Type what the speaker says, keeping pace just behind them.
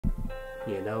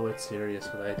You know it's serious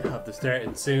when I have the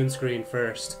starting soon screen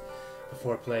first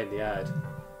before playing the ad.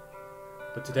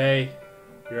 But today,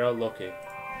 you're all lucky.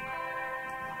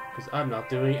 Because I'm not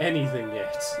doing anything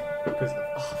yet. Because,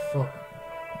 oh fuck.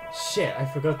 Shit, I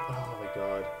forgot. Oh my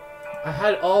god. I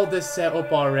had all this set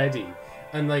up already.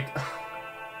 And like,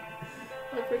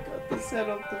 I forgot to set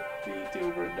up the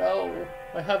VTuber. No.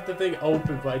 I have the thing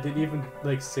open, but I didn't even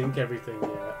like sync everything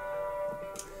yet.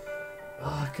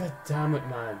 Oh, god damn it,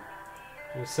 man.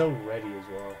 You're so ready as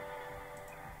well.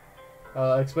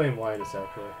 I'll explain why in a sec,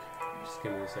 quick. Just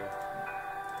give me a sec.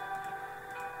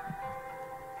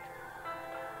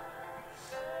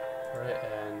 Right,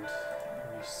 and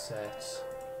reset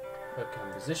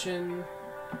webcam position.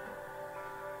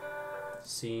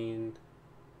 Scene.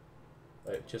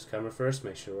 Right, just camera first,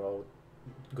 make sure we're all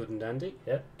good and dandy.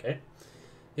 Yeah, okay.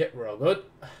 Yep, we're all good.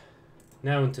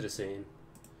 Now into the scene.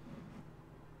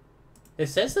 It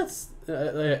says that's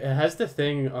it has the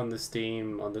thing on the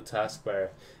Steam on the taskbar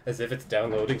as if it's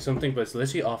downloading something, but it's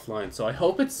literally offline. So I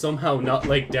hope it's somehow not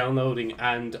like downloading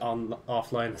and on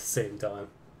offline at the same time.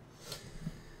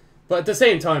 But at the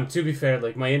same time, to be fair,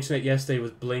 like my internet yesterday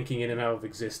was blinking in and out of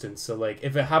existence. So like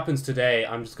if it happens today,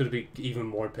 I'm just gonna be even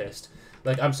more pissed.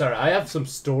 Like I'm sorry, I have some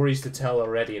stories to tell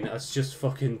already, and it's just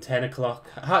fucking 10 o'clock,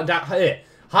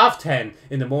 half 10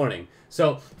 in the morning.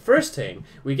 So first thing,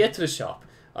 we get to the shop.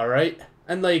 Alright,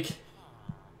 and like,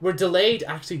 we're delayed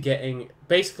actually getting,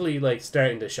 basically like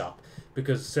starting the shop,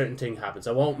 because a certain thing happens.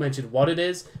 I won't mention what it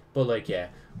is, but like, yeah.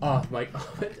 Oh my,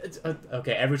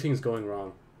 okay, everything's going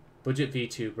wrong. Budget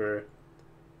VTuber,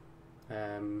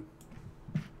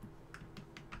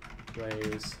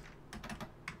 plays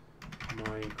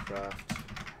Minecraft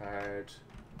hard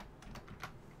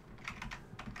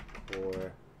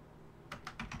core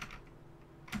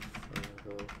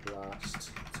for the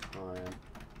last time.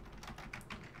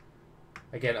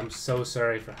 Again, I'm so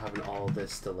sorry for having all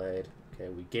this delayed. Okay,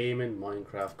 we gaming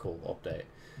Minecraft cool update.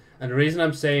 And the reason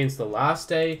I'm saying it's the last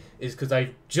day is because I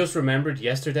just remembered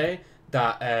yesterday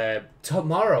that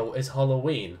tomorrow is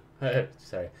Halloween.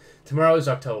 Sorry. Tomorrow is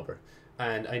October.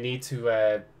 And I need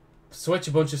to switch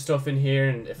a bunch of stuff in here.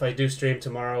 And if I do stream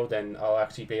tomorrow, then I'll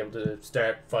actually be able to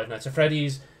start Five Nights at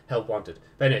Freddy's, Help Wanted.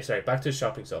 But anyway, sorry, back to the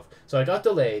shopping stuff. So I got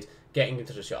delayed getting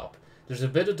into the shop. There's a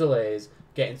bit of delays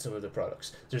getting some of the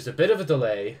products. There's a bit of a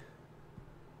delay.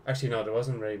 Actually, no, there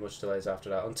wasn't really much delays after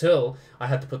that. Until I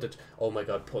had to put the... Oh my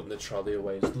god, putting the trolley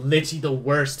away is literally the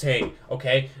worst thing.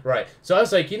 Okay? Right. So I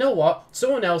was like, you know what?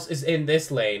 Someone else is in this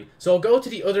lane. So I'll go to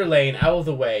the other lane out of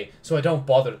the way so I don't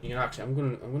bother... You know, actually, I'm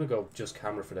gonna go just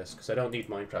camera for this because I don't need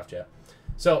Minecraft yet.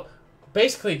 So,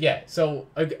 basically, yeah. So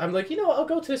I'm like, you know what? I'll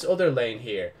go to this other lane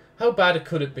here. How bad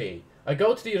could it be? I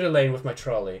go to the other lane with my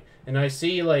trolley and I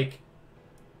see, like...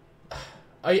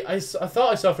 I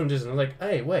thought I saw from distance. I was like,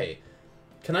 hey, wait.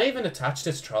 Can I even attach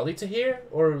this trolley to here?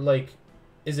 Or, like,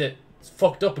 is it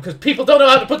fucked up because people don't know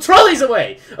how to put trolleys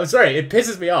away? I'm sorry, it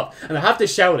pisses me off. And I have to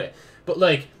shout it. But,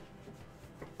 like,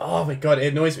 oh my god,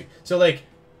 it annoys me. So, like,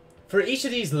 for each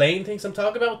of these lane things I'm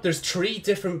talking about, there's 3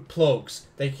 different plugs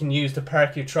that you can use to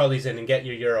park your trolleys in and get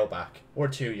your euro back. Or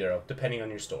 €2, depending on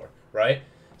your store, right?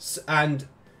 And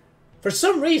for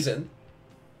some reason,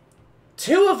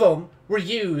 2 of them were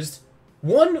used...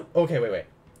 Okay, wait.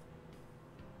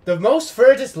 The most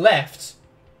furthest left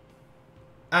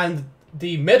and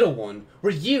the middle one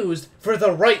were used for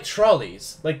the right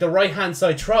trolleys, like the right-hand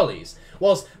side trolleys,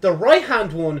 whilst the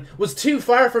right-hand one was too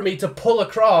far for me to pull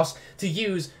across to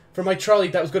use for my trolley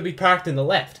that was going to be parked in the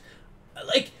left.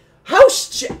 Like, how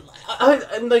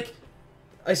like,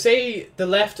 I say the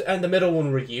left and the middle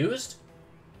one were used.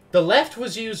 The left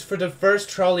was used for the first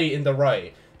trolley in the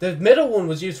right. The middle one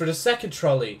was used for the second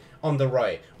trolley on the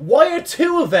right. Why are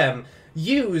 2 of them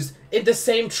used in the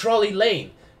same trolley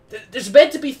lane? There's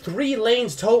meant to be 3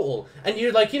 lanes total, and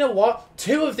you're like, you know what?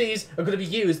 2 of these are going to be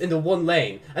used in the one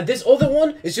lane, and this other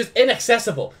one is just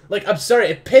inaccessible. Like, I'm sorry,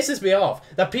 it pisses me off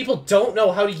that people don't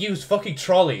know how to use fucking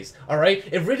trolleys, alright?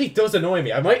 It really does annoy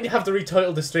me. I might have to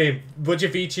retitle the stream,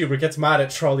 Budget VTuber Gets Mad at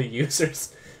Trolley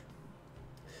Users.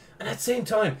 And at the same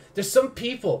time, there's some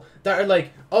people that are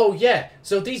like, oh yeah,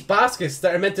 so these baskets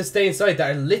that are meant to stay inside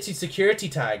that are literally security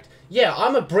tagged, yeah,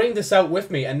 I'm gonna bring this out with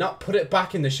me and not put it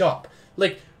back in the shop.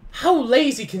 Like, how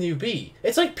lazy can you be?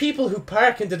 It's like people who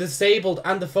park in the disabled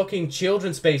and the fucking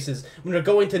children's spaces when they're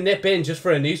going to nip in just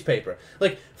for a newspaper.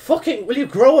 Like, fucking, will you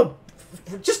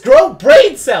just grow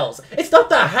brain cells? It's not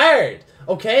that hard,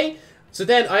 okay? So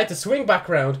then I had to swing back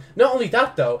around. Not only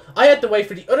that though, I had to wait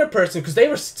for the other person because they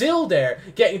were still there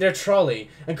getting their trolley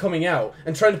and coming out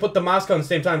and trying to put the mask on at the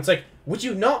same time. It's like, would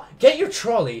you not get your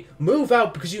trolley, move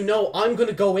out because you know I'm going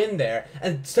to go in there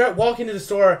and start walking to the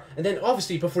store, and then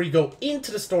obviously before you go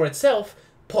into the store itself,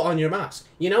 put on your mask.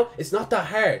 You know, it's not that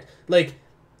hard. Like,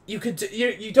 you could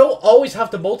you don't always have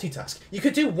to multitask. You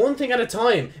could do one thing at a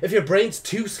time if your brain's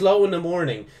too slow in the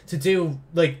morning to do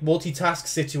like multitask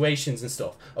situations and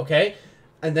stuff, okay?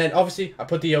 And then obviously I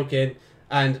put the yoke in,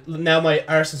 and now my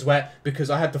arse is wet because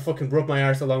I had to fucking rub my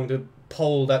arse along the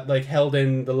pole that like held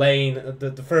in the lane,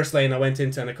 the first lane I went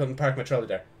into, and I couldn't park my trolley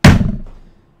there.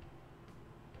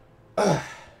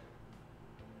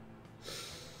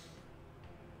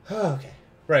 Okay,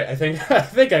 right. I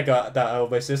think I got that out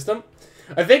of my system.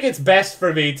 I think it's best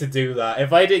for me to do that.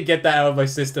 If I didn't get that out of my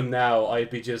system now, I'd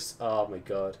be just... Oh my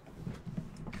god.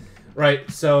 Right,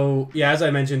 so, yeah, as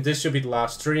I mentioned, this should be the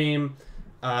last stream.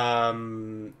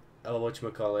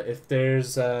 Whatchamacallit. If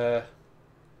there's, you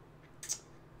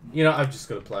know, I'm just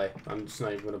gonna play. I'm just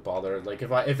not even gonna bother. Like,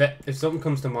 if something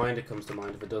comes to mind, it comes to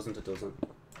mind. If it doesn't, it doesn't.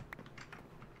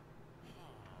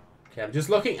 Okay, I'm just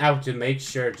looking out to make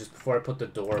sure, just before I put the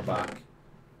door back.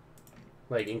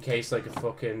 Like, in case, like, a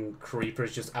fucking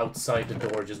creeper's just outside the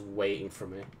door just waiting for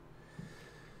me.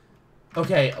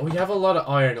 Okay, we have a lot of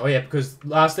iron. Oh, yeah, because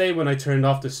last day when I turned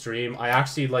off the stream, I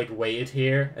actually, like, waited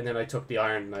here, and then I took the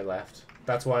iron and I left.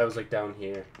 That's why I was, like, down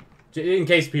here. In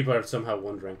case people are somehow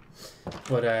wondering.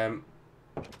 But,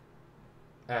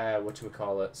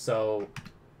 whatchamacallit.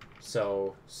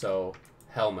 So,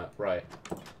 helmet, right.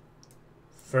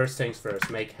 First things first,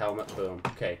 make helmet, boom.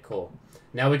 Okay, cool.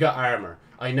 Now we got armor.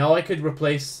 I know I could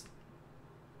replace...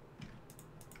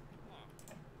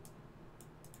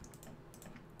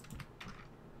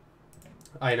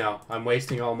 I know, I'm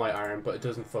wasting all my iron, but it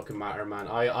doesn't fucking matter, man.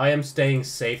 I am staying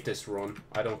safe this run.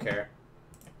 I don't care.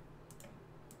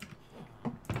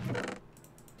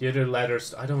 The other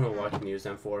letters, I don't know what I can use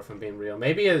them for, if I'm being real.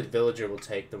 Maybe a villager will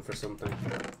take them for something.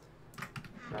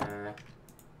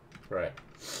 Right.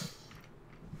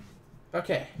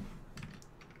 Okay.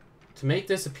 To make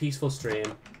this a peaceful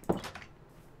stream,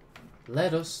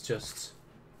 let us just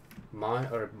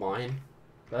mine.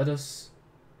 Let us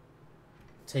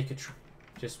take a tree.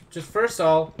 Just first of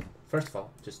all,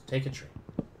 just take a tree.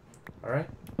 All right.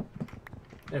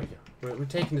 There we go. We're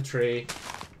taking the tree.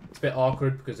 It's a bit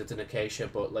awkward because it's an acacia,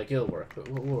 but like it'll work. But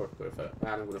we'll work with it. And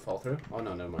I'm gonna fall through. Oh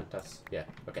no, never mind. That's yeah.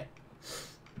 Okay.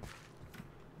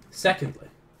 Secondly,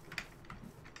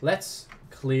 let's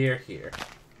clear here.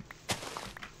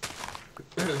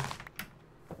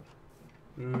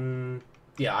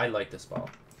 Yeah, I like this ball.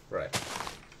 Right.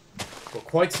 Well,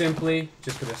 quite simply,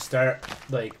 just gonna start,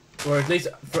 like, or at least,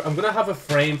 I'm gonna have a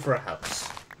frame for a house.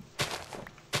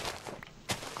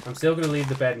 I'm still gonna leave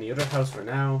the bed in the other house for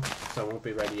now, so I won't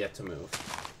be ready yet to move.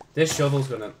 This shovel's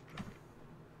gonna...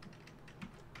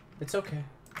 It's okay.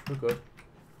 We're good.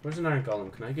 Where's an iron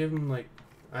golem? Can I give him, like...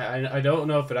 I don't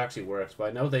know if it actually works, but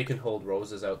I know they can hold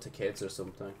roses out to kids or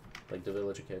something. Like the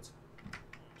villager kids.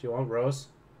 Do you want Rose?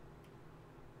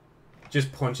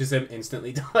 Just punches him,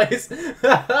 instantly dies.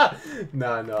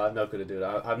 No, I'm not gonna do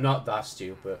that. I'm not that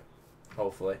stupid.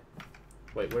 Hopefully.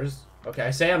 Wait, where's... Okay,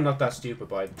 I say I'm not that stupid,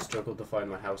 but I struggled to find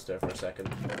my house there for a second.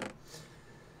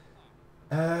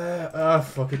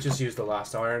 Fuck it, just use the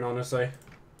last iron, honestly.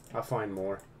 I'll find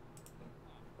more.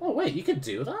 Oh, wait, you could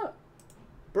do that?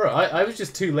 Bro, I was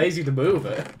just too lazy to move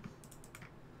it.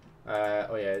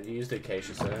 Oh yeah, you used the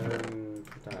acacia stone.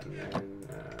 Put that in there.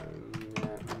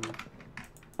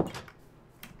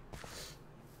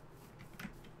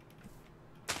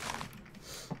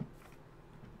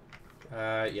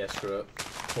 Yeah, screw it.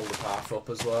 Pull the path up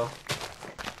as well.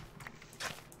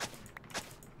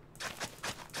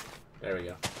 There we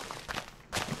go.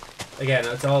 Again,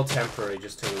 it's all temporary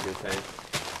just till we do thing.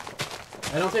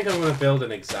 I don't think I'm going to build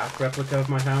an exact replica of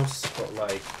my house, but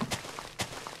like,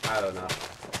 I don't know.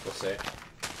 We'll see.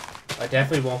 I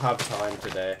definitely won't have time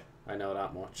today. I know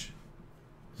that much.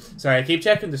 Sorry, I keep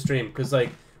checking the stream, because like,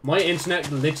 my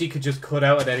internet literally could just cut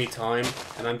out at any time,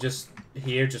 and I'm just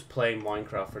here just playing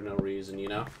Minecraft for no reason, you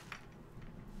know?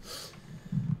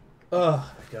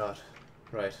 Oh my god.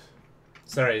 Right.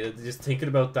 Sorry, just thinking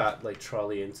about that, like,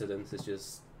 trolley incident is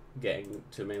just getting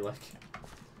to me, like...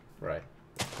 Right.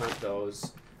 Plant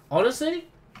those. Honestly,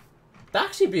 that'd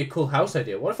actually be a cool house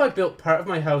idea. What if I built part of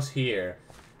my house here,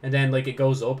 and then, like, it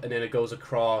goes up, and then it goes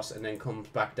across, and then comes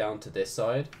back down to this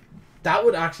side? That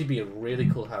would actually be a really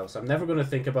cool house. I'm never going to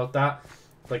think about that,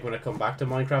 like, when I come back to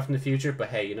Minecraft in the future, but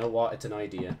hey, you know what? It's an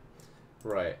idea.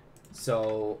 Right.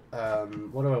 So,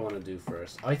 what do I want to do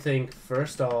first? I think,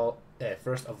 first of all,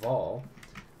 first of all,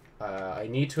 I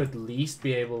need to at least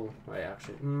be able. I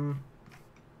actually.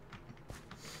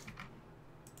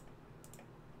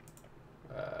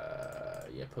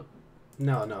 Yeah, put.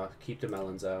 No, keep the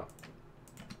melons out.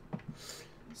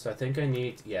 So I think I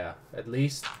need, yeah, at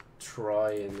least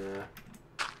try and.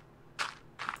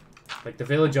 Like the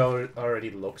village already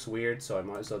looks weird, so I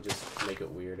might as well just make it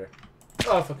weirder.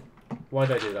 Oh fuck! Why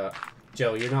did I do that?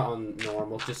 Joe, you're not on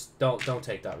normal. Just don't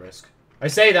take that risk. I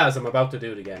say that as I'm about to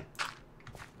do it again.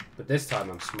 But this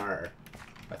time I'm smarter.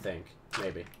 I think.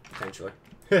 Maybe. Potentially.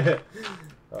 Right.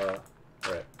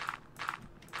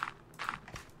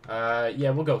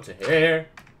 Yeah, we'll go to here.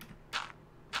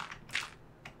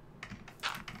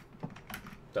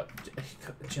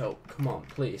 Joe, come on,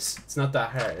 please. It's not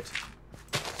that hard.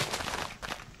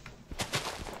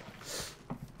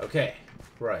 Okay.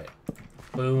 Right.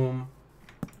 Boom.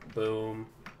 Boom.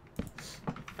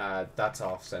 That's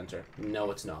off center.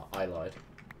 No, it's not. I lied.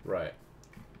 Right.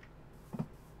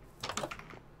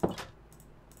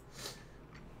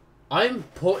 I'm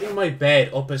putting my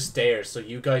bed up a stairs so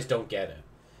you guys don't get it.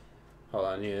 Hold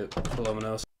on, you blow my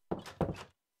nose.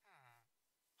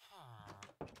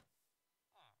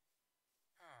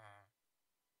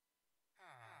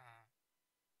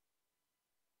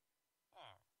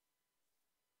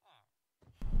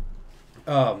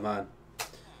 Oh man.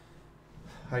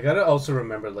 I gotta also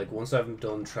remember, like, once I'm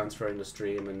done transferring the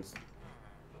stream and...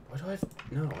 Why do I have...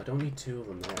 No, I don't need two of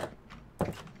them there.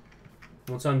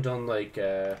 Once I'm done, like,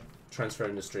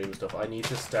 transferring the stream and stuff, I need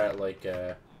to start, like,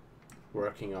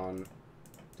 working on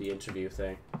the interview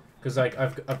thing. Because, like,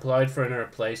 I've applied for another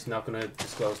place, not gonna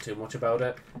disclose too much about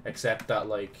it, except that,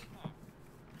 like,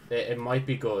 it might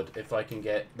be good if I can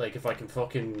get, like, if I can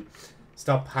fucking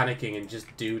stop panicking and just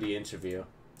do the interview.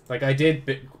 Like, I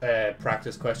did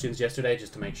practice questions yesterday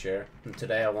just to make sure. And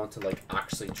today I want to, like,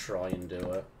 actually try and do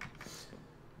it.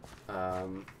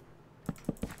 God,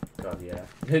 yeah.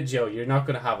 Joe, you're not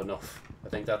going to have enough. I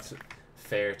think that's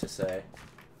fair to say.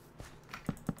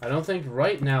 I don't think,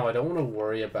 right now, I don't want to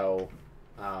worry about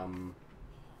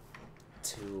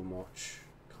too much,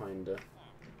 kind of.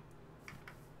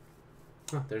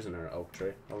 Oh, there's another oak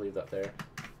tree. I'll leave that there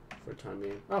for the time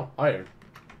being. Oh, iron.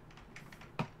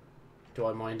 Do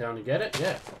I mine down to get it?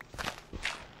 Yeah.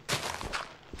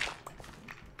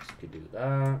 Just could do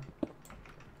that.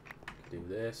 Do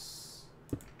this.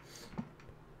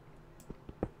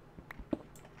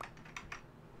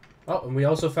 Oh, and we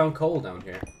also found coal down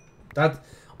here. That,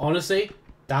 honestly,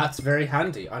 that's very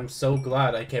handy. I'm so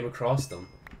glad I came across them.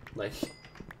 Like,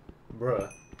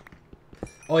 bruh.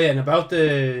 Oh yeah, and about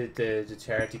the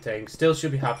charity thing, still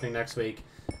should be happening next week.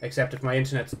 Except if my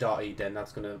internet's dotty, then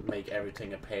that's going to make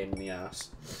everything a pain in the ass.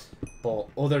 But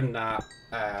other than that,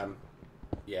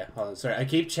 yeah, hold on, sorry. I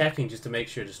keep checking just to make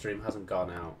sure the stream hasn't gone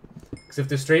out. Because if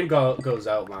the stream goes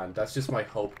out, man, that's just my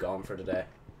hope gone for the day.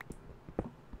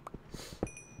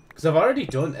 Because I've already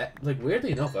done, like,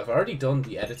 weirdly enough, I've already done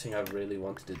the editing I really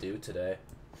wanted to do today.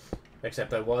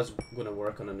 Except I was going to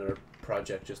work on another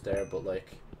project just there, but, like,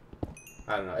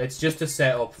 I don't know. It's just to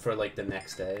set up for, like, the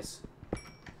next days.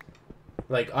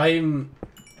 Like,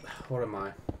 what am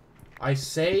I? I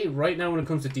say right now when it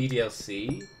comes to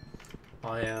DDLC,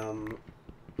 I am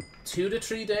 2 to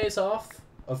 3 days off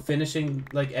of finishing,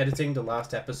 like, editing the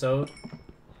last episode.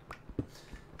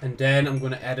 And then I'm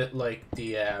going to edit, like,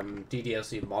 the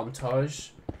DDLC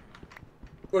montage.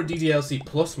 Or DDLC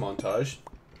plus montage.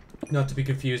 Not to be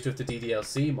confused with the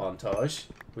DDLC montage,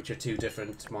 which are two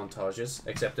different montages,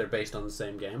 except they're based on the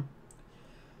same game.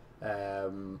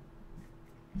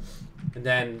 And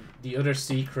then the other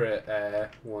secret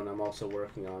one I'm also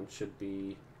working on should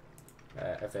be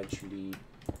eventually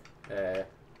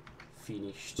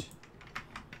finished.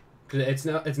 Cause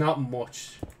it's not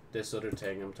much, this other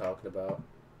thing I'm talking about.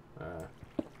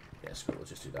 Yeah, screw it, we'll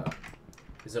just do that.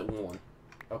 Is it 1?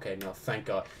 Okay, no, thank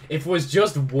God. If it was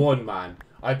just 1, man,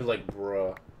 I'd be like,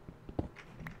 bruh.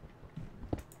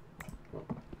 Oh,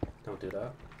 don't do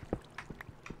that.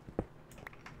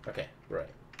 Okay, right.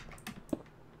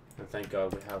 And thank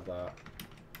God we have that.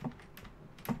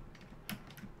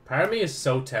 Part of me is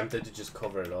so tempted to just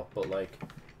cover it up, but like,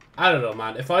 I don't know,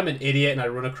 man. If I'm an idiot and I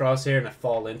run across here and I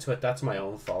fall into it, that's my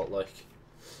own fault, like.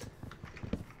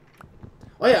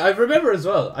 Oh yeah, I remember as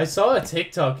well. I saw a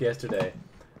TikTok yesterday.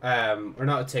 Or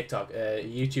not a TikTok, a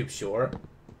YouTube short.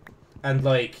 And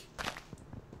like,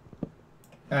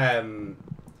 it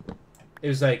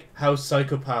was like how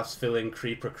psychopaths fill in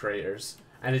creeper craters.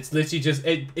 And it's literally just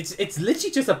it's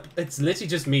literally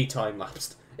just me time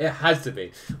lapsed. It has to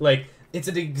be. Like, it's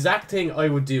an exact thing I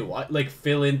would do. Like,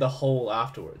 fill in the hole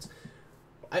afterwards.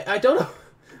 I don't know,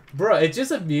 bro. It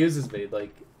just amuses me.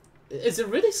 Like, Is it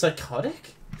really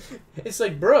psychotic? It's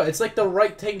like, bro, it's like the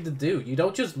right thing to do. You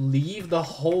don't just leave the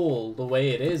hole the way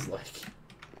it is, like...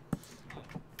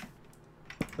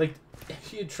 Like,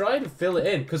 you try to fill it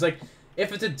in, because, like,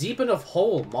 if it's a deep enough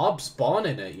hole, mobs spawn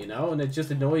in it, you know? And it just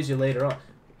annoys you later on.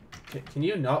 Can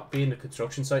you not be in the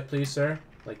construction site, please, sir?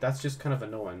 Like, that's just kind of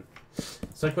annoying.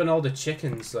 It's like when all the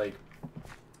chickens, like,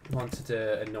 wanted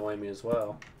to annoy me as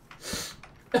well.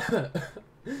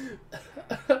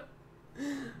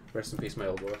 Rest in peace, my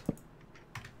old boy.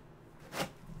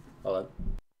 Hold on.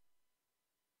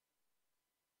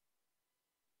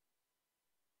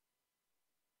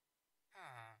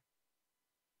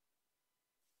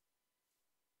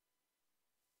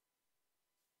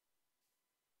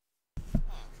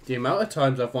 The amount of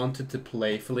times I've wanted to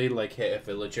playfully, like, hit a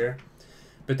villager,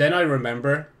 but then I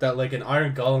remember that, like, an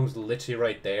iron golem's literally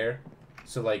right there,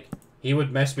 so, like, he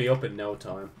would mess me up in no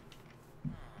time.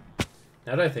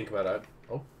 Now that I think about it,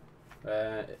 oh,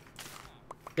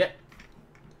 yeah.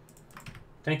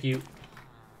 Thank you.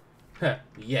 Huh,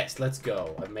 yes, let's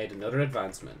go. I've made another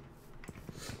advancement.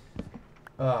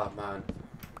 Oh, man.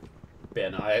 But yeah,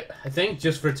 no, I think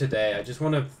just for today, I just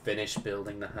want to finish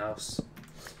building the house.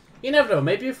 You never know.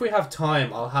 Maybe if we have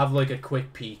time, I'll have like a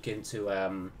quick peek into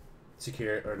not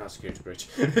security breach.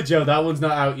 Joe, that one's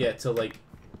not out yet till like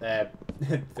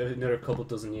another couple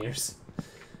dozen years.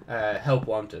 Help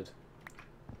wanted.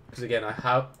 Because again, I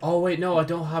have. Oh wait, no, I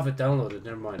don't have it downloaded.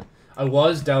 Never mind. I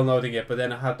was downloading it, but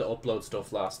then I had to upload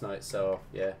stuff last night. So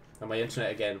yeah, and my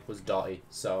internet again was dotty.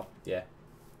 So yeah.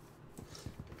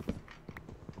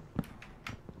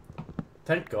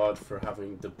 Thank God for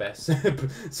having the best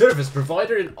service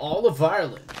provider in all of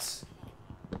Ireland.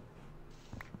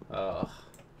 I'm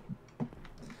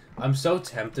so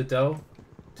tempted though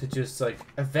to just like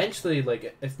eventually,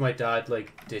 like, if my dad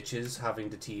like ditches having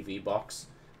the TV box,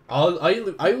 I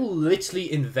will literally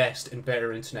invest in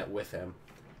better internet with him,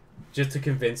 just to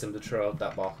convince him to throw out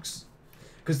that box,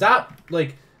 because that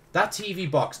TV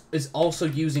box is also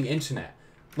using internet,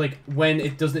 like when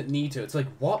it doesn't need to. It's like,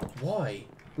 what? Why?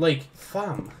 Like,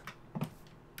 fam.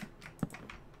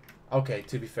 Okay,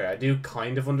 to be fair, I do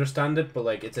kind of understand it, but,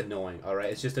 like, it's annoying,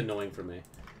 alright? It's just annoying for me.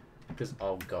 Because,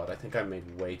 oh god, I think I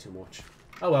made way too much.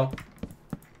 Oh well.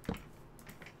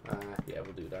 Yeah,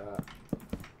 we'll do that.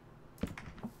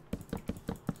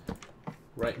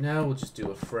 Right now, we'll just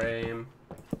do a frame.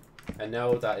 I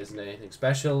know that isn't anything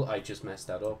special, I just messed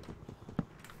that up.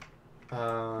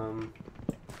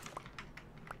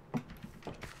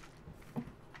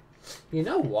 You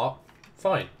know what?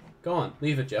 Fine. Go on.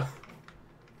 Leave it, Joe.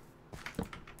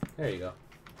 There you go.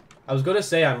 I was gonna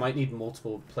say I might need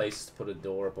multiple places to put a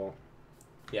door, but...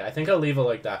 Yeah, I think I'll leave it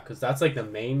like that, because that's like the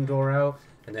main door out,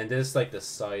 and then this is like the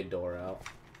side door out.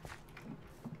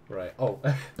 Right. Oh,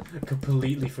 I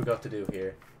completely forgot to do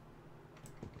here.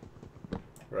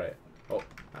 Right. Oh.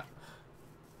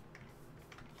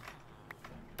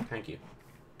 Thank you.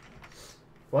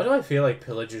 Why do I feel like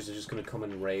pillagers are just going to come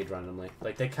and raid randomly?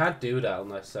 Like, they can't do that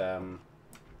unless, I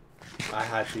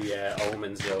had the,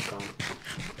 Omens yoke on.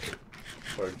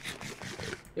 Or...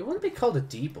 It wouldn't be called a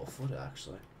debuff, would it,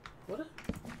 actually? Would it?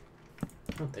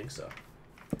 I don't think so.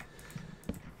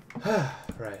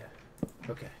 Right.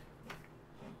 Okay.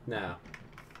 Now,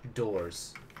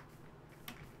 doors.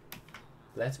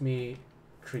 Let me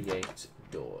create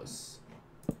doors.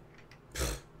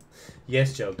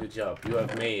 Yes, Joe, good job. You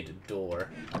have made a door.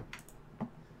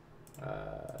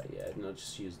 Yeah, no,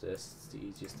 just use this. It's the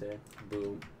easiest thing.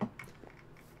 Boom.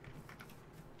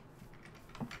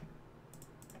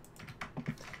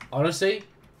 Honestly,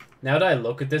 now that I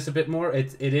look at this a bit more,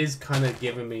 it is kind of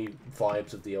giving me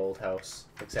vibes of the old house.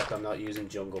 Except I'm not using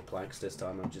jungle planks this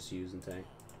time. I'm just using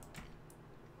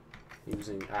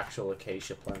using actual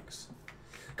acacia planks.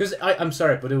 Because, I'm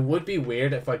sorry, but it would be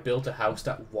weird if I built a house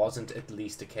that wasn't at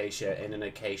least acacia in an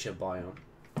acacia biome.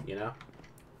 You know?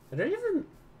 Are there even...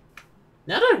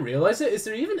 Now that I realize it, is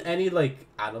there even any, like,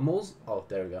 animals? Oh,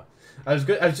 there we go. I was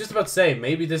just about to say,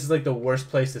 maybe this is, like, the worst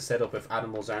place to set up if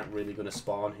animals aren't really going to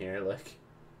spawn here, like...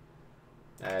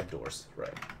 doors,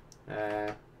 right.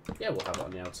 Yeah, we'll have it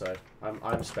on the outside.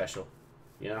 I'm special.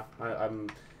 You know? I'm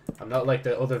not like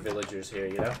the other villagers here,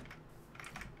 you know?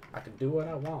 I can do what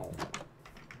I want.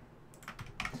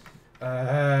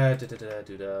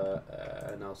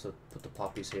 And also put the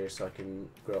poppies here so I can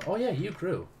grow. Oh yeah, you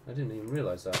grew. I didn't even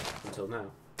realize that until now.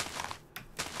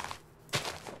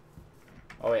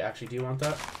 Oh wait, actually, do you want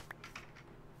that?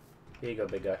 Here you go,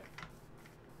 big guy.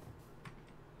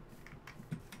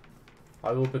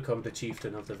 I will become the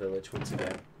chieftain of the village once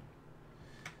again.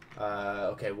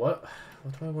 Okay, what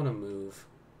do I want to move?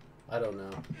 I don't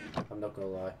know. I'm not gonna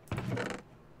lie.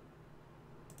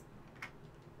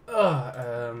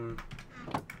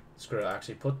 Screw it,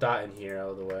 actually. Put that in here out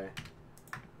of the way.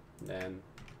 And then,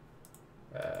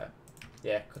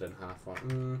 yeah, cut it in half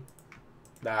one.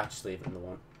 Nah, just leave it in the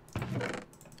one.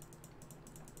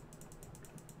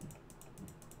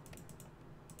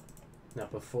 Now,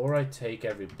 before I take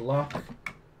every block,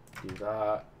 do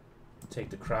that. Take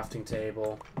the crafting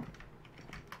table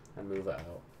and move it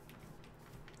out.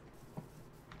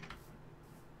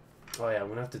 Oh yeah, I'm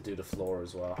gonna have to do the floor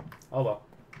as well. Oh well.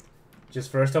 Just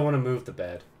first I want to move the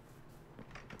bed.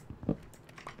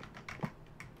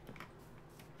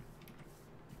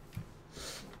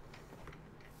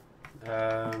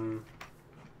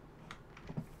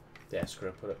 Yeah, screw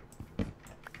it, put it.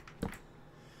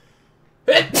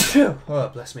 Oh,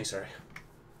 bless me, sorry.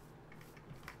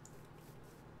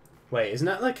 Wait, isn't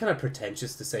that like kind of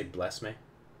pretentious to say bless me?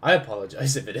 I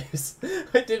apologize if it is.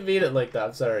 I didn't mean it like that,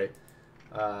 I'm sorry.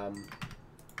 Actually,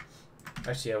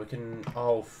 yeah, we can...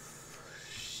 Oh,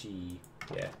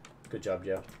 yeah, good job,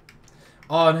 Joe.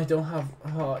 Oh, and I don't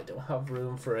have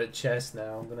room for a chest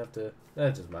now. I'm gonna have to... It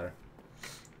doesn't matter.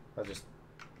 I'll just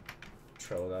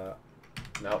throw that.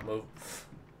 No, move.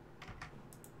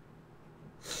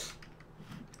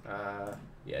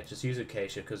 Yeah, just use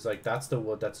acacia, because, like, that's the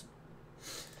wood that's...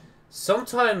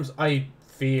 Sometimes I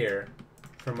fear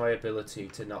for my ability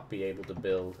to not be able to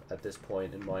build at this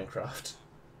point in Minecraft.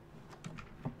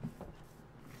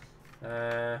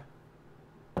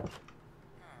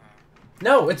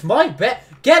 No, it's my bed.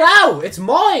 Get out! It's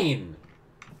mine!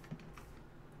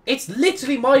 It's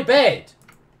literally my bed.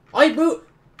 I moved...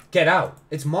 Get out.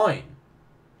 It's mine.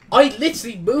 I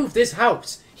literally moved this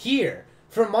house here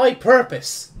for my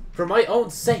purpose. For my own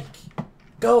sake.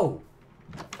 Go.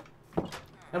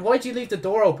 And why'd you leave the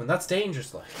door open? That's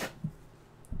dangerous, like.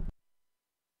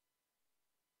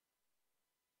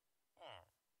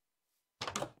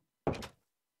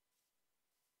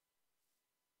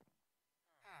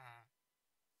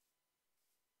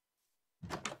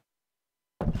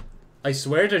 I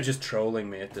swear they're just trolling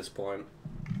me at this point.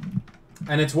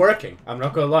 And it's working. I'm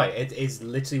not gonna lie. It is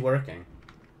literally working.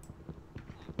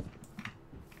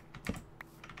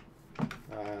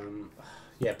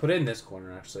 Yeah, put it in this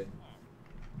corner, actually.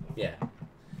 Yeah.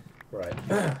 Right.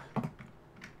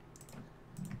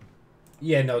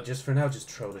 Yeah, no, just for now, just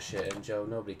throw the shit in, Joe.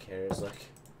 Nobody cares,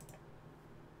 like.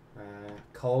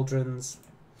 Cauldrons.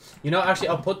 You know, actually,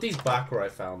 I'll put these back where I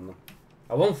found them.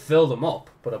 I won't fill them up,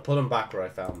 but I'll put them back where I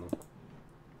found them.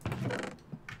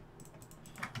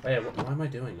 Oh yeah, why am I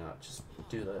doing that? Just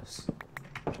do this.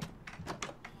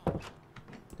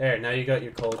 There, now you got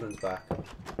your cauldrons back.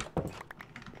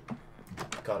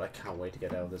 God, I can't wait to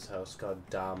get out of this house. God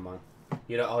damn, man.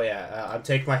 You know, oh yeah, I'm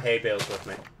taking my hay bales with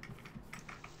me.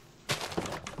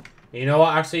 You know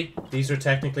what, actually? These are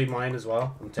technically mine as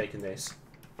well. I'm taking these.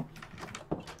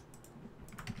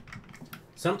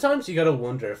 Sometimes you gotta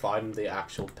wonder if I'm the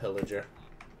actual pillager.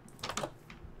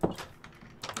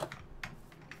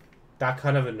 That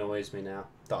kind of annoys me now,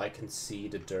 that I can see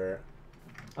the dirt.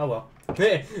 Oh well.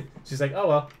 She's like, oh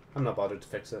well, I'm not bothered to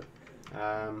fix it.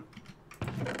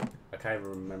 I can't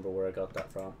even remember where I got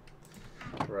that from.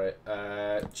 Right,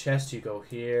 chest, you go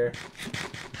here.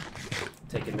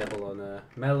 Take a nibble on a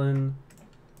melon.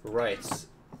 Right,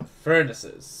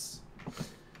 furnaces.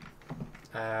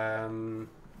 I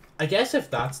guess if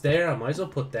that's there, I might as well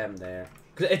put them there.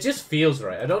 Cause it just feels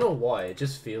right. I don't know why, it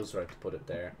just feels right to put it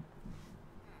there.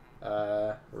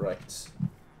 Right. So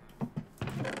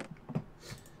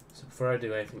before I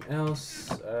do anything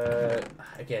else,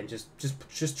 again,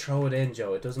 just throw it in,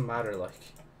 Joe. It doesn't matter,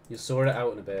 like, you'll sort it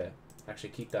out in a bit. Actually,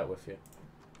 keep that with you.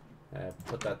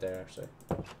 Put that there, actually.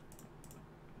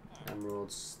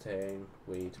 Emerald, stain,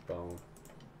 wheat, bone.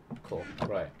 Cool.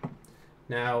 Right.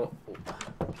 Now,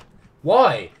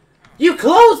 why? You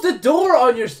closed the door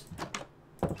on your...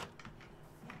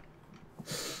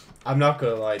 I'm not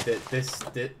gonna lie.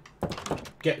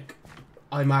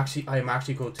 I'm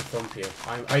actually going to thump you.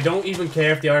 I don't even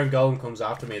care if the iron golem comes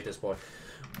after me at this point.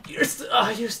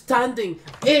 You're standing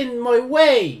in my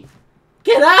way.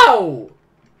 Get out!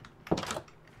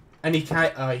 And he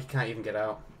can't even get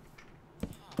out.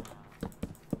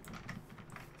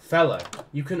 Fella,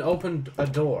 you can open a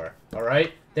door,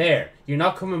 alright? There, you're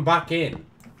not coming back in.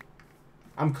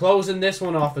 I'm closing this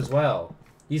one off as well.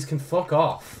 Yous can fuck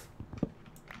off.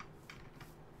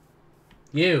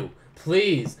 You,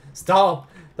 please,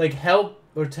 stop. Like, help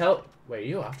or tell... Wait, are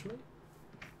you after me?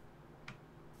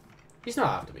 He's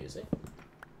not after me, is he?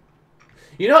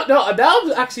 You know, no, now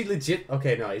I'm actually legit...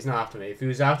 Okay, no, he's not after me. If he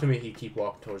was after me, he'd keep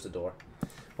walking towards the door.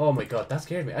 Oh my god, that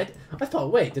scared me. I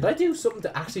thought, wait, did I do something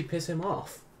to actually piss him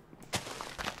off?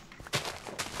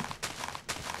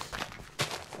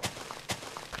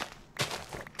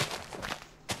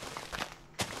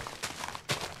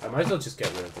 might as well just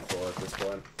get rid of the floor at this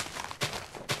point.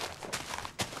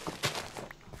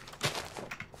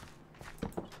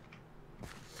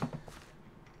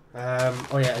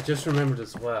 Oh yeah, I just remembered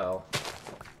as well.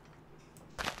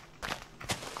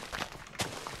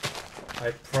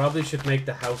 I probably should make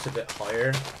the house a bit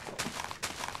higher.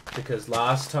 Because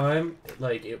last time,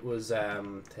 like, it was,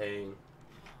 thing.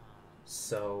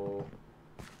 So...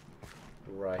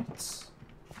 Right.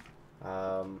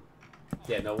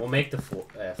 Yeah, no, we'll make the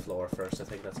floor first. I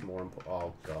think that's more important.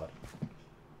 Oh, God.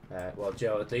 Well,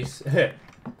 Joe, at least...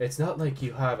 it's not like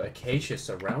you have acacia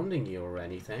surrounding you or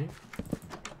anything.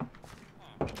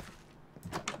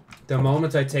 The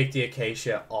moment I take the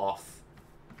acacia off,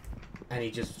 and he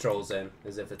just strolls in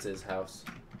as if it's his house.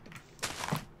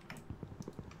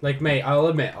 Like, mate, I'll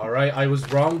admit, alright, I was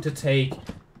wrong to take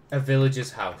a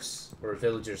village's house, or a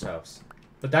villager's house.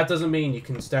 But that doesn't mean you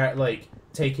can start, like,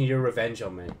 taking your revenge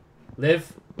on me.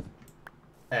 Live,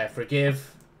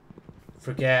 forgive,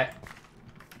 forget,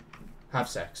 have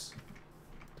sex.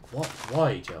 What?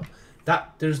 Why, Joe?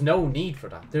 There's no need for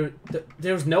that.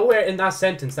 There's nowhere in that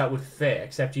sentence that would fit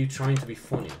except you trying to be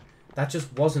funny. That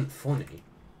just wasn't funny.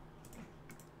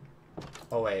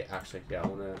 Oh wait, actually, yeah, I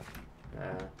wanna.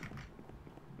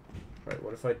 Right,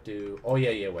 what if I do? Oh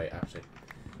yeah, wait, actually,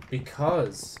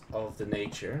 because of the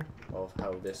nature of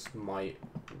how this might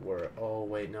work. Oh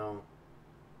wait, no.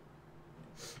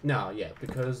 No, yeah,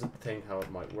 because of the thing how it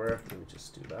might work. Let me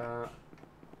just do that.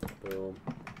 Boom.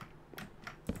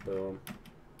 Boom.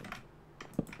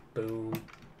 Boom.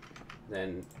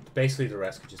 Then basically the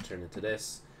rest could just turn into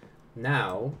this.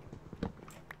 Now.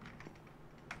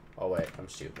 Oh wait, I'm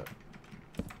stupid.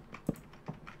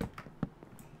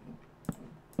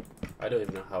 I don't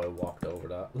even know how I walked over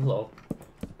that. Lol.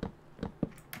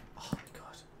 Oh my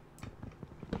god.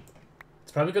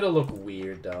 It's probably gonna look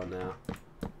weird though now.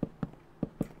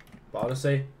 But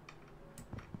honestly,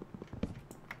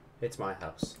 it's my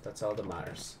house. That's all that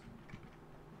matters.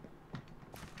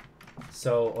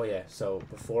 So, oh yeah, so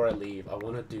before I leave, I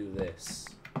want to do this.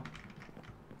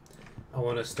 I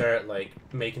want to start, like,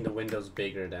 making the windows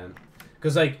bigger then.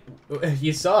 Because, like,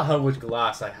 you saw how much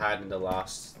glass I had in the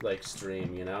last, like,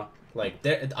 stream, you know? Like,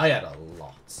 there, I had a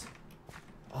lot.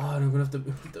 Oh, and I'm going to have to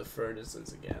move the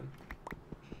furnaces again.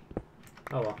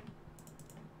 Oh well.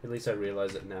 At least I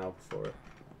realize it now before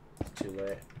it's too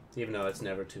late. Even though it's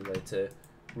never too late to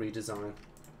redesign.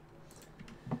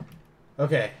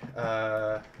 Okay,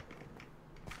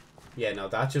 yeah, no,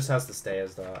 that just has to stay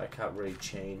as that. I can't really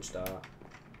change that.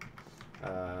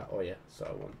 Oh yeah, so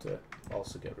I want to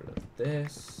also get rid of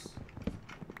this.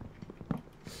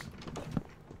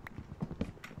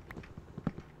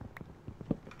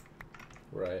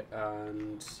 Right,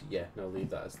 and yeah, no, leave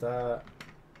that as that.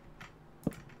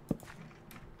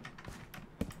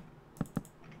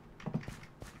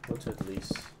 I want to at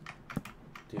least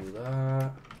do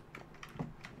that.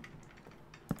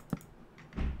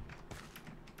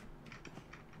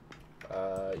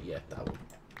 Yeah, that one.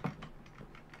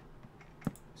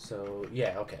 So,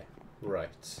 yeah, okay.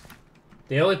 Right.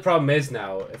 The only problem is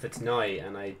now, if it's night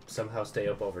and I somehow stay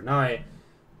up overnight,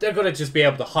 they're gonna just be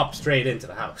able to hop straight into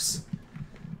the house.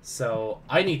 So,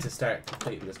 I need to start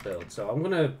completing this build. So, I'm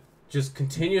gonna just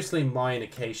continuously mine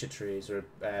acacia trees, or,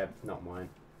 not mine.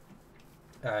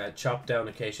 Chop down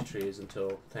acacia trees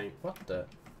until, what the?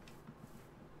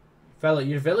 Fella,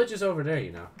 your village is over there,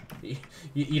 you know.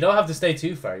 You don't have to stay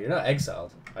too far. You're not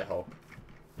exiled, I hope.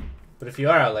 But if you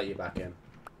are, I'll let you back in.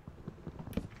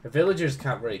 The villagers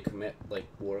can't really commit, like,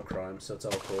 war crimes, so it's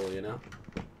all cool, you know?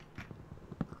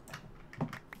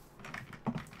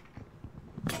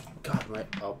 God, my...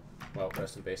 Oh, well,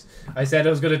 rest in peace. I said I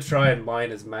was going to try and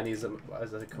mine as many as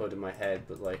I could in my head,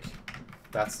 but, like,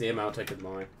 that's the amount I could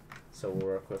mine. So we'll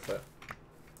work with it.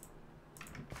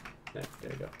 Yeah,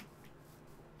 there you go.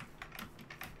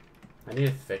 I need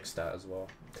to fix that as well.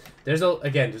 There's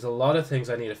a lot of things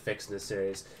I need to fix in this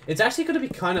series. It's actually going to be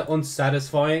kind of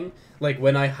unsatisfying, like,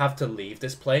 when I have to leave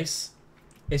this place.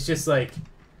 It's just like,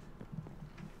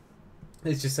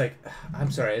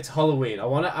 I'm sorry, it's Halloween. I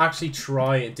want to actually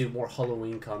try and do more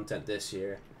Halloween content this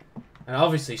year. And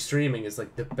obviously streaming is,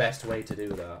 like, the best way to do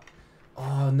that.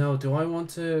 Oh, no, do I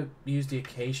want to use the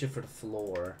acacia for the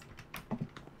floor?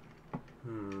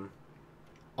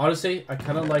 Honestly, I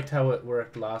kind of liked how it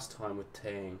worked last time with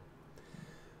Tang.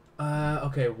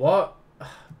 Okay, what?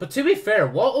 But to be fair,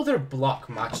 what other block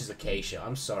matches acacia?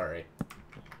 I'm sorry.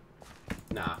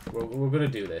 Nah, we're gonna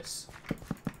do this.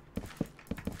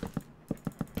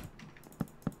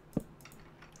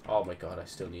 Oh my god, I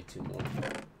still need 2 more.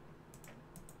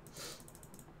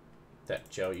 That,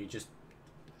 Joe, you just...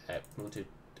 want to...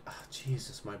 Oh,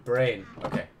 Jesus, my brain.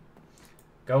 Okay.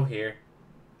 Go here.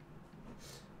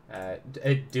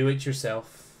 Do it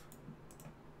yourself.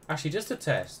 Actually, just a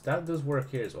test. That does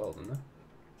work here as well, doesn't it?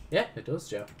 Yeah, it does,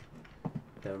 Joe.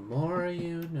 The more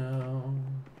you know.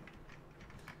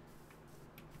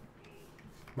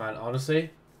 Man,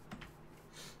 honestly,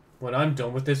 when I'm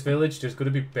done with this village, there's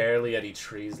going to be barely any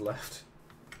trees left.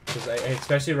 Because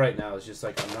especially right now, it's just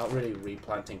like I'm not really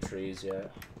replanting trees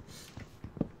yet.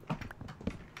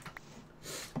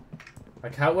 I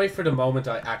can't wait for the moment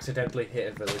I accidentally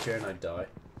hit a villager and I die.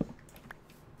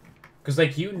 Because,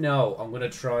 like, you know I'm going to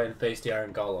try and face the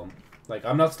Iron Golem. Like,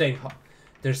 I'm not staying...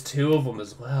 There's two of them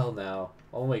as well now.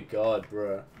 Oh my god,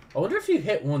 bruh. I wonder if you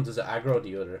hit one, does it aggro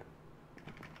the other?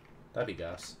 That'd be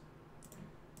gas.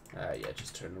 Yeah,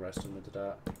 just turn the rest of them into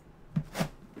that.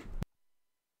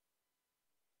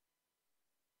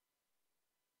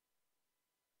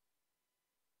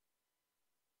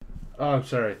 Oh, I'm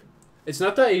sorry. It's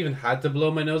not that I even had to blow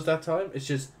my nose that time. It's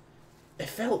just... It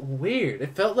felt weird.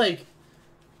 It felt like...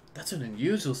 That's an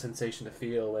unusual sensation to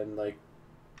feel when, like...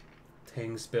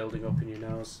 Things building up in your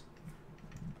nose.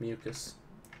 Mucus.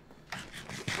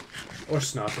 Or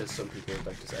snot, as some people would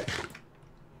like to say.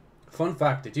 Fun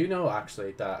fact, did you know,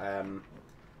 actually, that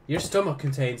your stomach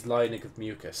contains lining of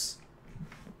mucus?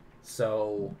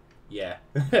 So, yeah.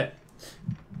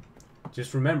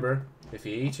 Just remember, if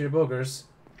you eat your boogers,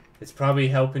 it's probably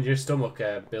helping your stomach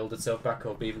build itself back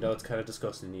up, even though it's kind of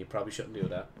disgusting. You probably shouldn't do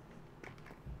that.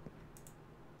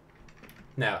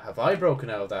 Now, have I broken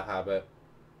out of that habit?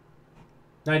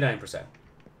 99%.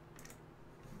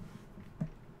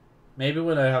 Maybe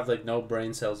when I have, like, no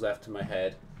brain cells left in my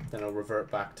head, then I'll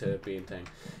revert back to being thing.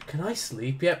 Can I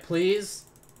sleep yet, please?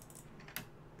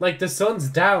 Like, the sun's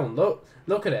down.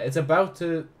 Look at it. It's about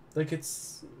to... Like,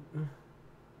 it's...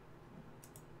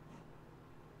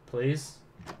 Please?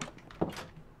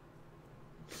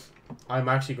 I'm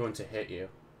actually going to hit you.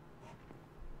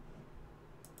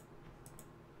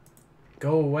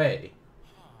 Go away.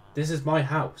 This is my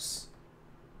house.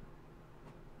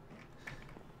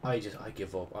 I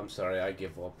give up. I'm sorry, I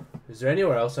give up. Is there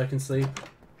anywhere else I can sleep?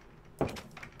 And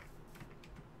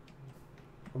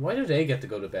why do they get to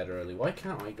go to bed early? Why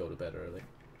can't I go to bed early?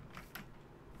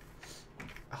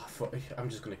 Oh, fuck. I'm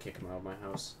just gonna kick him out of my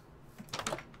house.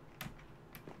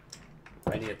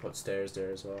 I need to put stairs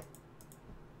there as well.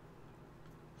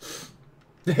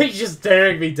 He's just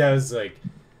staring me down. It's like,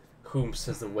 Whomst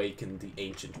has awakened the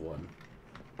Ancient One.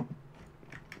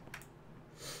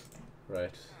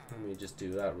 Right. Let me just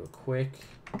do that real quick.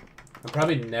 I'm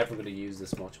probably never going to use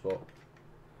this much, but...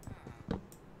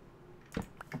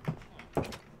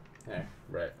 There,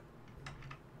 right.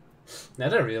 Now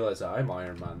that I realise that I'm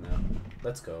Iron Man now.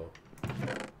 Let's go.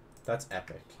 That's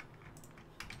epic.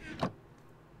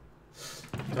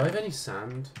 Do I have any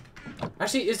sand?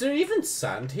 Actually, is there even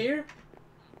sand here?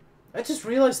 I just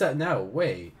realised that now.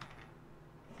 Wait.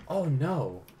 Oh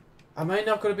no. Am I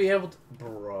not going to be able to...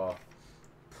 Bruh.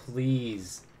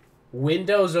 Please.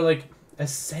 Windows are, like,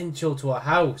 essential to a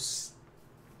house.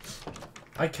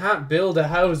 I can't build a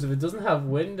house if it doesn't have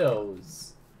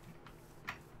windows.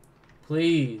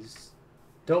 Please.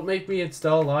 Don't make me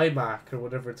install iMac or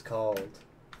whatever it's called.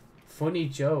 Funny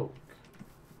joke.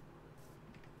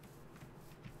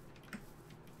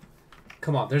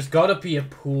 Come on, there's gotta be a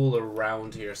pool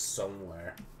around here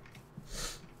somewhere.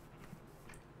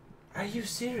 Are you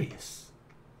serious?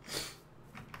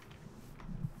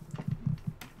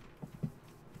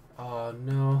 Oh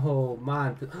no,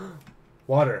 man.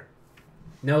 Water.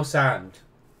 No sand.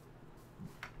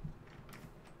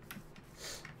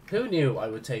 Who knew I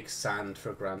would take sand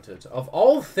for granted? Of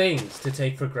all things to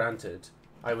take for granted,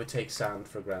 I would take sand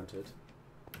for granted.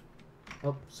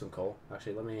 Oh, some coal.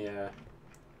 Actually, let me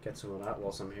get some of that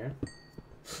whilst I'm here.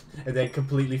 And then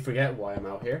completely forget why I'm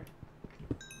out here.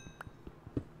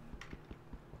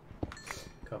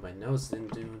 God, my nose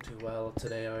isn't doing too well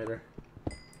today either.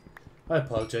 I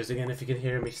apologize again if you can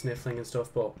hear me sniffling and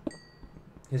stuff, but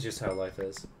it's just how life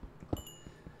is.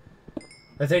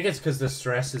 I think it's because the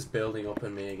stress is building up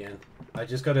in me again. I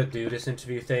just gotta do this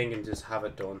interview thing and just have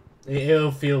it done.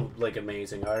 It'll feel like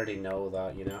amazing. I already know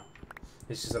that, you know.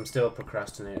 It's just I'm still a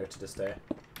procrastinator to this day.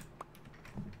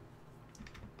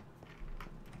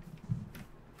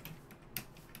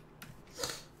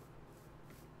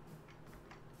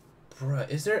 Bruh,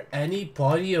 is there any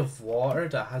body of water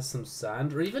that has some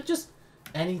sand? Or even just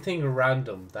anything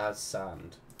random that has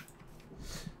sand?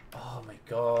 Oh my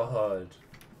god.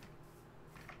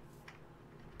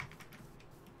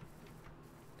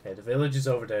 Okay, the village is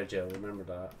over there, Joe. Remember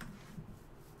that.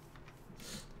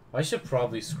 I should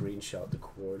probably screenshot the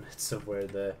coordinates of where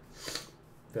the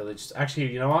village is.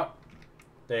 Actually, you know what?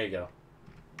 There you go.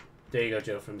 There you go,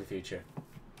 Joe, from the future.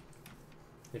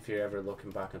 If you're ever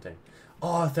looking back on things.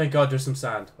 Oh, thank God there's some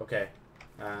sand. Okay.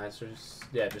 So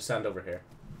there's sand over here.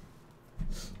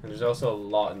 And there's also a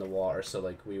lot in the water, so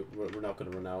like we're not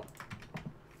going to run out.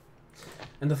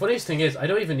 And the funniest thing is, I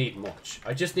don't even need much.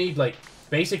 I just need like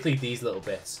basically these little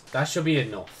bits. That should be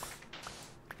enough.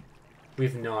 We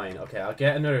have 9. Okay, I'll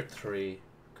get another 3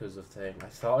 because of thing. I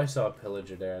thought I saw a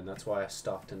pillager there, and that's why I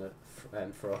stopped and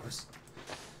froze.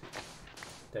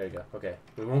 There you go. Okay,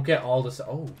 we won't get all this.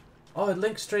 Oh, it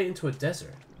links straight into a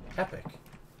desert. Epic.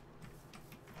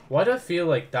 Why do I feel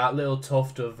like that little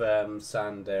tuft of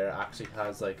sand there actually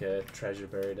has like a treasure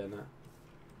buried in it?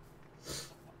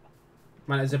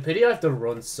 Man, it's a pity I have to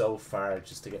run so far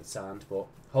just to get sand, but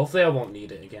hopefully I won't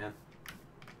need it again.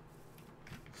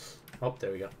 Oh,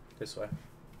 there we go. This way.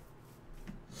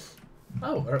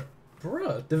 Oh,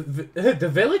 bruh, the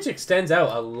village extends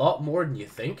out a lot more than you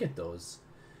think it does.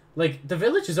 Like, the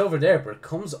village is over there, but it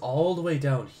comes all the way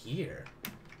down here.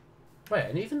 Wait,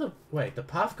 and even the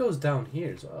path goes down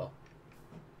here as well.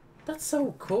 That's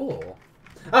so cool.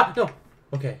 Ah, no!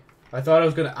 Okay, I thought I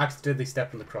was going to accidentally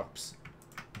step on the crops.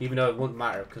 Even though it wouldn't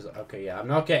matter, because, okay, yeah, I'm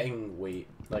not getting wheat.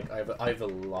 Like, I have a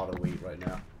lot of wheat right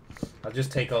now. I'll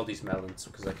just take all these melons,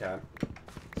 because I can.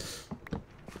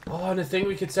 Oh, and the thing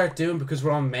we could start doing, because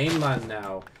we're on mainland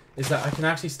now, is that I can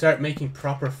actually start making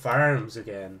proper farms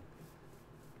again.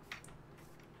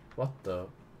 What the?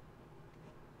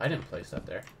 I didn't place that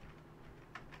there.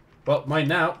 Well, mine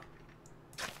now.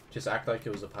 Just act like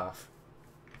it was a path.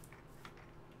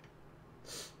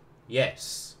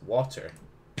 Yes, water.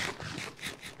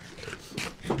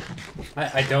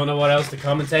 I don't know what else to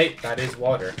commentate. That is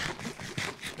water.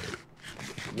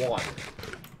 Water.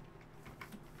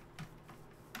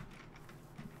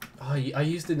 Oh, I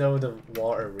used to know the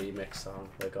Water remix song,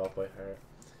 like all by heart.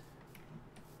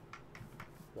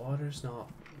 Water's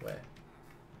not wet.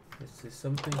 This is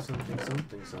something, something,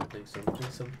 something, something, something,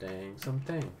 something,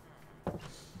 something.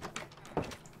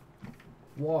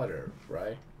 Water,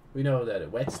 right? We know that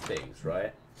it wets things,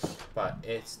 right? But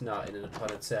it's not in and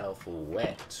upon itself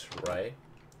wet, right?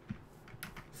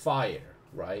 Fire,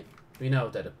 right? We know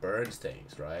that it burns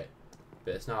things, right?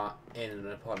 But it's not in and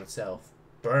upon itself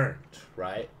burnt,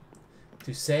 right?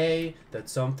 To say that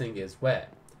something is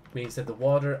wet means that the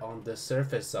water on the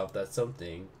surface of that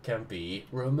something can be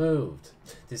removed.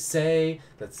 To say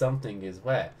that something is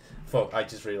wet. Fuck, I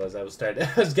just realized I was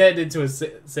getting into a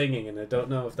singing, and I don't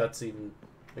know if that's even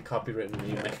a copywritten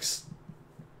remix.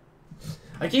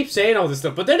 I keep saying all this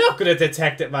stuff, but they're not going to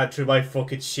detect it, man, through my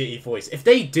fucking shitty voice. If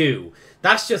they do,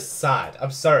 that's just sad.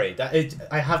 I'm sorry.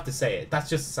 I have to say it. That's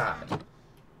just sad.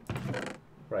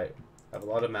 Right. I have a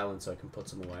lot of melons, so I can put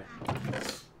some away.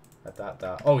 At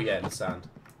that. Oh, yeah, the sand.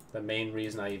 The main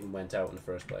reason I even went out in the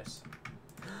first place.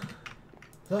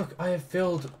 Look, I have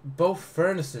filled both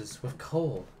furnaces with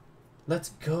coal. Let's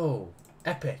go.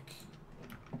 Epic.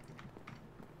 I'm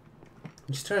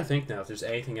just trying to think now if there's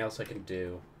anything else I can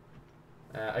do.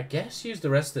 I guess use the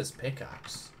rest of this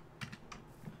pickaxe.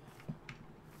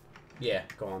 Yeah,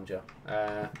 go on, Joe.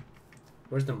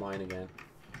 Where's the mine again?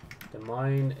 The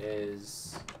mine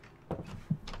is...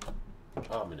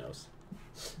 Oh, my nose.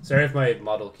 Sorry if my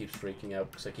model keeps freaking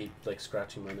out because I keep like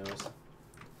scratching my nose.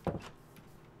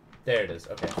 There it is.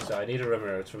 Okay, so I need to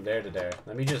remember it's from there to there.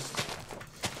 Let me just...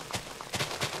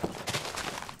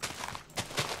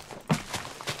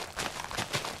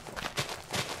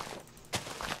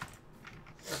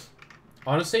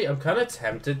 Honestly, I'm kind of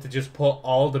tempted to just put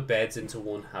all the beds into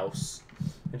one house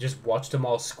and just watch them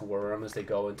all squirm as they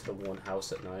go into the one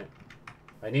house at night.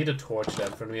 I need to torch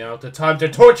them for the amount of time they're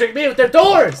torturing me with their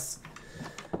doors!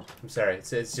 I'm sorry, it's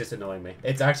just annoying me.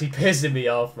 It's actually pissing me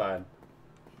off, man.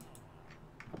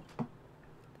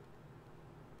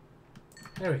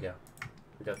 There we go.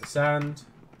 We got the sand.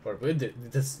 Or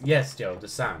yes, Joe, the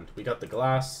sand. We got the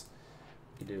glass.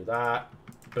 We can do that.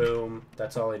 Boom.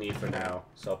 That's all I need for now.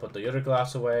 So I'll put the other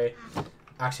glass away.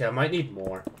 Actually, I might need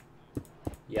more.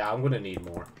 Yeah, I'm gonna need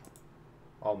more.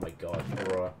 Oh my god,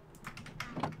 bro.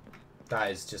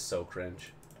 That is just so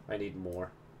cringe. I need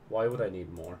more. Why would I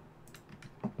need more?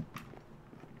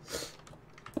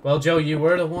 Well, Joe, you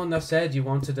were the one that said you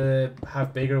wanted to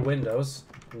have bigger windows.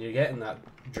 And you're getting that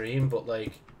dream, but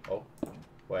like... Oh,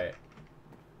 wait.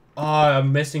 Oh,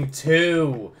 I'm missing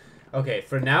 2. Okay,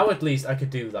 for now at least I could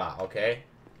do that, okay?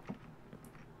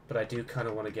 But I do kind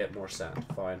of want to get more sand.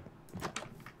 Fine.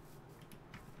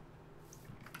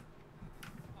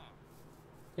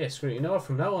 Yeah, screw it. You know what?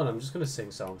 From now on, I'm just going to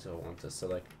sing songs if I want to. So,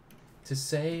 like, to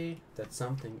say that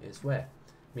something is wet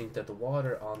means that the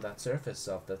water on that surface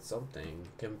of that something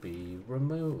can be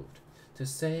removed. To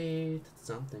say that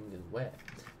something is wet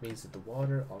means that the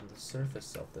water on the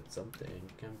surface of that something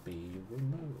can be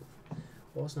removed.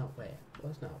 Was not wet.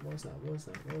 Was not wet. Is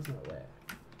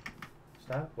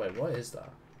that? Wait, what is that?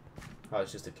 Oh,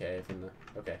 it's just a cave in the...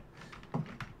 Okay.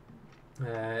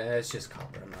 It's just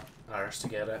copper. I'm not arsed to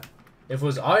get it. If it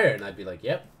was iron, I'd be like,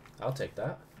 yep, I'll take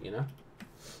that, you know?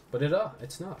 But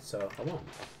it's not, so I won't.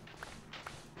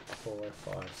 4,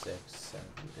 5, 6, 7,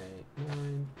 8,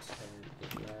 9,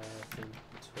 10, 11,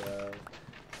 12,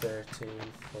 13,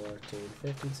 14,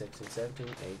 15, 16, 17,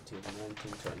 18,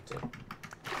 19, 20.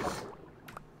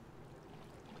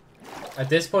 At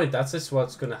this point, that's just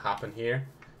what's going to happen here.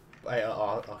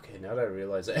 Okay, now that I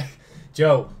realize it.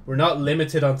 Joe, we're not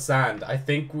limited on sand. I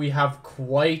think we have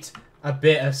quite a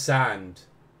bit of sand.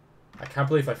 I can't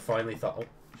believe I finally thought... Oh,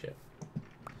 shit.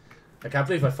 I can't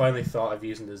believe I finally thought of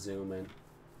using the zoom in.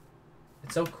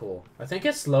 It's so cool. I think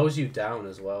it slows you down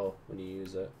as well when you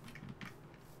use it.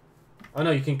 Oh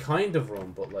no, you can kind of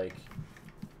run, but like,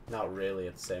 not really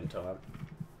at the same time.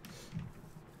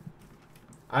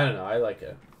 I don't know, I like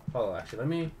it. Hold on, actually, let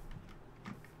me...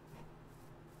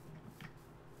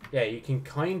 Yeah, you can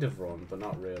kind of run, but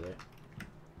not really.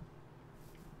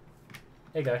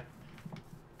 Hey, Guy.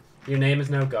 Your name is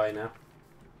now Guy now.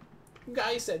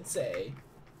 Guy Sensei.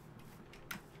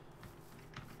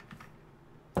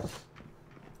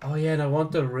 Oh yeah, and I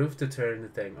want the roof to turn the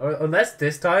thing. Or, unless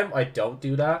this time I don't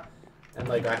do that, and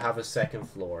like I have a second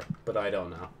floor. But I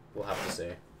don't know. We'll have to see.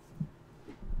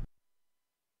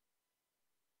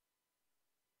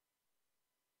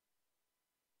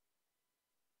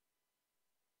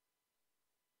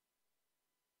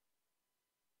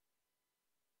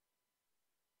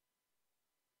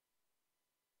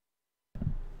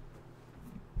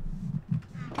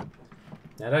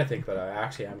 Now that I think about it, I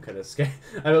actually am kind of scared.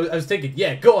 I was thinking,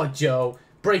 yeah, go on, Joe.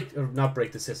 Not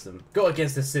break the system. Go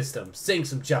against the system. Sing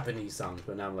some Japanese songs.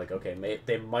 But now I'm like, okay,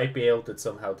 they might be able to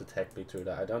somehow detect me through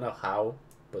that. I don't know how,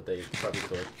 but they probably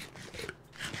could.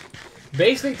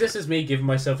 Basically, this is me giving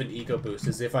myself an ego boost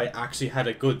as if I actually had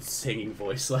a good singing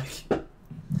voice. Like,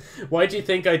 why do you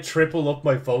think I triple up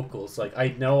my vocals? Like,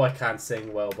 I know I can't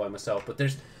sing well by myself, but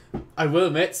I will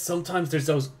admit, sometimes there's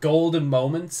those golden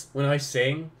moments when I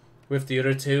sing with the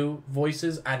other two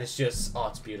voices, and it's just, oh,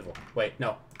 it's beautiful. Wait,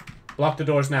 no. Block the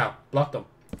doors now. Block them.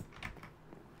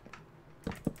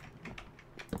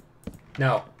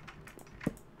 No.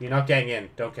 You're not getting in.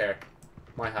 Don't care.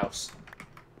 My house.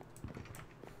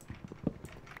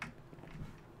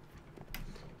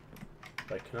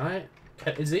 Wait,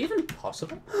 is it even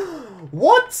possible?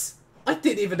 What? I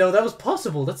didn't even know that was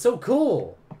possible. That's so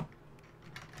cool.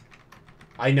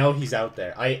 I know he's out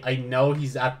there. I know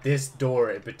he's at this door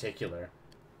in particular.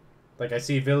 Like, I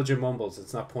see Villager Mumbles.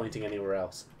 It's not pointing anywhere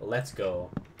else. Let's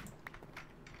go.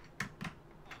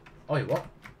 Oh, wait, what?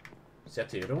 Is that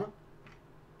the other one?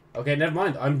 Okay, never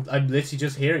mind. I'm literally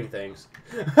just hearing things.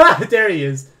 There he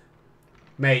is.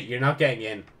 Mate, you're not getting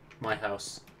in my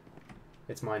house.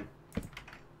 It's mine.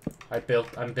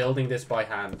 I'm building this by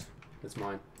hand. It's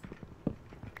mine.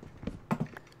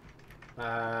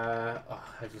 I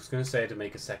was gonna say to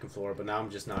make a second floor, but now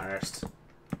I'm just not arsed.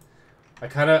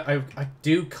 I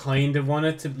do kind of want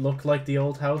it to look like the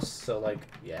old house, so like,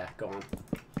 yeah, go on.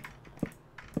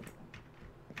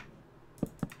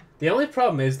 The only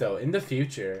problem is though, in the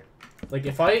future, like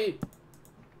if I,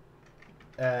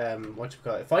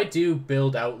 if I do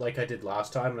build out like I did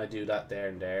last time, and I do that there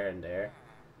and there and there.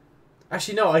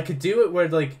 Actually, no, I could do it where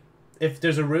like, if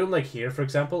there's a room like here, for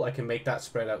example, I can make that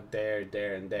spread out there,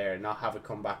 there, and there, and not have it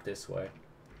come back this way.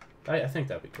 I think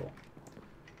that'd be cool.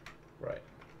 Right.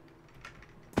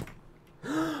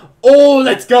 Oh,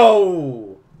 let's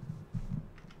go!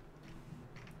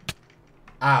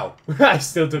 Ow. I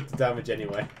still took the damage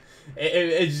anyway.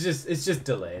 It's just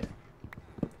delayed.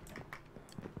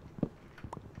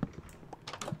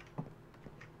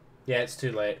 Yeah, it's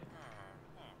too late.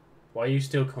 Why are you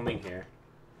still coming here?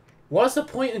 What's the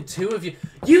point in two of you?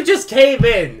 You just came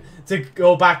in to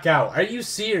go back out. Are you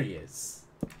serious?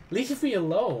 Leave me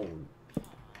alone.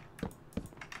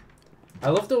 I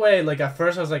love the way, like, at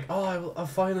first I was like, oh, I'll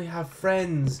finally have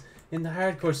friends in the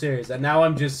hardcore series. And now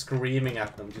I'm just screaming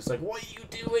at them. Just like, what are you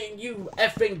doing, you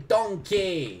effing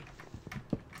donkey?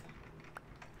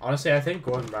 Honestly, I think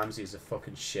Gordon Ramsay is a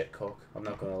fucking shit cook. I'm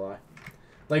not gonna lie.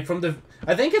 Like,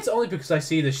 I think it's only because I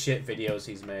see the shit videos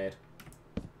he's made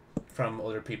from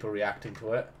other people reacting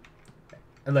to it.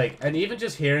 And even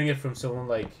just hearing it from someone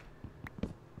like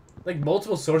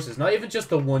multiple sources, not even just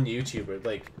the one YouTuber,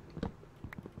 like,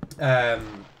 I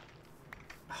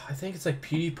think it's like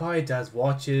PewDiePie, Daz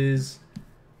Watches,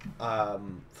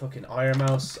 fucking Iron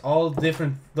Mouse, all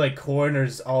different like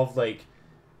corners of like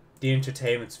the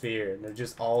entertainment sphere, and they're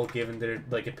just all giving their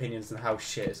like opinions on how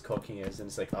shit his cooking is, and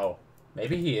it's like, oh,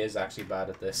 maybe he is actually bad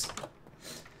at this.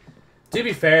 To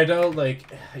be fair though, like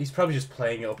he's probably just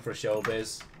playing it up for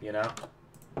showbiz, you know.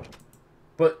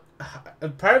 But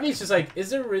part of me is just like,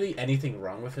 is there really anything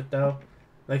wrong with it though?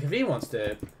 Like if he wants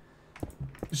to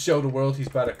show the world he's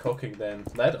bad at cooking, then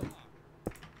let him.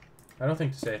 I don't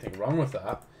think there's anything wrong with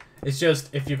that. It's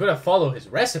just, if you're going to follow his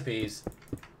recipes,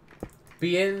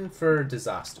 be in for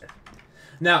disaster.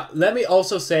 Now, let me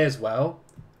also say as well,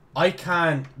 I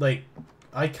can't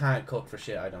cook for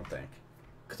shit, I don't think.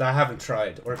 Because I haven't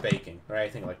tried, or baking, or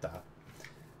anything like that.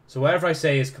 So whatever I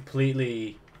say is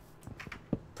completely,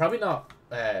 probably not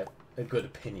a good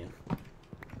opinion.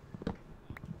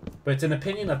 But it's an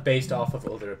opinion that's based off of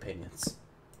other opinions.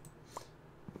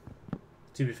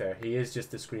 To be fair, he is just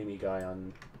the screamy guy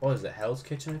on, what is it, Hell's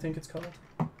Kitchen I think it's called?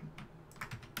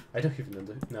 I don't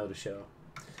even know the show.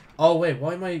 Oh wait,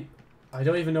 why am I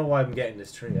don't even know why I'm getting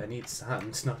this tree. I need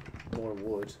sand, not more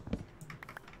wood.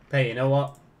 Hey, you know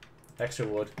what? Extra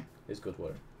wood is good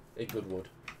wood. Good wood.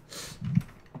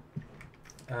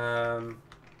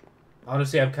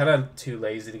 Honestly, I'm kind of too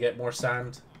lazy to get more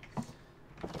sand.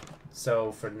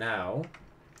 So for now...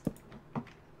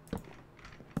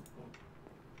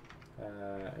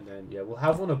 and then, yeah, we'll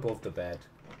have one above the bed.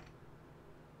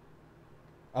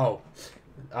 Oh,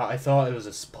 I thought it was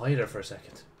a spider for a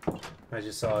second. I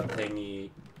just saw a thingy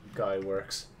guy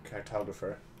works,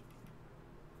 cartographer.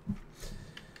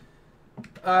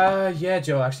 Yeah,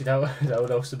 Joe, actually, that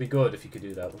would also be good if you could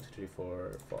do that. 1, 2, 3,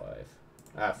 4, 5.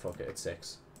 Ah, fuck it, it's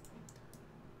 6.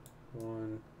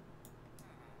 1.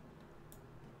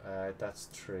 That's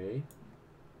 3.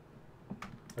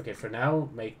 Okay, for now,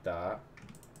 make that.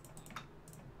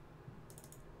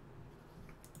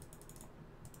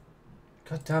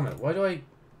 God damn it, why do I...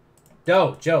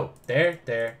 No, Joe, there.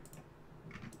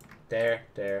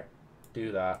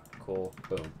 Do that. Cool,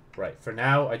 boom. Right, for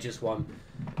now, I just want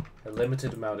a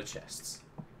limited amount of chests.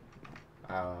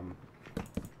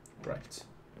 Right.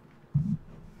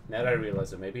 Now that I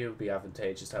realize it, maybe it would be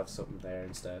advantageous to have something there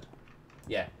instead.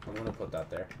 Yeah, I'm gonna put that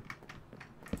there.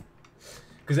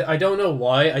 Because I don't know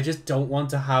why, I just don't want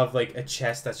to have, like, a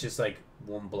chest that's just, like,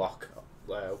 1 block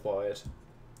wide.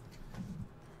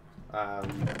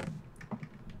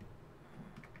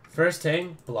 First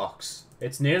thing, blocks.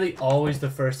 It's nearly always the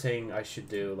first thing I should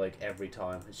do, like, every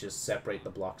time. It's just separate the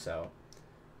blocks out.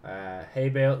 Hay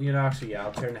bale, you know, actually, yeah,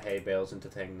 I'll turn the hay bales into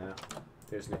thing now.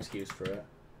 There's an excuse for it.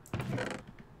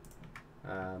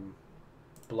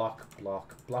 Block,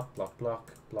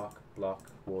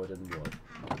 wood and wood.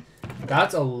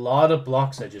 That's a lot of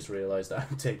blocks I just realized that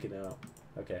I'm taking out.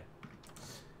 Okay.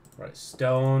 Right,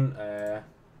 stone,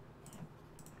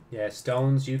 yeah,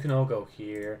 stones, you can all go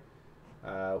here.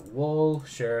 Wool,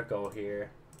 sure, go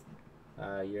here.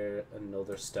 You're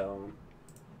another stone.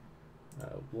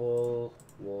 Wool.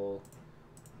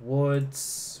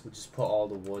 Woods, we'll just put all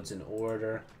the woods in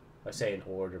order. I say in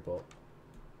order, but...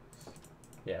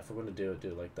 yeah, if we're going to do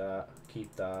it like that.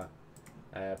 Keep that.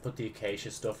 Put the acacia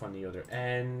stuff on the other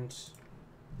end.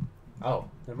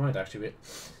 Oh, never mind, actually.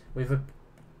 We have a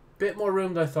bit more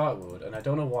room than I thought we would, and I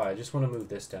don't know why. I just want to move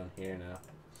this down here now.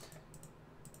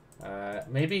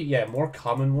 Maybe, yeah, more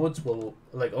common woods. We'll,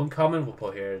 like, uncommon, we'll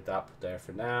put here, that put there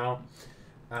for now.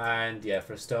 And, yeah,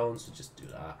 for stones, we'll just do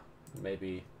that.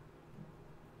 Maybe...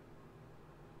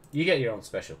 you get your own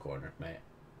special corner, mate.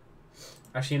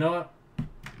 Actually, you know what?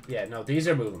 Yeah, no, these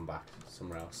are moving back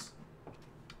somewhere else.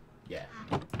 Yeah.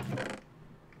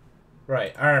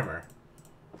 Right, armor.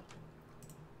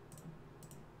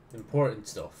 Important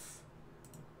stuff.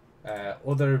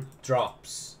 Other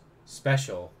drops.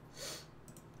 Special.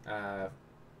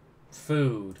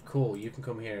 Food. Cool, you can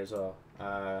come here as well.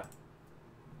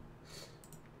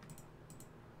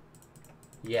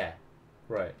 Yeah.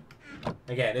 Right.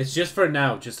 Again, it's just for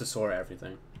now, just to sort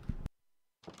everything.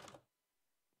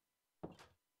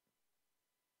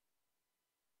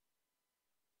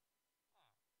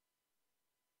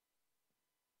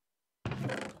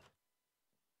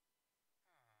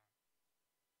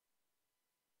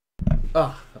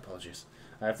 Oh, apologies.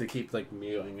 I have to keep, like,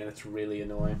 muting, and it's really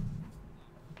annoying.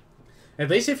 At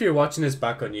least if you're watching this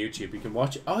back on YouTube, you can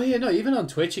watch it. Oh, yeah, no, even on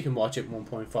Twitch, you can watch it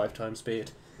 1.5 times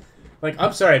speed. Like,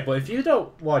 I'm sorry, but if you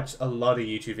don't watch a lot of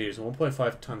YouTube videos at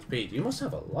 1.5 times speed, you must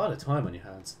have a lot of time on your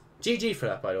hands. GG for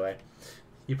that, by the way.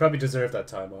 You probably deserve that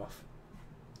time off.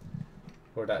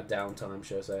 Or that downtime,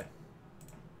 should I say.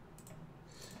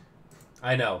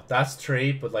 I know, that's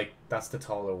 3, but, like, that's the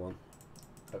taller one.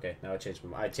 Okay, now I changed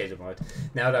my mind. I changed my mind.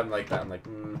 Now that I'm like that, I'm like,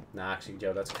 nah, actually,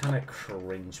 Joe, that's kind of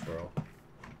cringe, bro.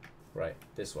 Right,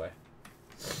 this way.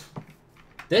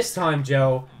 This time,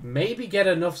 Joe, maybe get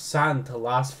enough sand to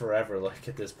last forever, like,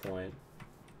 at this point.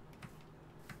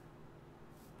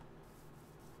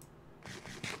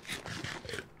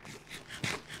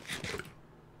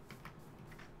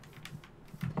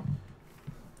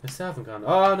 I still haven't gone...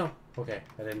 Oh, no. Okay,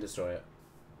 I didn't destroy it.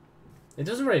 It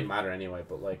doesn't really matter anyway,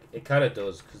 but, like, it kind of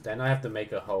does, because then I have to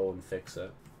make a hole and fix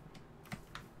it.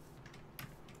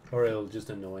 Or it'll just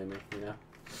annoy me, you know?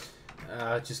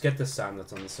 Just get the sand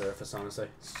that's on the surface, honestly.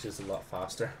 It's just a lot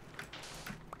faster.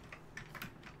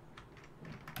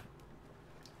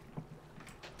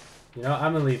 You know,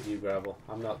 I'm gonna leave you, Gravel.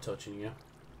 I'm not touching you.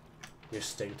 You're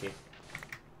stinky.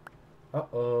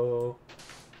 Uh-oh.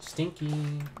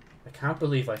 Stinky. I can't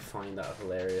believe I find that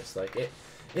hilarious. Like,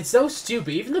 it's so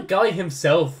stupid. Even the guy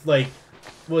himself, like,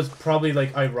 was probably,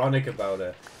 like, ironic about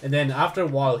it. And then after a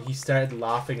while, he started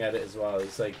laughing at it as well.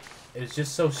 It's like, it's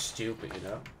just so stupid, you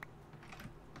know?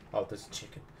 Oh, there's a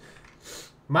chicken.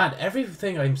 Man,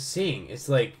 everything I'm seeing, it's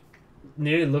like,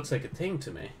 nearly looks like a thing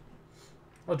to me.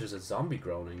 Oh, there's a zombie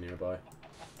groaning nearby.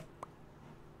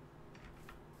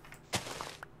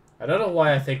 I don't know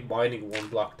why I think mining one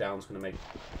block down is going to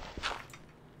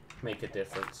make a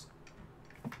difference.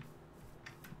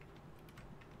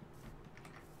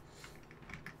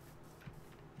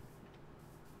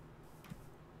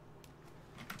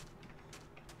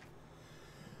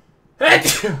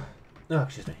 Oh,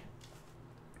 excuse me.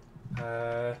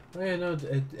 Oh yeah, no,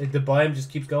 the biome just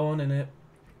keeps going and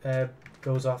it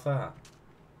goes off that.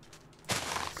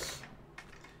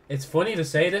 It's funny to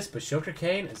say this, but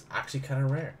sugarcane is actually kind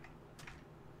of rare.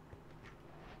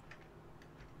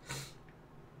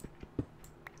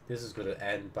 This is going to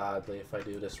end badly if I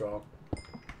do this wrong.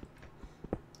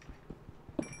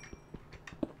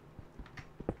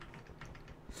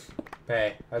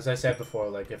 Hey, as I said before,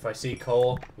 like, if I see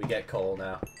coal, we get coal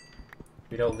now.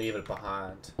 We don't leave it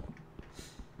behind.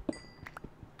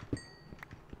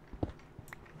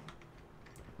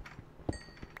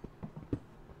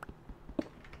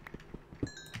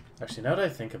 Actually, now that I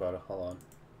think about it, hold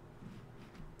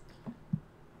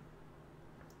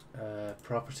on.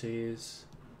 Properties.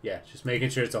 Yeah, just making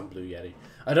sure it's on Blue Yeti.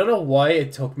 I don't know why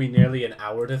it took me nearly an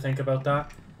hour to think about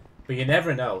that, but you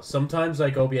never know. Sometimes,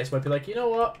 like, OBS might be like, you know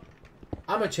what?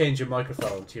 I'm gonna change your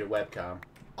microphone to your webcam.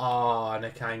 Oh, and I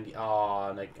can't. Oh,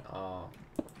 and I. Oh.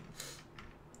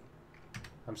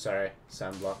 I'm sorry,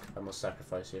 Sandblock. I must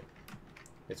sacrifice you.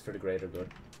 It's for the greater good.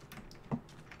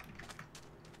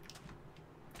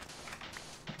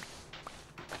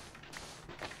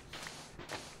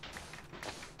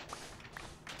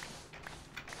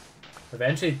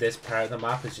 Eventually, this part of the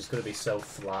map is just going to be so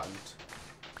flattened.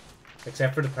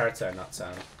 Except for the parts that are not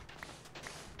sand.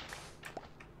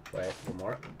 Wait, one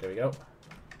more. There we go.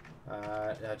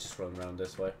 Yeah, just run around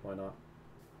this way. Why not?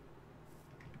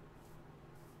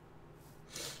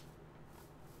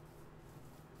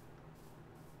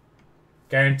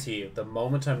 Guarantee you, the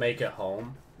moment I make it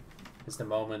home is the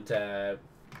moment,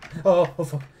 oh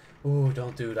fuck. Ooh,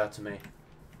 don't do that to me.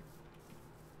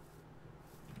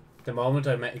 The moment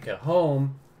I make it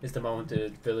home is the moment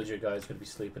the villager guy is going to be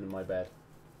sleeping in my bed.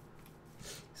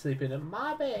 Sleeping in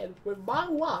my bed with my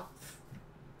wife.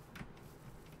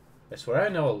 I swear I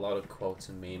know a lot of quotes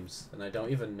and memes, and I don't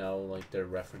even know, like, their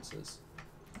references.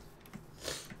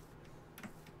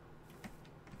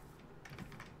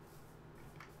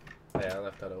 Yeah, I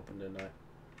left that open, didn't I?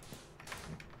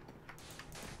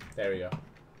 There we go.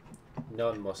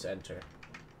 None must enter.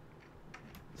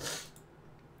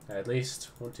 At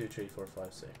least 1, 2, 3, 4,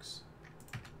 5, 6.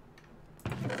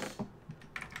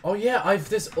 Oh yeah, I've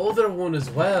this other one as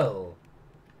well.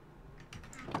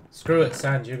 Screw it,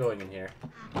 Sand, you're going in here.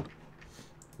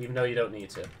 Even though you don't need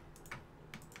to.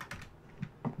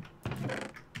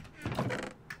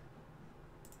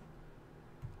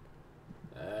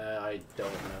 I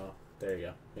don't know. There you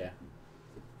go. Yeah.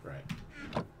 Right.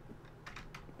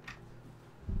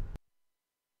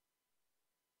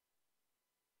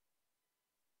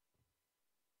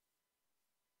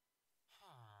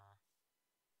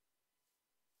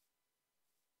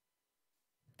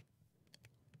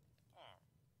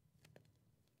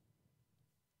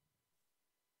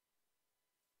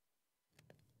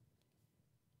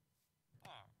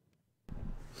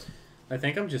 I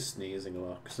think I'm just sneezing a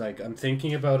lot, because, like, I'm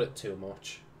thinking about it too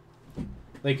much.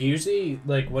 Like, usually,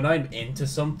 like, when I'm into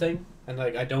something, and,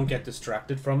 like, I don't get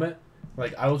distracted from it,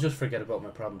 like, I will just forget about my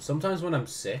problems. Sometimes when I'm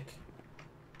sick,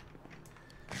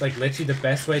 like, literally the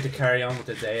best way to carry on with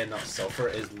the day and not suffer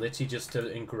is literally just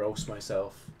to engross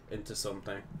myself into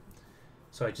something.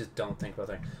 So I just don't think about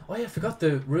that. Oh yeah, I forgot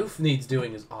the roof needs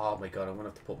doing is... Oh my god, I'm going to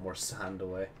have to put more sand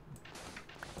away.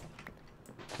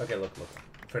 Okay, look.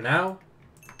 For now,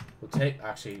 we'll take...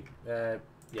 Actually,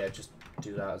 yeah, just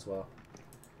do that as well.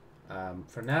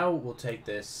 For now, we'll take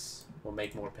this. We'll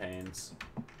make more panes.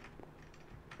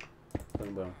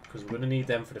 Boom, boom. Because we're going to need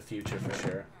them for the future for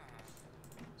sure.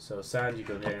 So sand, you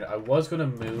go there. I was going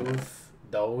to move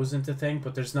those into things,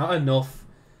 but there's not enough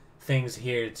things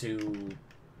here to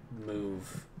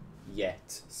move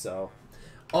yet. So,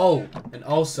 oh, and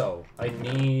also I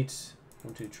need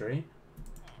 1, 2, 3.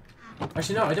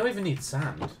 Actually, no, I don't even need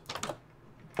sand.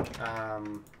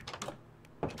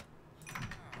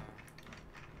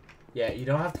 Yeah, you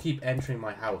don't have to keep entering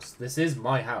my house. This is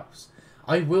my house.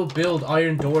 I will build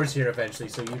iron doors here eventually,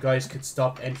 so you guys could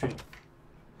stop entering.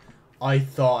 I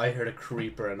thought I heard a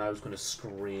creeper and I was gonna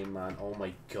scream, man. Oh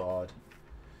my god.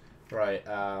 Right,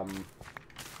 oh,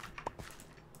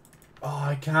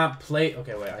 I can't play.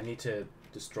 Okay, wait, I need to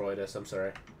destroy this. I'm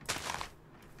sorry.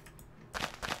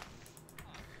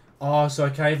 Oh, so I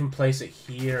can't even place it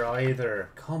here either.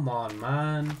 Come on,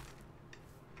 man.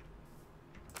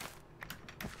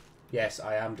 Yes,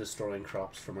 I am destroying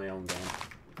crops for my own gain.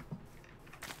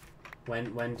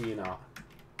 When do you not?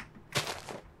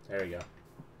 There we go.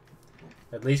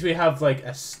 At least we have, like,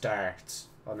 a start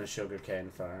on a sugarcane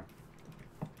farm.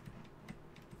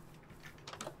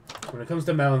 When it comes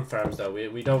to melon farms, though,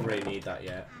 we don't really need that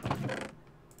yet.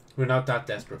 We're not that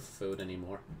desperate for food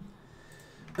anymore.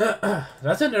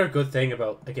 That's another good thing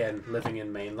about, again, living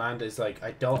in mainland, is, like,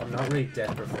 I'm not really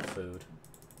desperate for food.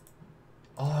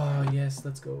 Oh, yes,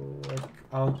 let's go.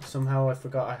 Like, somehow I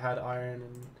forgot I had iron,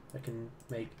 and I can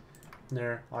make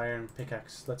another iron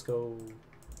pickaxe. Let's go.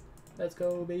 Let's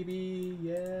go, baby.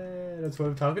 Yeah, that's what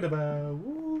I'm talking about.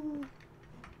 Woo.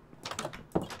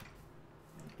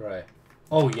 Right.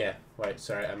 Oh, yeah. Right,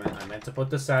 sorry. I meant to put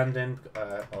the sand in.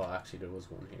 Oh, actually, there was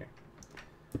one here.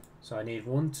 So I need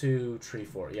 1, 2, 3,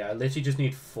 4. Yeah, I literally just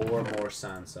need 4 more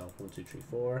sand. So 1, 2, 3,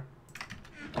 4.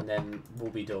 And then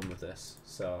we'll be done with this.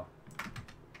 So,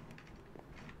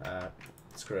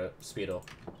 screw it. Speed up.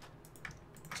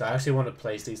 So I actually want to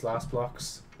place these last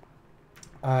blocks.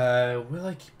 Will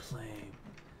I keep playing?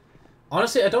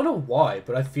 Honestly, I don't know why,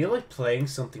 but I feel like playing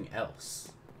something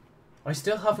else. I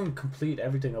still haven't completed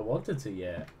everything I wanted to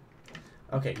yet.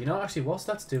 Okay, you know, actually, whilst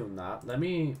that's doing that, let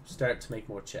me start to make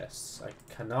more chests. I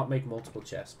cannot make multiple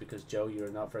chests because, Joe,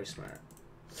 you're not very smart.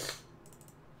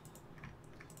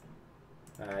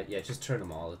 Yeah, just turn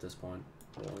them all at this point.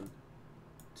 1,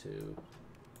 2,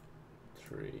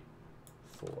 3,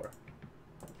 4.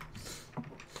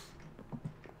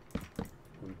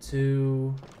 1,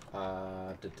 2.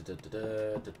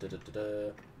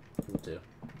 2.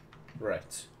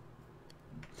 Right.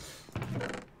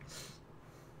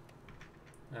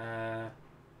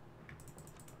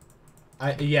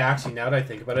 Yeah, actually, now that I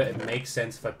think about it, it makes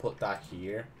sense if I put that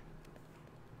here.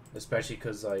 Especially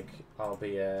because, like, I'll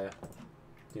be,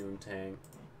 doing thing.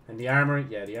 And the armor,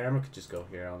 yeah, the armor could just go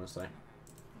here, honestly.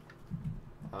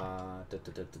 I'll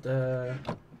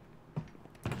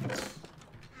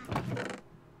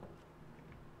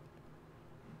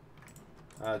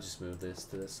just move this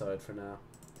to this side for now.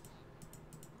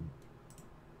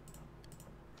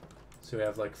 So we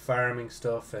have, like, farming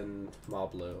stuff and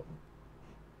mob loot.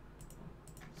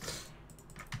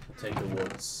 I'll take the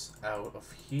woods out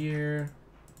of here.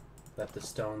 Let the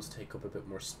stones take up a bit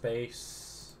more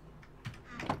space.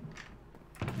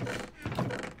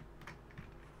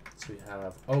 So we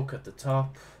have oak at the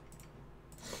top.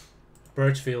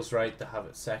 Birch feels right to have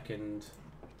it second.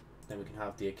 Then we can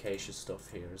have the acacia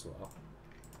stuff here as well.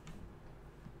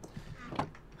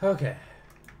 Okay.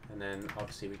 And then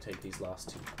obviously we take these last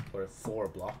 2 or 4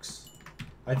 blocks.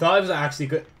 I thought it was actually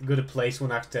good to place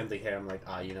one accidentally here. I'm like,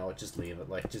 you know what, just leave it.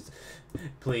 Like, just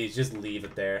please just leave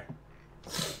it there.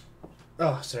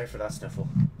 Oh, sorry for that sniffle.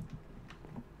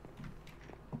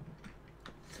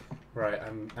 Right,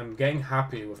 I'm getting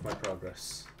happy with my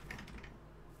progress.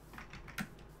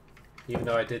 Even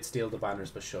though I did steal the banners,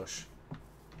 but shush.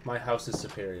 My house is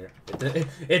superior.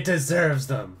 It deserves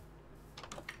them.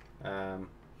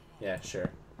 Yeah,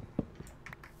 sure.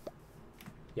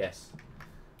 Yes.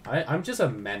 I'm just a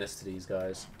menace to these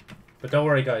guys. But don't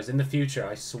worry, guys. In the future,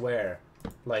 I swear.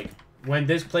 Like, when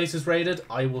this place is raided,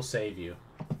 I will save you.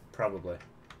 Probably.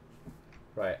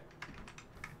 Right.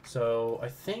 So, I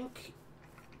think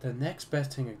the next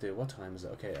best thing I do... What time is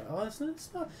it? Okay. Oh, it's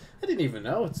not... I didn't even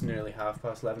know it's nearly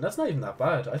 11:30. That's not even that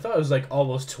bad. I thought it was, like,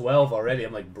 almost 12 already.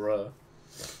 I'm like, bruh.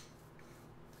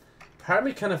 Part of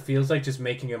me kind of feels like just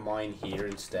making a mine here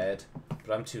instead.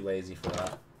 But I'm too lazy for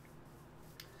that.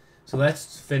 So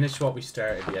let's finish what we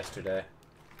started yesterday.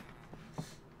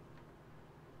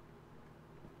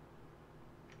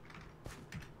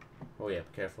 Oh yeah,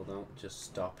 be careful, don't just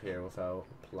stop here without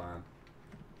a plan.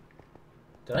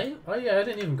 Did I? Oh yeah, I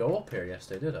didn't even go up here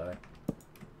yesterday, did I?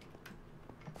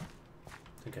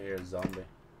 I think I hear a zombie.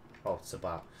 Oh, it's a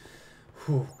bat.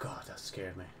 Whew, God, that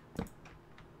scared me.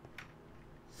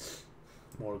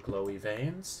 More glowy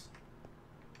veins.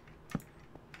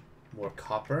 More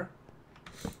copper.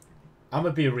 I'm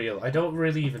gonna be real. I don't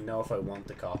really even know if I want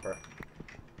the copper.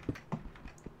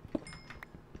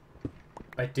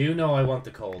 I do know I want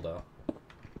the coal, though.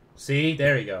 See?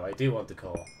 There you go. I do want the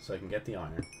coal, so I can get the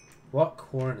iron. What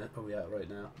coordinate are we at right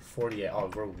now? 48.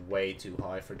 Oh, we're way too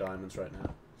high for diamonds right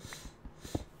now.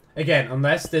 Again,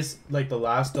 unless this, like, the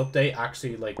last update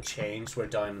actually, like, changed where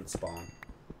diamonds spawn.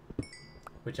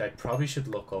 Which I probably should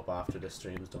look up after this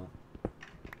stream's done.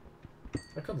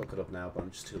 I could look it up now, but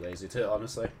I'm just too lazy to,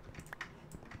 honestly.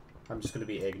 I'm just gonna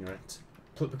be ignorant.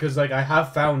 Because, like, I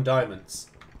have found diamonds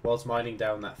whilst mining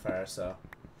down that far, so...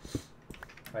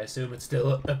 I assume it's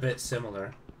still a bit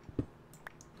similar.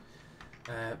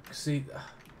 See...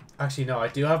 Actually, no, I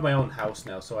do have my own house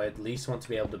now, so I at least want to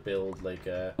be able to build, like,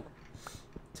 a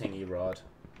thingy rod.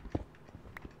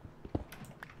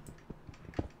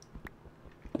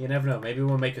 You never know, maybe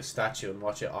we'll make a statue and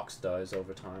watch it oxidize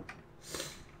over time.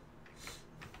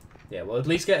 Yeah, we'll at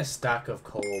least get a stack of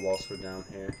coal whilst we're down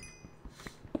here.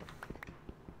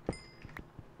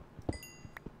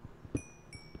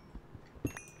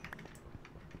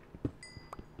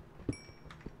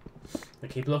 I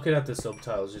keep looking at the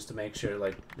subtitles just to make sure,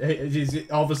 like,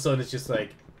 all of a sudden it's just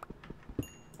like,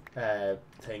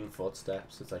 thing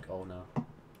footsteps. It's like, oh no.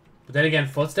 But then again,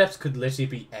 footsteps could literally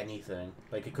be anything.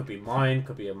 Like, it could be mine,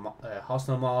 could be a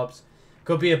hostile mobs,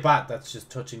 could be a bat that's just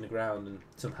touching the ground and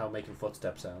somehow making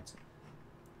footstep sounds.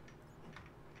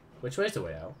 Which way's the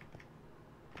way out?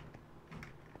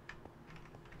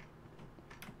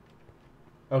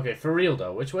 Okay, for real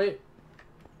though, which way?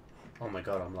 Oh my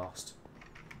god, I'm lost.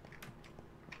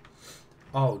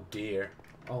 Oh dear.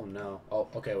 Oh no. Oh,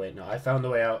 okay, wait, no. I found the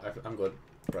way out. I'm good.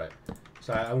 Right.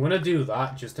 So I'm gonna do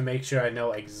that just to make sure I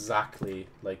know exactly,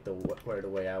 like, where the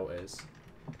way out is.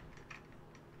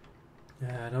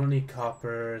 Yeah, I don't need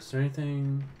copper. Is there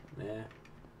anything? Nah.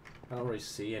 I don't really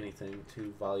see anything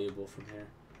too valuable from here.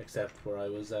 Except where I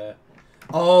was,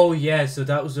 Oh, yeah, so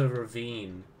that was a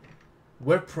ravine.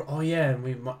 Oh, yeah,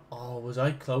 and oh, was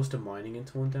I close to mining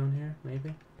into one down here,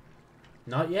 maybe?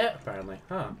 Not yet, apparently.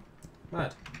 Huh.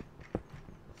 Mad.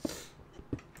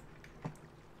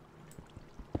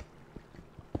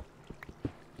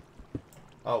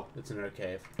 Oh, it's another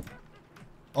cave.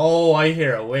 Oh, I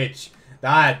hear a witch.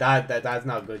 That's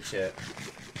not good shit.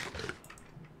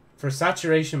 For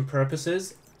saturation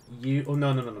purposes, oh,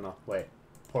 no. Wait.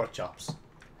 Pork chops.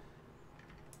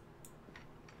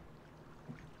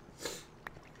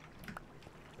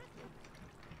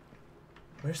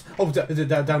 Where's... Oh,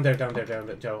 down there,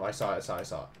 Joe. I saw it.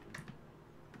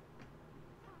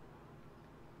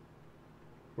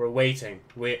 We're waiting.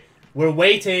 We're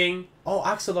waiting. Oh,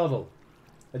 axolotl.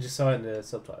 I just saw it in the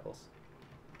subtitles.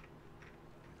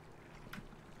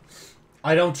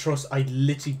 I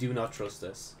literally do not trust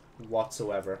this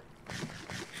whatsoever.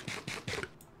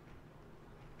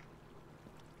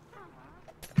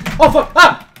 Oh fuck!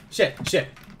 Ah! Shit!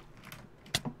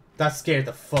 That scared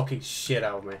the fucking shit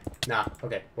out of me. Nah,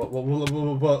 okay.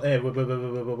 We'll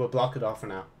block it off for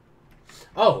now.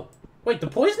 Oh! Wait, the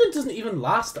poisoning doesn't even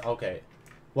last. Okay.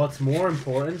 What's more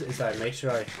important is that I make sure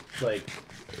I, like,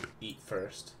 eat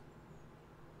first.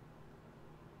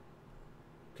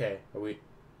 Okay,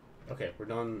 okay, we're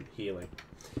done healing.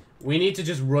 We need to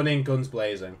just run in guns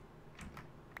blazing.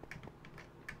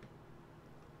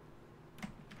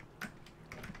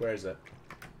 Where is it?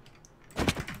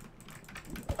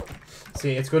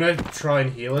 See, it's gonna try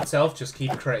and heal itself. Just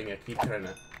keep critting it.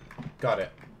 Got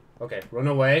it. Okay, run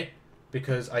away.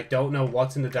 Because I don't know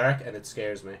what's in the dark and it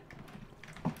scares me.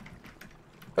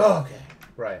 Oh, okay,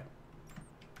 right.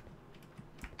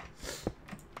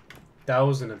 That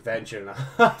was an adventure and a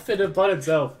half in upon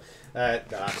itself. No,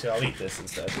 actually, I'll eat this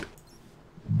instead.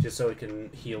 Just so we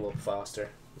can heal up faster.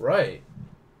 Right.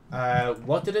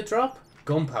 What did it drop?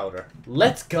 Gunpowder.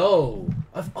 Let's go!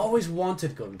 I've always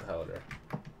wanted gunpowder.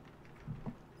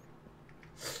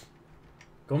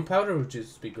 Gunpowder would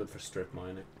just be good for strip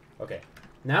mining. Okay.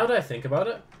 Now that I think about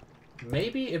it,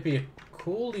 maybe it'd be a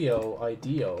coolio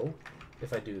idea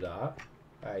if I do that.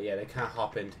 Yeah, they can't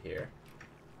hop into here.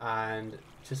 And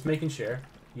just making sure.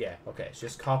 Yeah, okay, it's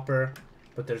just copper.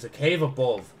 But there's a cave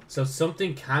above, so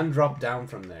something can drop down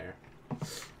from there.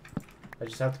 I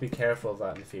just have to be careful of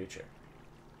that in the future.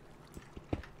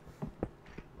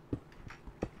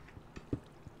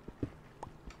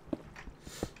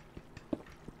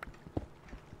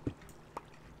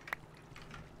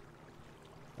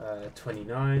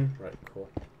 29. Right, cool.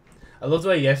 I love the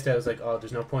way yesterday I was like, oh,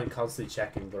 there's no point constantly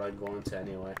checking, but I'm going to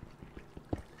anyway.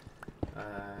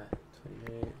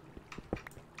 28.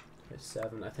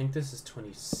 27. I think this is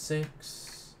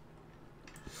 26.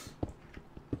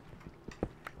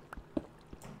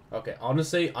 Okay,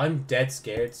 honestly, I'm dead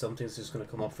scared something's just going to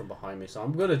come up from behind me, so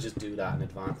I'm going to just do that in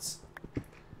advance.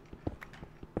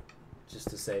 Just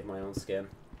to save my own skin.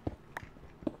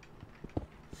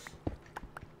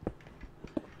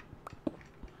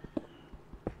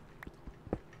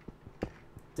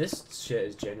 This shit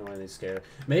is genuinely scary.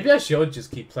 Maybe I should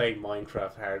just keep playing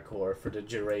Minecraft hardcore for the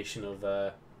duration of,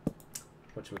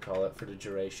 whatchamacallit, for the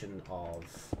duration of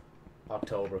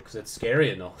October, because it's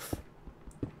scary enough.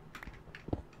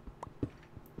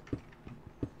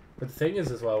 But the thing is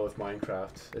as well with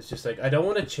Minecraft, it's just like, I don't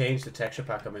want to change the texture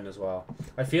pack I'm in as well.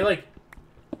 I feel like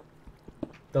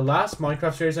the last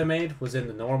Minecraft series I made was in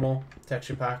the normal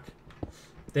texture pack.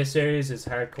 This series is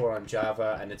hardcore on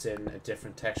Java, and it's in a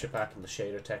different texture pack, in the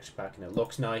shader texture pack, and it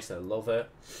looks nice, I love it.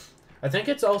 I think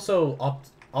it's also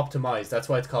optimized, that's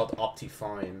why it's called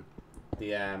Optifine,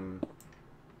 the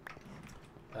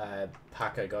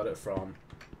pack I got it from.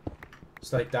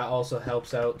 It's like, that also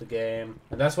helps out the game,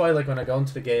 and that's why, like, when I go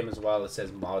into the game as well, it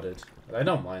says modded, and I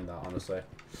don't mind that, honestly.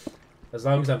 As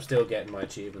long as I'm still getting my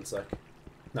achievements, like,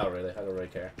 not really, I don't really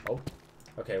care. Oh,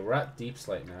 okay, we're at Deep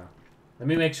Slate now. Let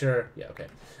me make sure. Yeah, okay.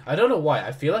 I don't know why.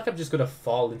 I feel like I'm just going to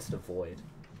fall into the void.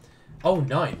 Oh,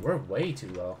 9. We're way too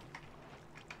low.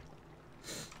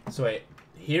 So, wait.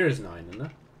 Here is 9, isn't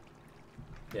it?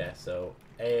 Yeah, so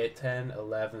 8, 10,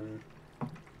 11.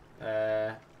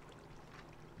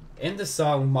 In the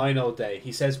song Mine All Day,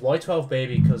 he says Y12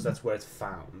 baby because that's where it's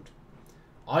found.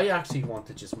 I actually want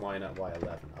to just mine at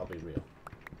Y11. I'll be real.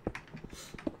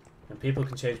 And people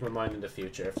can change my mind in the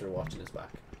future if they're watching this back.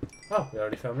 Oh, we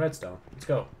already found redstone. Let's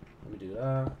go. Let me do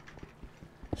that.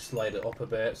 Slide it up a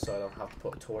bit so I don't have to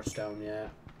put a torch down yet.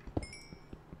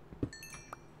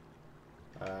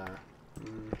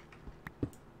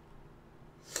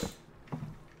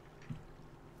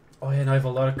 Oh yeah, and I have a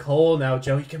lot of coal now,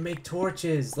 Joe. You can make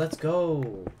torches. Let's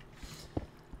go.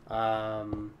 What are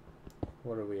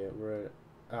we at? We're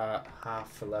at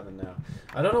 11:30 now.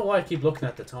 I don't know why I keep looking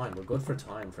at the time. We're good for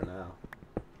time for now.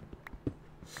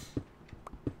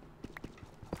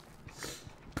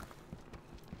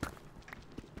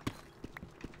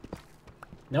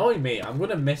 Knowing me, I'm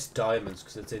gonna miss diamonds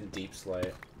because it's in Deep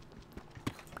Slate.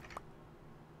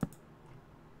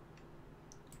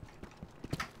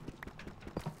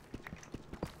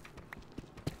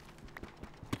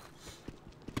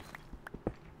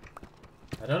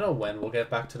 I don't know when we'll get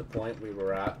back to the point we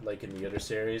were at, like in the other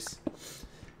series.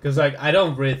 Because, like, I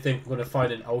don't really think we're gonna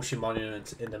find an ocean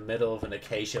monument in the middle of an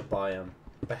acacia biome.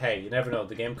 But hey, you never know.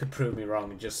 The game could prove me wrong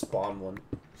and just spawn one.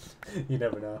 You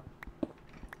never know.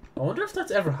 I wonder if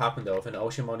that's ever happened though, if an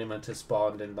ocean monument has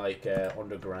spawned in like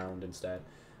underground instead.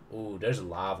 Ooh, there's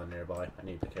lava nearby. I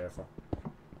need to be careful.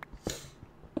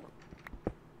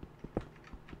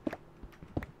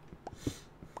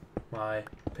 My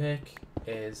pick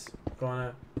is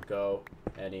gonna go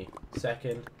any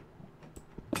second.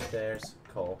 There's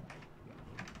coal.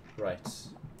 Right.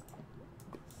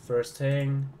 First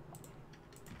thing.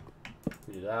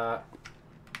 We do that.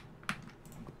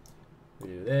 We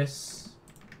do this.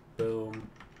 Boom.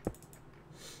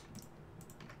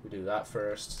 We do that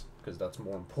first, because that's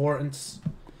more important.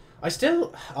 I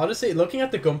still, honestly, looking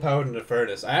at the gunpowder in the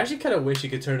furnace, I actually kind of wish you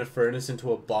could turn a furnace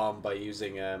into a bomb by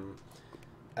using,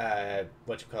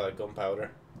 gunpowder.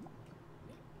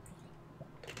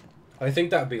 I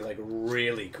think that'd be, like,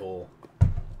 really cool.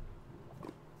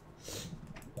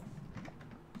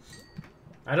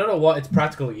 I don't know what its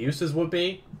practical uses would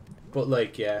be, but,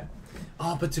 like, yeah.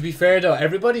 Oh, but to be fair though,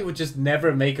 everybody would just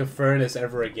never make a furnace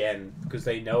ever again because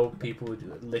they know people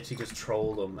would literally just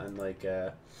troll them and like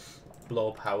blow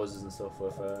up houses and stuff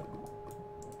with it.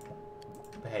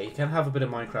 But hey, you can have a bit of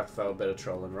Minecraft without a bit of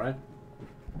trolling, right?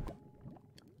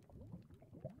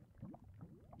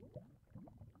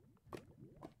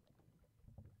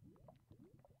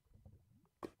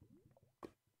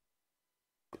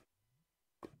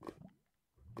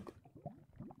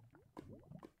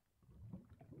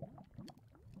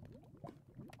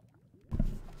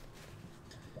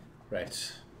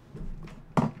 Right.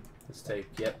 Let's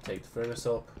take the furnace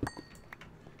up.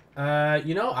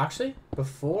 You know, actually,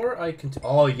 before I can...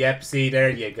 Oh, yep, see, there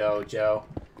you go, Joe.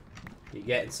 You're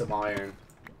getting some iron.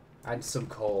 And some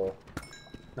coal.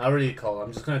 Not really coal,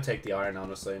 I'm just gonna take the iron,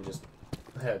 honestly, and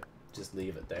just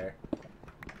leave it there.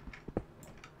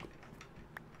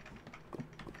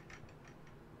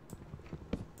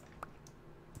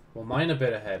 We'll mine a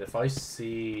bit ahead. If I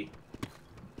see...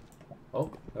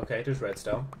 Oh, okay, there's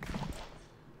redstone.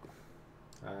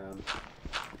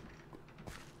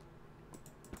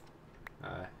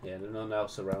 Yeah, there's nothing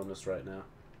else around us right now.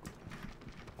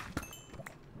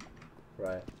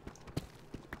 Right.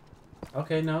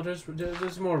 Okay, no,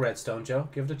 there's more redstone, Joe.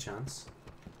 Give it a chance.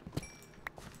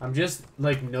 I'm just,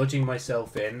 like, nudging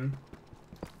myself in.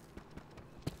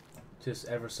 Just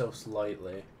ever so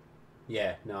slightly.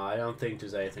 Yeah, no, I don't think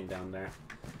there's anything down there.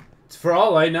 For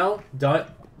all I know,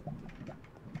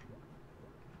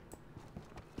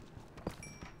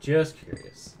 just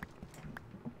curious.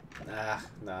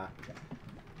 Nah.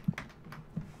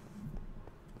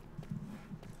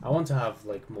 I want to have,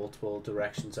 like, multiple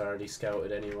directions already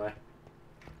scouted anyway.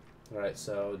 Alright,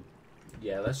 so,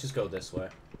 yeah, let's just go this way.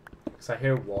 Because I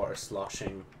hear water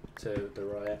sloshing to the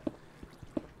right.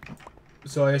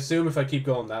 So I assume if I keep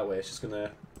going that way, it's just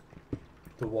gonna...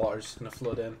 The water's just gonna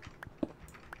flood in.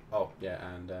 Oh, yeah,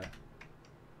 and, oh,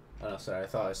 no, sorry, I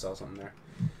thought I saw something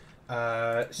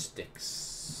there.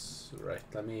 Sticks. Right,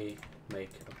 let me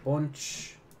make a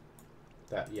bunch.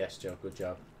 Yes, Joe, good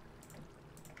job.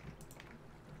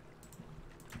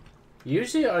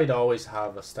 Usually I'd always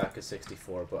have a stack of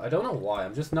 64, but I don't know why.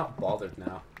 I'm just not bothered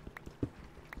now.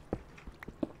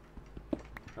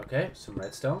 Okay, some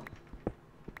redstone.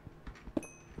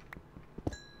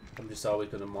 I'm just always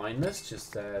going to mine this,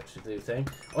 just to do the thing.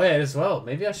 Oh yeah, as well.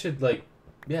 Maybe I should, like...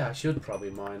 Yeah, I should probably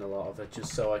mine a lot of it,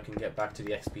 just so I can get back to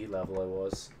the XP level I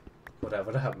was.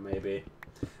 Whatever that may be.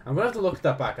 I'm going to have to look at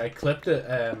that back. I clipped it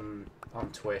on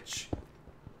Twitch.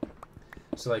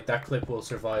 So, like, that clip will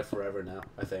survive forever now,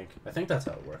 I think. I think that's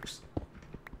how it works.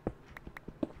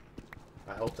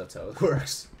 I hope that's how it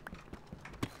works.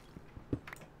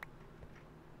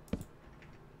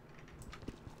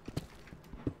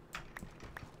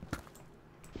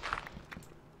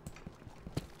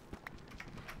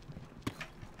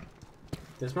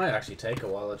 This might actually take a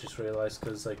while, I just realized,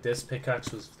 because, like, this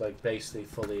pickaxe was, like, basically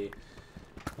fully...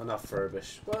 Well, not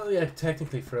furbished. Well, yeah,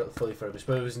 technically fully furbished,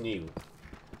 but it was new.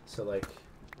 So, like...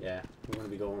 Yeah, we're going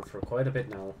to be going for quite a bit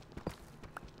now.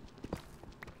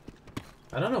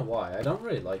 I don't know why. I don't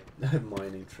really like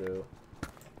mining through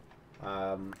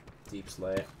deep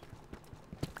slate.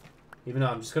 Even though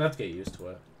I'm just going to have to get used to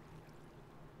it.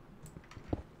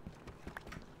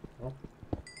 Oh.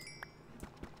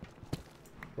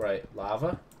 Right,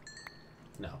 lava?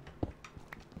 No.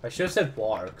 I should have said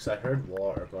water, because I heard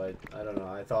water, but I don't know.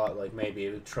 I thought, like, maybe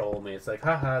it would troll me. It's like,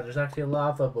 haha, there's actually a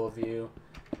lava above you.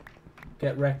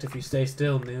 Get wrecked if you stay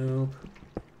still, noob.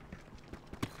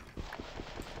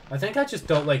 I think I just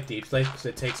don't like deep slate because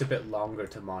it takes a bit longer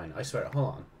to mine. I swear,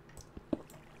 hold on.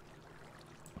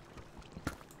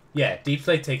 Yeah, deep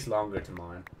slate takes longer to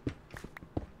mine.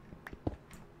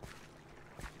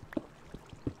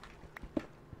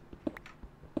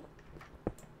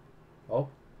 Oh,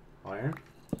 iron.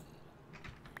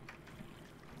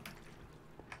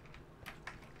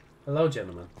 Hello,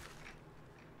 gentlemen.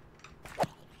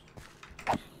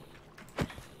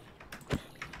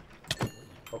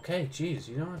 Okay, jeez,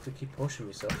 you don't have to keep pushing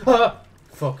me so. Ah!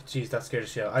 Fuck, jeez, that scared the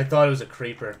shit out. I thought it was a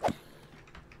creeper.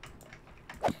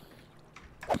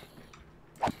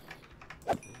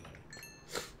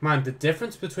 Man, the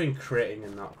difference between critting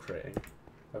and not critting.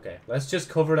 Okay, let's just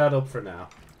cover that up for now.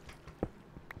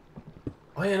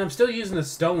 Oh yeah, and I'm still using a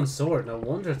stone sword. No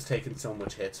wonder it's taking so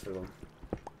much hits for them.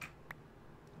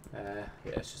 Yeah,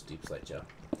 it's just deep slate, Joe.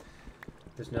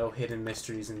 There's no hidden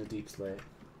mysteries in the deep slate.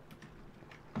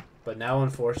 But now,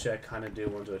 unfortunately, I kind of do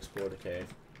want to explore the cave.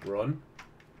 Run.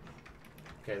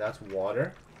 Okay, that's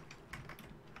water.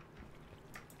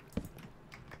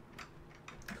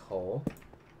 Coal.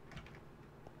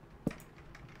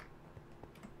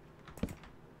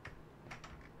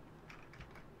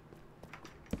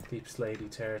 Deep slatey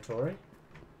territory.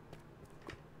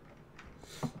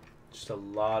 Just a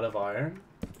lot of iron.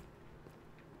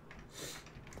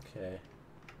 Okay.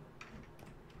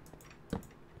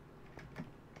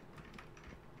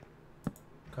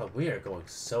 God, we are going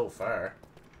so far.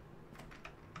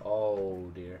 Oh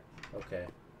dear. Okay.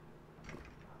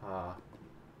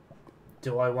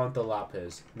 Do I want the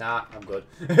lapis? Nah, I'm good.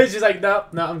 It's just like, no,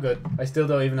 I'm good. I still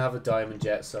don't even have a diamond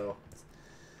yet, so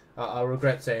I'll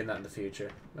regret saying that in the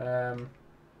future.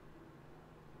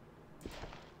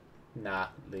 Nah,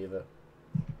 leave it.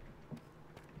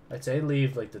 I'd say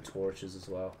leave, like, the torches as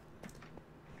well.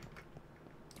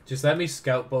 Just let me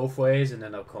scout both ways, and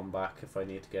then I'll come back if I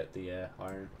need to get the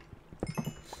iron.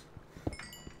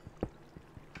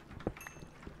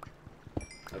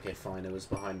 Okay, fine. It was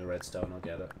behind the redstone. I'll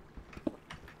get it.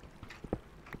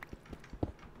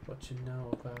 What? What you know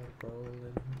about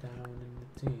rolling down in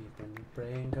the deep when your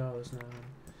brain goes numb?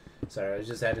 Sorry, I was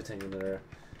just editing another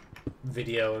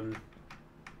video and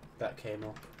that came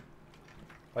up.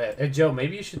 Oh yeah, hey, Joe,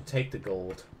 maybe you should take the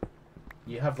gold.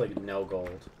 You have like no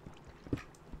gold.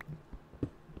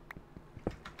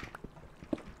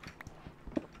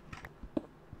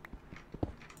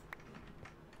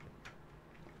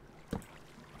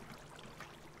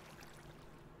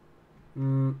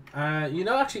 You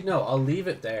know, actually, no, I'll leave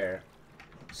it there.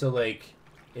 So, like,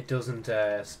 it doesn't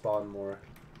spawn more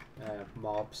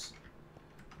mobs.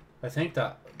 I think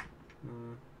that...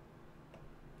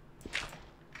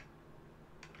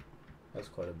 that's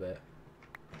quite a bit.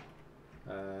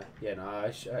 Yeah,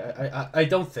 no, I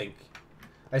don't think...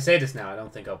 I say this now, I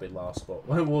don't think I'll be lost, but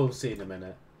we'll see in a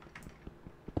minute.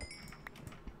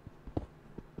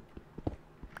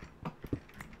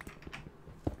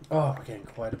 Oh, we're getting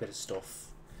quite a bit of stuff.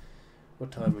 What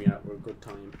time are we at? We're a good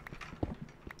time.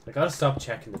 I gotta stop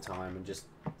checking the time and just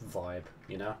vibe,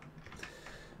 you know?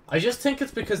 I just think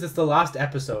it's because it's the last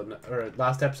episode, or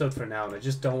last episode for now, and I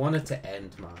just don't want it to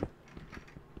end, man.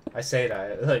 I say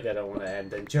that, like, I don't want to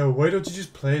end, and Joe, why don't you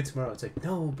just play it tomorrow? It's like,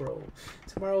 no, bro.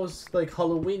 Tomorrow's, like,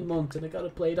 Halloween month, and I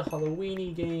gotta play the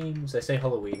Halloweeny games. I say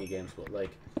Halloweeny games, but,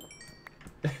 like,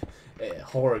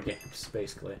 horror games,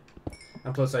 basically.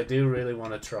 And plus, I do really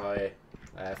want to try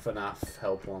FNaF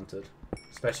Help Wanted.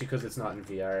 Especially because it's not in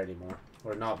VR anymore.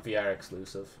 Or not VR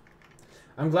exclusive.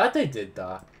 I'm glad they did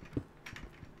that.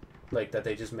 Like, that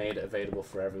they just made it available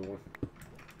for everyone.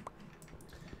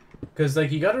 Because,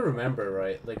 like, you gotta remember,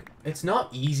 right? Like, it's not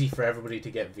easy for everybody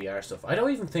to get VR stuff. I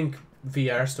don't even think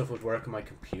VR stuff would work on my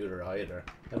computer either.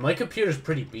 And my computer's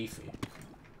pretty beefy.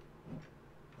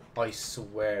 I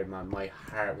swear, man, my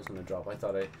heart was gonna drop. I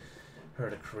thought I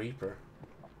heard a creeper.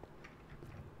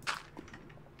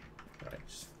 Alright,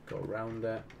 just go around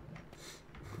that.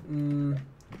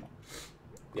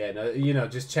 Yeah, no, you know,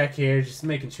 just check here, just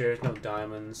making sure there's no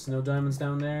diamonds. No diamonds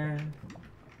down there.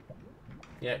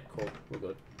 Yeah, cool. We're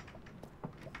good.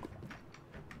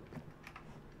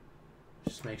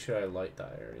 Just make sure I light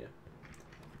that area.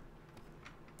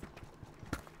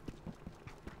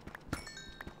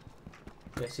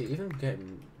 Yeah, see, even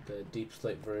getting the deep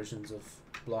slate versions of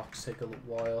blocks take a little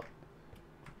while.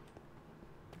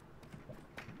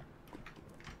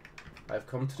 I've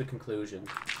come to the conclusion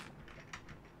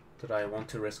that I want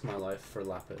to risk my life for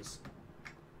lapis.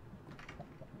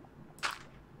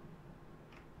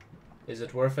 Is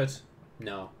it worth it?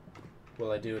 No.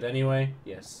 Will I do it anyway?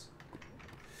 Yes.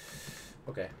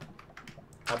 Okay.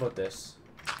 How about this?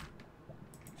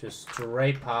 Just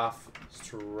straight path,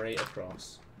 straight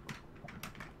across.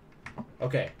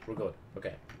 Okay, we're good.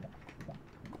 Okay.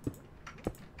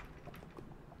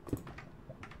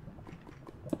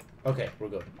 Okay, we're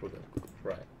good. We're good.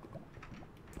 Right.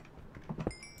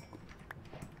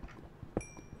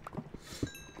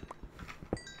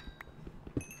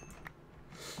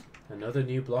 Another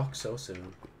new block so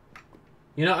soon.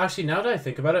 You know, actually, now that I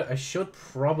think about it, I should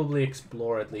probably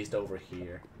explore at least over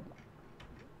here.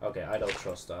 Okay, I don't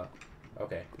trust that.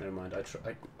 Okay, never mind.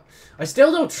 I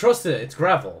still don't trust it. It's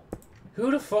gravel.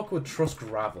 Who the fuck would trust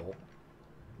gravel?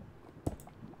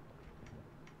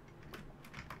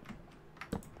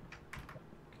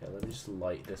 Okay, let me just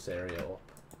light this area up.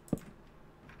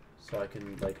 So I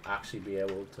can, like, actually be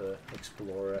able to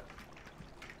explore it.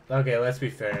 Okay, let's be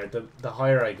fair. The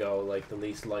higher I go, like, the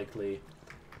least likely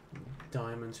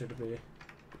diamonds are to be.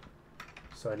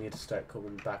 So I need to start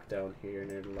coming back down here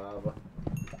near the lava.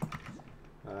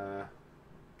 Yeah,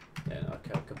 no, I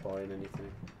can't combine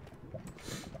anything.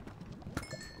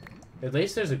 At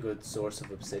least there's a good source of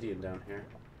obsidian down here.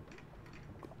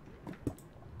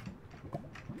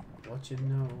 What you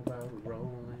know about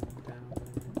rolling down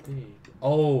in the deep?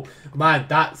 Oh, man,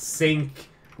 that sync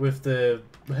with the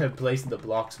placing the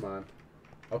blocks, man.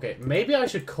 Okay, maybe I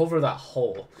should cover that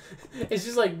hole. It's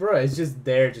just like, bro, it's just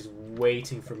there, just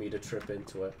waiting for me to trip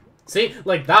into it. See?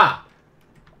 Like that!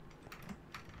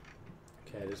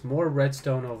 Okay, there's more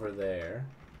redstone over there.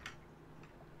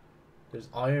 There's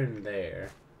iron there.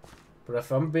 But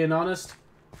if I'm being honest,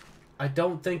 I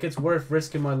don't think it's worth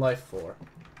risking my life for.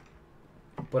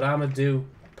 But I'm gonna do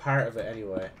part of it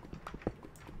anyway.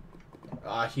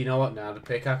 You know what? Now the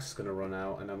pickaxe is gonna run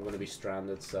out and I'm gonna be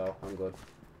stranded, so I'm good.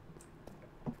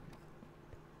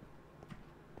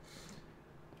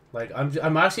 Like,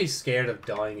 I'm actually scared of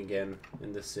dying again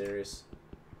in this series.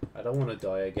 I don't want to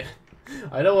die again.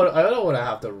 I don't want to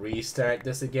have to restart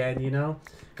this again, you know?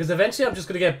 Because eventually I'm just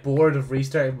going to get bored of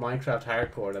restarting Minecraft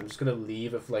Hardcore and I'm just going to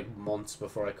leave it for like months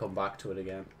before I come back to it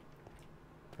again.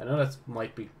 I know that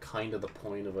might be kind of the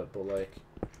point of it, but like,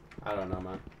 I don't know,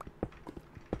 man.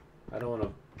 I don't want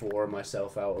to bore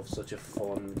myself out of such a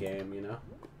fun game, you know?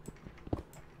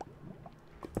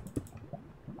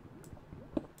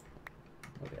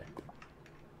 Okay.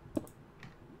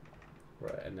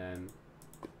 Right, and then...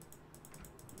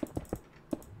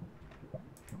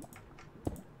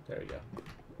 There we go.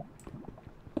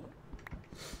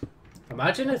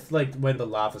 Imagine if, like, when the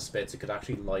lava spits, it could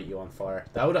actually light you on fire.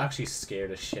 That would actually scare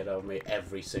the shit out of me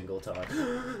every single time.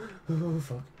 Oh,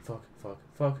 fuck, fuck, fuck,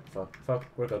 fuck, fuck, fuck.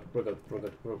 We're good, we're good, we're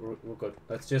good, we're good.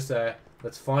 Let's just,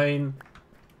 let's find...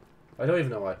 I don't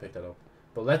even know why I picked that up.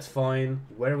 But let's find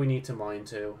where we need to mine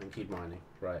to and keep mining.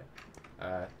 Right.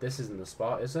 This isn't the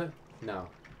spot, is it? No.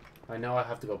 I know I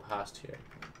have to go past here.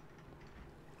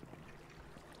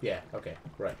 Yeah, okay,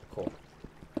 right, cool.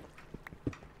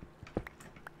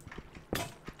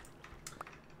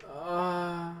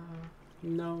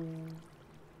 No.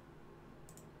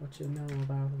 What you know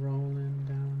about rolling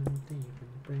down and deep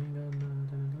and bring a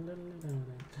little.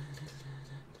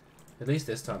 At least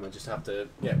this time I just have to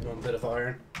get one bit of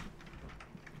iron.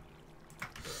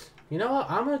 You know what?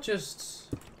 I'm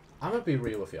gonna be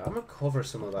real with you. I'm gonna cover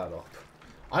some of that up.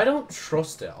 I don't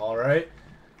trust it, alright?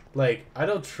 Like, I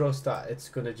don't trust that it's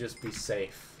gonna just be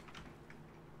safe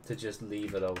to just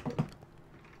leave it open.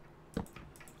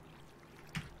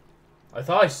 I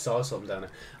thought I saw something down there.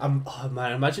 Oh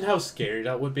man, imagine how scary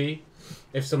that would be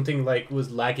if something like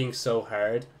was lagging so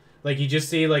hard. Like you just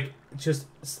see like just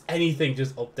anything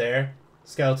just up there,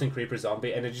 skeleton, creeper,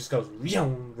 zombie, and it just goes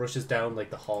rushes down like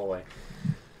the hallway.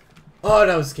 Oh,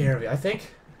 that was scary. I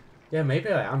think, yeah, maybe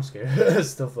I am scared of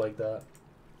stuff like that.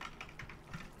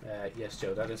 Yes,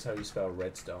 Joe, that is how you spell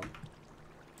redstone.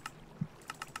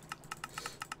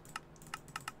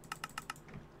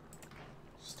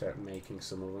 Start making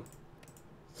some of them.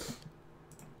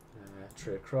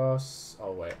 3 across.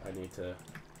 Oh wait, I need to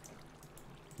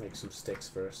make some sticks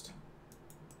first.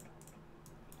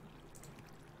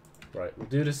 Right, we'll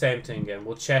do the same thing again.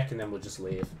 We'll check and then we'll just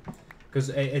leave. Because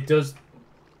it does...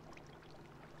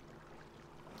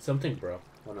 Something broke.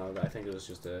 Oh no, I think it was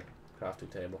just a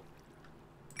crafting table.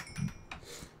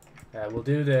 We'll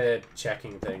do the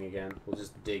checking thing again. We'll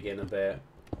just dig in a bit.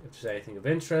 If there's anything of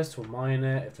interest, we'll mine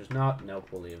it. If there's not, nope,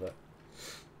 we'll leave it.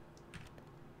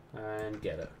 And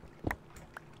get it.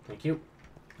 Thank you.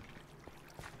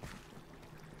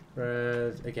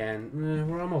 Again,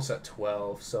 we're almost at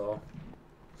 12, so...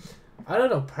 I don't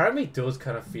know, part of me does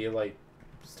kind of feel like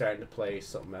starting to play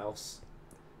something else.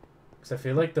 Because I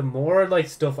feel like the more like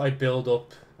stuff I build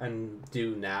up and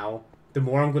do now, the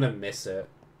more I'm going to miss it.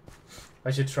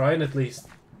 I should try and at least...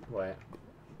 Wait.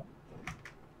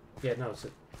 Yeah, no, it's...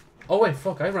 Oh wait,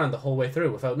 fuck, I ran the whole way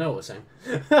through without noticing.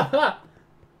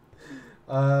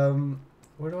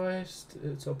 Where do I...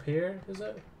 It's up here, is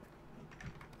it?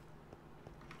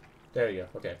 There you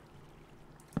go, okay.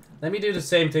 Let me do the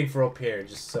same thing for up here,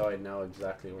 just so I know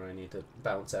exactly where I need to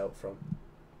bounce out from.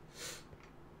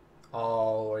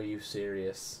 Oh, are you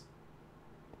serious?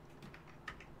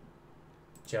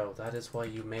 Joe, that is why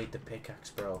you made the pickaxe,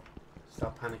 bro.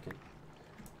 Stop panicking.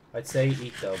 I'd say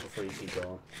eat, though, before you keep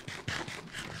going.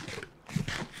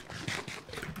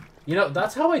 You know,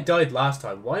 that's how I died last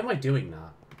time. Why am I doing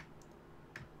that?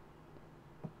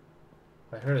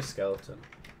 I heard a skeleton.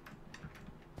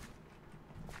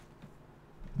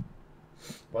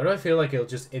 Why do I feel like it'll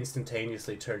just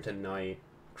instantaneously turn to night,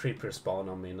 creepers spawn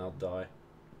on me and I'll die?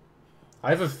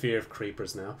 I have a fear of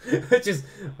creepers now.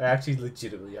 I actually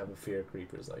legitimately have a fear of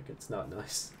creepers. Like, it's not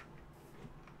nice.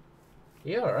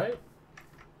 You alright?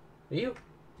 Are you?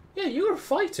 Yeah, you were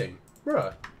fighting.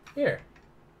 Bruh. Here.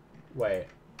 Wait.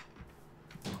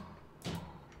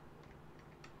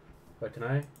 Wait, can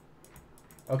I?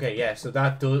 Okay, yeah, so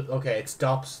that does... Okay, it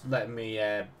stops letting me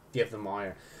give them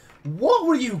iron. What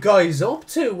were you guys up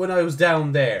to when I was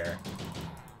down there?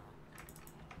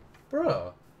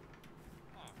 Bruh.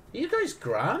 Are you guys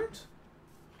grand?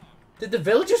 Did the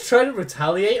villagers try to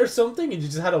retaliate or something and you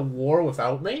just had a war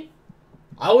without me?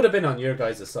 I would have been on your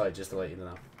guys' side, just to let you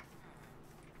know.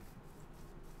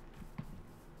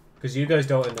 Because you guys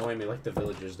don't annoy me like the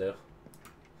villagers do.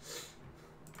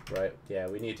 Right, yeah,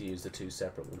 we need to use the 2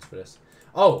 separate ones for this.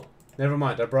 Oh, never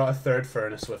mind. I brought a 3rd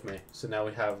furnace with me. So now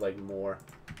we have, like, more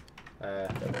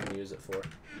that we can use it for.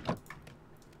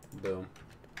 Boom.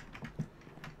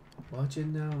 What you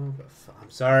know? I'm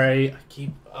sorry. I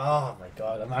keep... Oh, my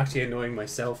God. I'm actually annoying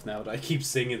myself now that I keep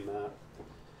singing that.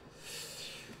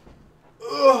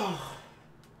 Ugh.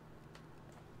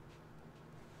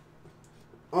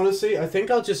 Honestly, I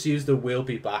think I'll just use the "will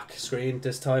be back" screen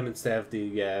this time instead of the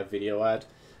video ad.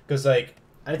 Because, like,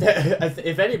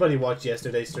 if anybody watched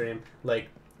yesterday's stream, like,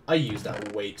 I used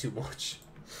that way too much.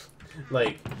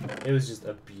 Like, it was just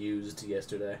abused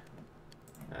yesterday.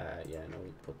 Yeah, no,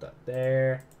 we put that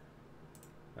there.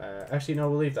 Actually, no,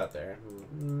 we'll leave that there.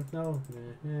 No.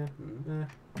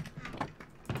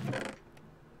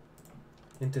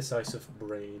 Indecisive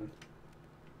brain.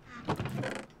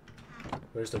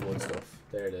 Where's the wood stuff?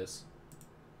 There it is.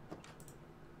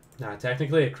 Nah,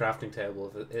 technically a crafting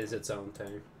table is its own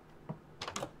thing.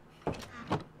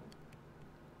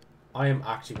 I am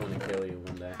actually going to kill you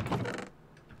one day.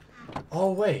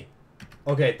 Oh, wait.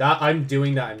 Okay, I'm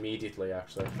doing that immediately,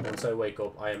 actually. Once I wake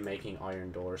up, I am making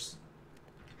iron doors.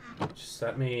 Just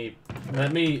let my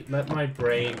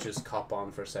brain just cop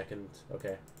on for a second.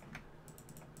 Okay.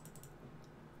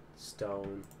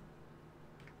 Stone.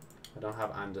 I don't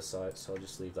have andesite, so I'll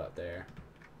just leave that there.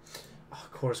 Oh,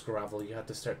 coarse gravel, you had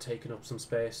to start taking up some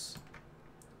space.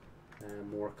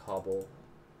 More cobble.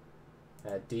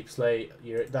 Deep slate,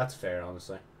 that's fair,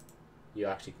 honestly. You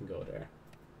actually can go there.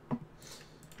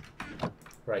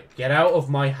 Right, get out of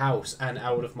my house and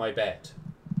out of my bed.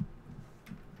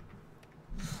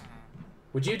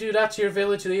 Would you do that to your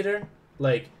village leader?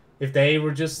 Like, if they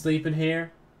were just sleeping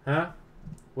here? Huh?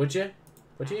 Would you?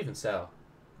 What'd you even sell?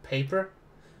 Paper?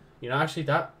 You know, actually,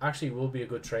 that actually will be a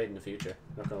good trade in the future.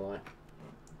 Not gonna lie.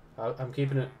 I'm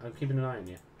keeping an eye on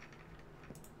you.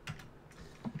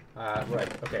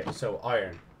 Right. Okay. So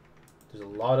iron. There's a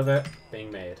lot of it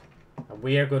being made, and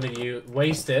we are going to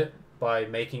waste it by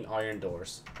making iron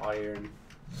doors. Iron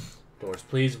doors,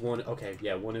 please. One. Okay.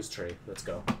 Yeah. One is 3. Let's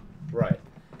go. Right.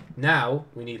 Now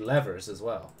we need levers as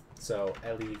well. So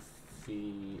LEV.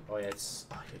 Oh yeah. It's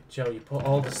Joe. You put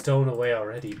all the stone away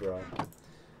already, bro.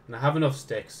 And I have enough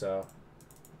sticks, so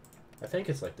I think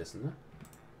it's like this, isn't it?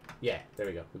 Yeah, there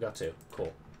we go. We got 2.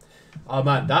 Cool. Oh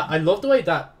man, I love the way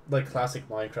that like classic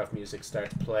Minecraft music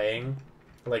starts playing,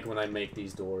 like when I make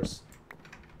these doors.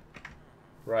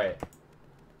 Right.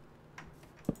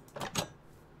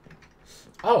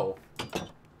 Oh,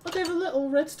 but they have a little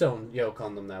redstone yoke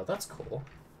on them now. That's cool.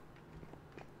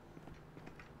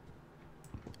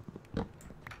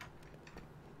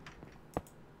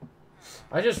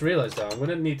 I just realized though, I'm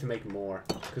gonna need to make more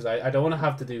because I don't want to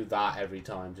have to do that every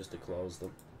time just to close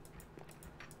them.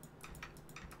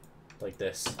 Like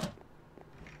this.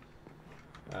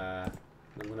 I'm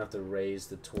gonna have to raise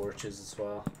the torches as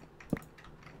well.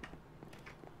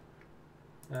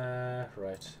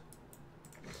 Right.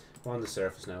 We're on the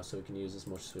surface now, so we can use as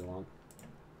much as we want.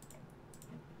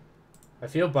 I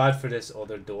feel bad for this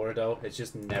other door though. It's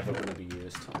just never gonna be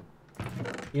used.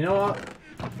 You know what?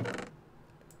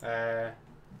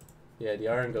 Yeah, the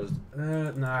iron goes...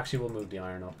 no, actually, we'll move the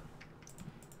iron up.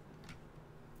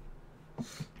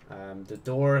 The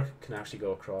door can actually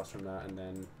go across from that, and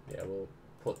then, yeah, we'll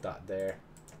put that there.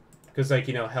 Because, like,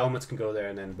 you know, helmets can go there,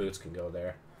 and then boots can go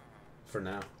there. For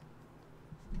now.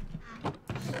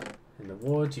 In the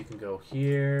wood, you can go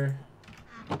here.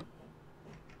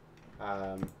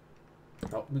 Oh,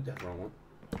 that's the wrong one.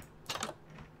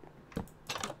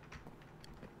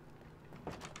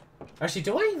 Actually,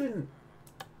 do I even...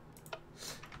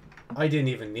 I didn't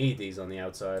even need these on the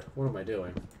outside. What am I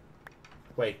doing?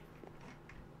 Wait.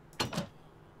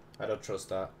 I don't trust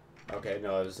that. Okay,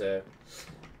 no, it was a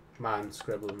man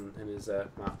scribbling in his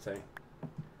map thing.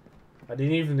 I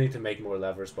didn't even need to make more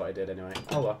levers, but I did anyway.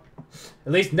 Oh well.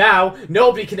 At least now,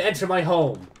 nobody can enter my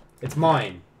home. It's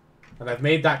mine. And I've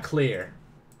made that clear.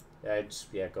 Yeah,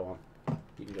 go on.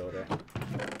 You can go there.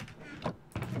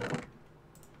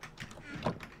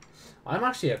 I'm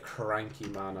actually a cranky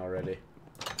man already.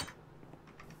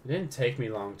 It didn't take me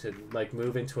long to like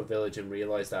move into a village and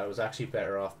realize that I was actually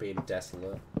better off being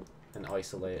desolate and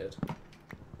isolated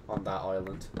on that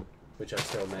island, which I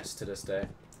still miss to this day.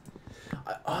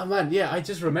 Oh man, yeah, I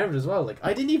just remembered as well. Like,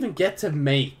 I didn't even get to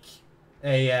make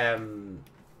a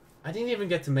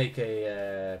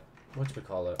what do we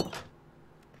call it?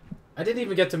 I didn't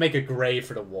even get to make a grave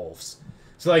for the wolves.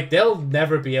 So like, they'll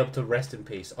never be able to rest in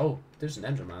peace. Oh, there's an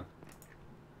Enderman.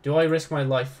 Do I risk my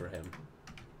life for him?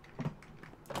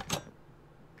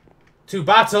 To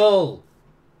battle!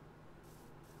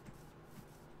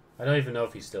 I don't even know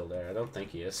if he's still there. I don't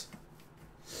think he is.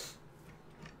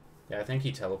 Yeah, I think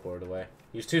he teleported away.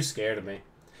 He was too scared of me.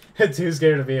 Too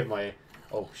scared to be at my...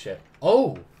 Oh, shit.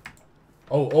 Oh!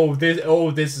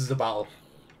 This is the battle.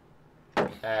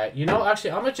 You know,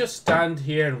 actually, I'm gonna just stand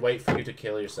here and wait for you to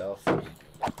kill yourself.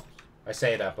 I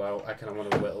say that, but I kind of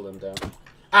want to whittle him down.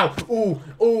 Ow!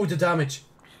 Ooh, the damage!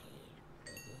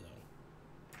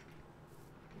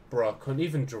 Bro, couldn't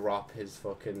even drop his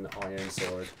fucking iron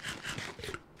sword.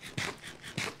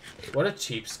 What a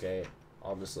cheapskate,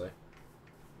 honestly.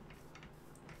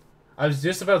 I was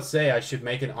just about to say I should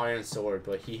make an iron sword,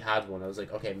 but he had one. I was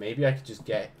like, okay, maybe I could just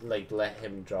get, like, let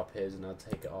him drop his and I'll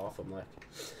take it off. I'm like,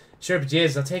 sure, but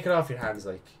jeez, I'll take it off your hands,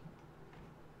 like.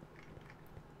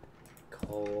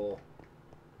 Coal.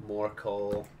 More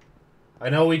coal. I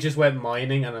know we just went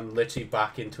mining and I'm literally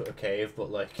back into a cave,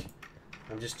 but, like,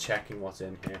 I'm just checking what's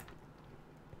in here.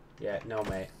 Yeah, no,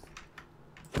 mate.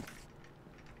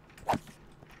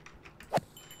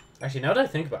 Actually, now that I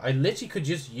think about it, I literally could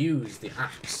just use the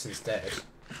axe instead.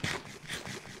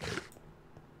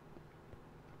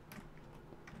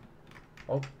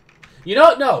 Oh. You know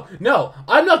what? No, no,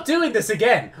 I'm not doing this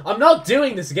again. I'm not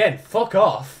doing this again. Fuck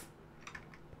off.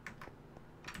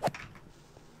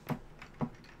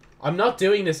 I'm not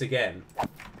doing this again.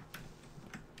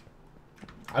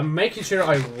 I'm making sure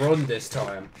I run this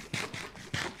time.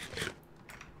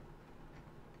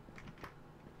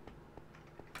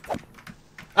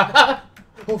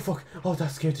 Oh fuck. Oh,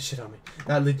 that scared the shit out of me.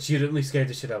 That legitimately scared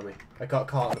the shit out of me. I got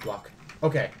caught in the block.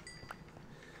 Okay.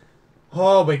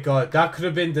 Oh my god, that could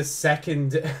have been the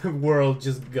second world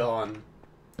just gone.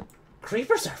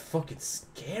 Creepers are fucking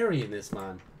scary in this,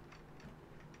 man.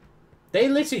 They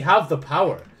literally have the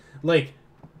power. Like,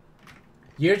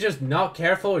 you're just not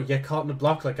careful or you get caught in the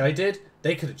block like I did,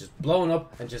 they could have just blown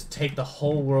up and just take the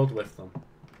whole world with them.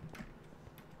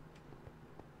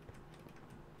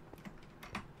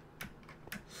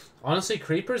 Honestly,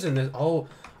 creepers in this... Oh,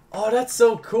 that's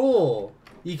so cool.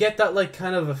 You get that, like,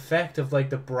 kind of effect of,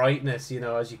 like, the brightness, you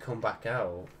know, as you come back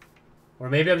out. Or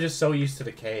maybe I'm just so used to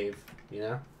the cave, you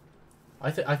know?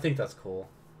 I think that's cool.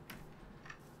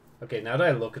 Okay, now that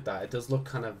I look at that, it does look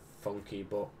kind of funky,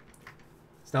 but...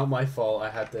 It's not my fault I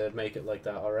had to make it like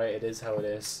that, alright? It is how it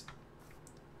is.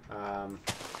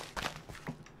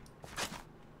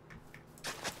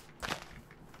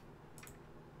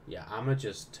 Yeah, I'ma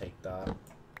just take that.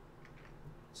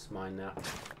 It's mine now.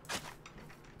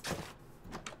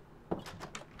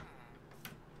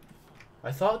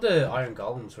 I thought the iron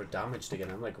golems were damaged again.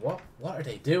 I'm like, what are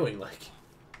they doing? Like,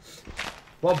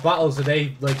 what battles are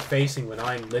they, like, facing when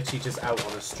I'm literally just out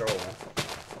on a stroll?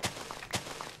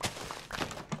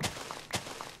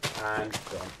 And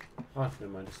done. Oh, never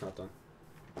mind, it's not done.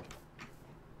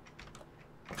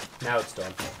 Now it's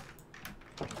done.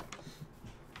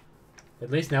 At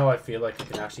least now I feel like I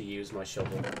can actually use my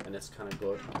shovel, and it's kind of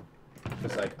good.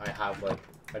 Because, like, I have, like,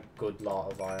 a good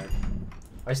lot of iron.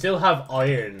 I still have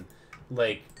iron,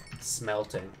 like,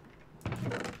 smelting.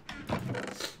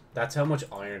 That's how much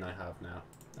iron I have now.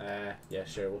 Yeah,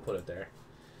 sure, we'll put it there.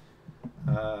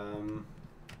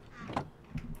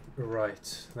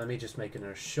 Right, let me just make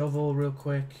another shovel real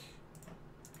quick.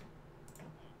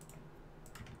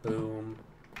 Boom.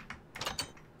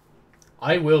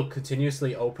 I will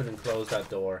continuously open and close that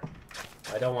door.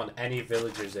 I don't want any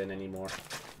villagers in anymore.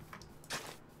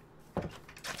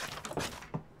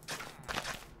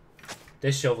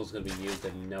 This shovel's gonna be used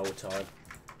in no time.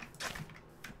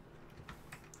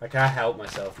 I can't help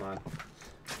myself, man.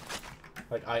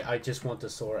 Like, I just want to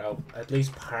sort out at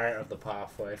least part of the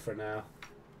pathway for now.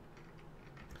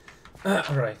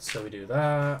 Alright, so we do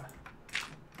that.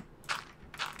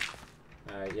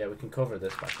 Yeah, we can cover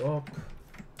this back up.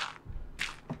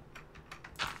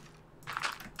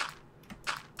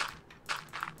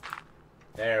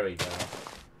 There we go.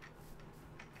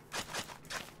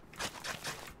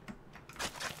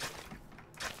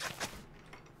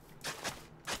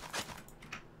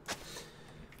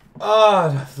 Oh,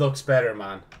 that looks better,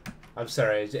 man. I'm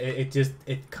sorry.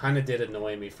 It kind of did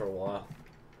annoy me for a while.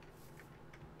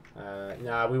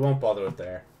 Nah, we won't bother with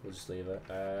there. We'll just leave it.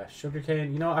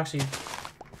 Sugarcane. You know, actually,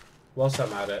 whilst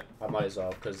I'm at it, I might as well,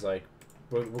 because, like,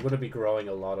 we're going to be growing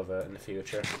a lot of it in the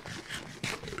future.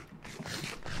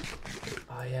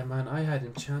 Oh, yeah, man, I had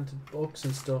enchanted books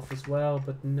and stuff as well,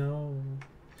 but no.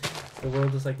 The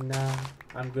world is like, nah,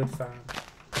 I'm good, fam.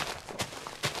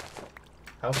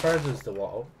 How far does the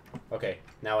wall? Okay,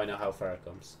 now I know how far it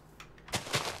comes.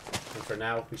 And for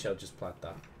now, we shall just plant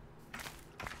that.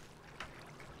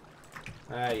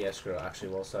 Yeah, screw it. Actually,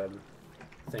 whilst I'm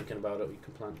thinking about it, we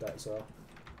can plant that as well.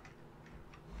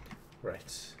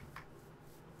 Right.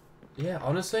 Yeah,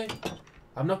 honestly,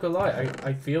 I'm not gonna lie.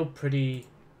 I feel pretty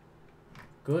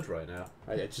good right now.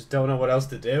 I just don't know what else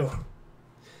to do.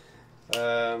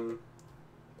 Oh.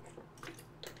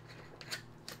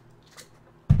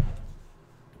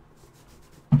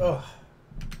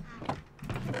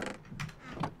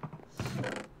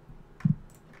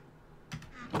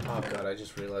 Oh god, I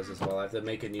just realized as well, I have to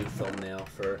make a new thumbnail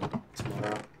for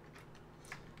tomorrow.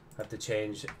 I have to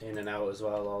change in and out as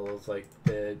well, all of, like,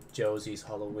 the Josie's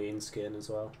Halloween skin as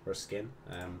well. Or skin.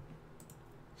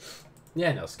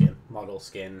 Yeah, no, skin. Model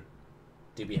skin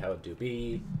DB how it do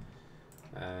be.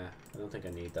 I don't think I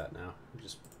need that now. I'll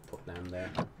just put them there.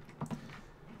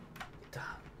 Damn,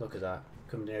 look at that.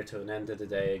 Coming near to an end of the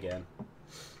day again.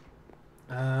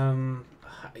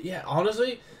 Yeah,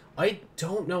 honestly, I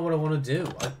don't know what I want to do.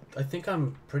 I think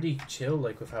I'm pretty chill,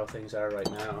 like, with how things are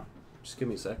right now. Just give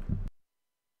me a sec.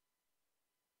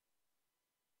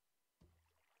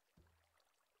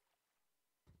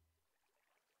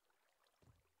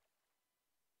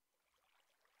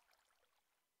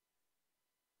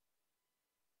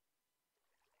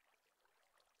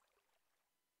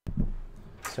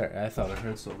 Sorry, I thought I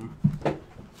heard something.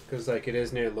 Because, like, it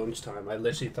is near lunchtime. I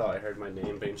literally thought I heard my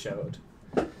name being shouted.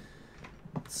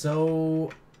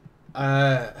 So,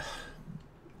 yeah,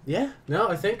 no,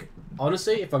 I think,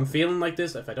 honestly, if I'm feeling like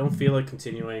this, if I don't feel like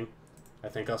continuing, I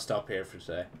think I'll stop here for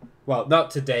today. Well,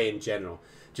 not today in general.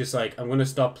 Just, like, I'm going to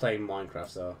stop playing Minecraft,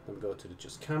 so let me go to the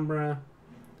just camera.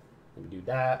 Let me do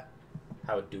that.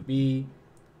 How it do be.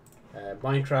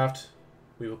 Minecraft,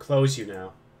 we will close you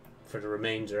now for the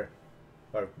remainder.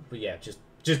 Or, yeah, just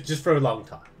for a long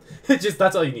time. Just,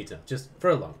 that's all you need to know. Just for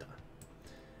a long time.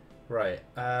 Right.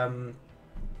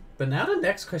 But now the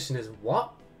next question is,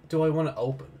 what do I want to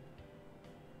open?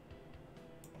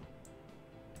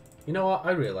 You know what?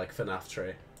 I really like FNaF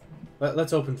Tree.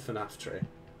 Let's open FNaF Tree.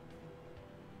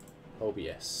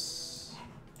 OBS.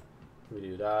 Let me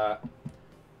do that.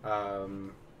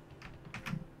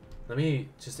 Let me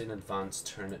just in advance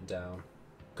turn it down.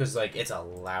 Because, like, it's a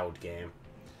loud game.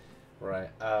 Right.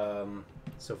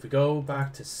 So if we go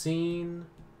back to scene.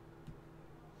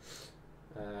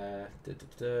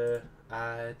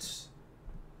 Add.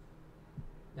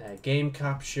 Game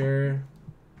capture.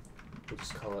 We'll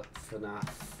just call it FNaF.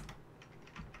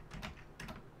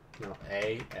 No,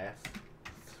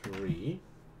 AF3.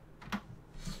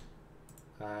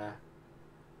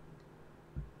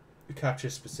 Capture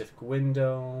specific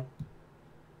window.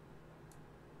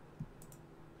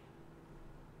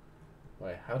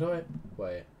 Wait, how do I...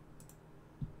 Wait.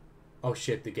 Oh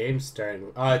shit, the game's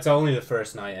starting... Oh, it's only the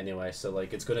first night anyway, so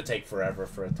like it's gonna take forever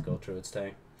for it to go through its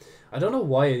thing. I don't know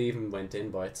why it even went in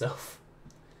by itself.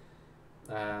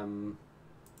 Okay,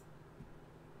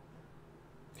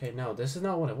 no, this is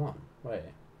not what I want. Wait.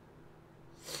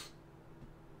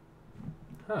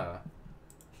 Huh.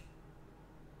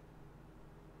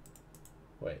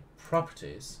 Wait,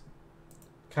 properties.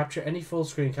 Capture any full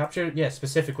screen. Capture, yeah,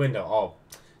 specific window. Oh,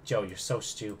 Joe, you're so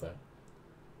stupid.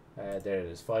 There it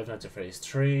is. Five Nights at Freddy's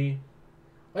 3.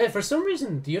 Oh yeah, for some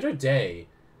reason, the other day,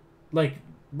 like,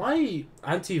 my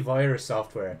antivirus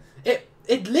software, it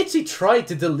literally tried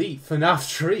to delete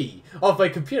FNaF 3 off my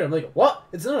computer. I'm like, what?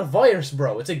 It's not a virus,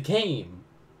 bro. It's a game.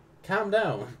 Calm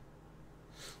down.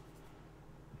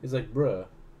 He's like, bruh.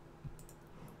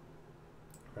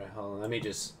 Right, hold on. Let me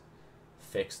just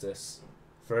fix this.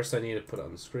 First, I need to put it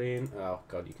on the screen. Oh,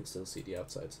 God, you can still see the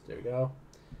outside. There we go.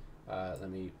 Let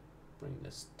me bring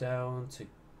this down to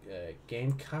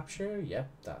game capture. Yep,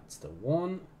 that's the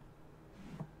one.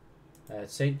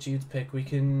 St. Jude's pick. We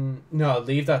can... No,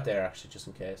 leave that there, actually, just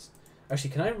in case.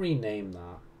 Actually, can I rename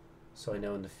that? So I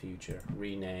know in the future.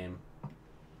 Rename.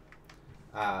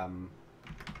 I'll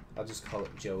just call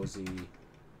it Josie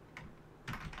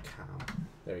Cam.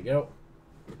 There we go.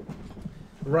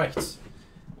 Right.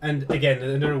 And again,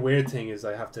 another weird thing is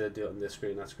I have to do it on this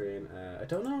screen, that screen. I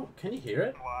don't know. Can you hear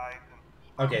it?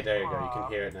 Okay, there you go. You can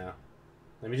hear it now.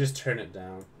 Let me just turn it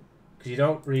down. Because you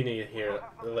don't really need to hear it,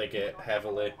 like, it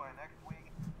heavily.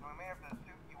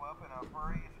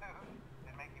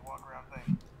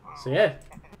 So yeah.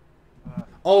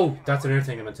 Oh, that's another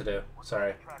thing I meant to do.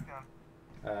 Sorry.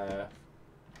 5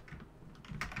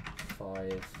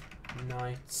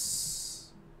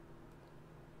 Nights.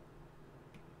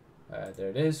 There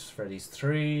it is. Freddy's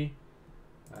 3.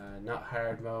 Not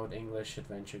hard mode. English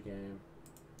adventure game.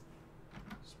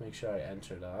 Just make sure I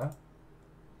enter that.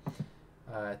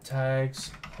 Tags.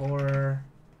 Horror.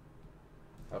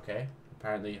 Okay.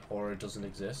 Apparently horror doesn't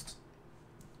exist.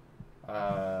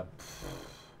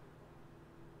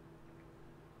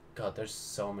 God, there's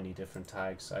so many different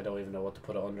tags. I don't even know what to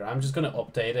put it under. I'm just going to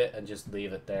update it and just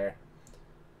leave it there.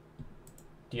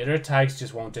 The other tags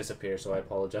just won't disappear, so I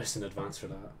apologize in advance for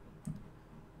that.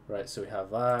 Right, so we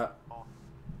have that.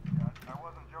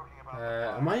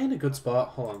 Am I in a good spot?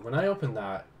 Hold on. When I open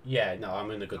that... Yeah, no,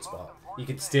 I'm in a good spot. You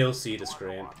can still see the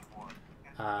screen.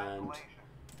 And...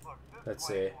 Let's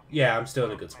see. Yeah, I'm still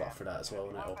in a good spot for that as well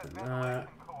when I open that.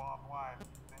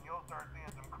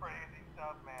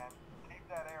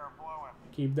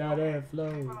 Keep that air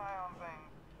flowing.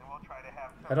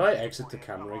 How do I exit the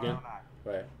camera again?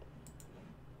 Wait.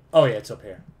 Oh yeah, it's up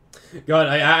here. God,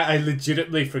 I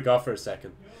legitimately forgot for a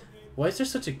second. Why is there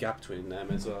such a gap between them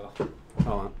as well? Hold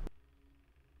on.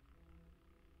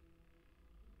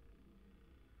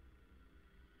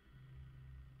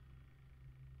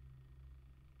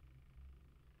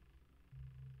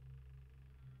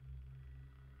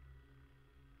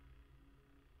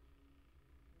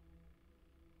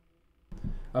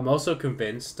 I'm also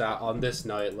convinced that on this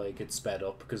night, like, it's sped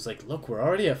up because, like, look, we're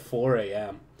already at 4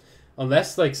 a.m.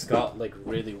 Unless, like, Scott, like,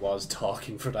 really was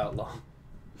talking for that long.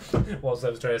 Whilst I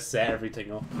was trying to set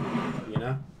everything up, you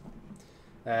know?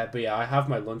 But yeah, I have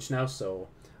my lunch now, so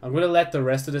I'm going to let the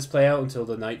rest of this play out until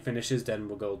the night finishes, then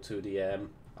we'll go to the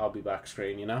I'll be back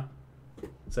screen, you know?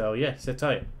 So yeah, sit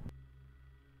tight.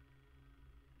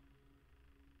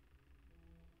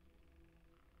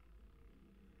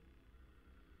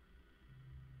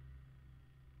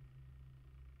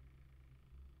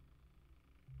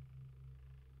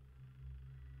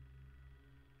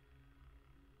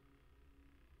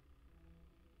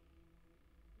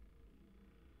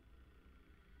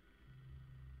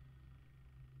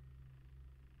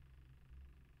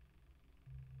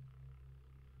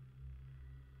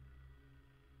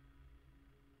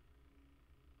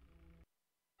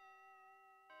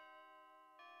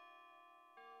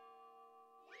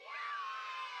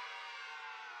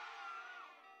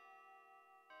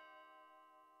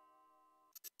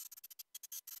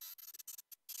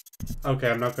 Okay,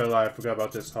 I'm not gonna lie, I forgot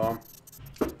about this home.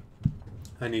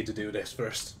 I need to do this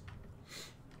first.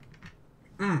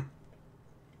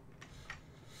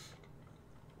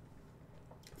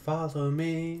 Follow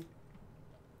me,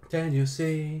 can you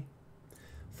see?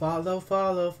 Follow,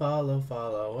 follow, follow,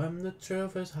 follow, and the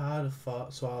truth is hard to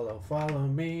swallow. Follow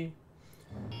me,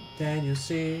 can you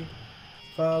see?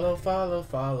 Follow, follow,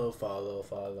 follow, follow,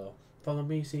 follow. Follow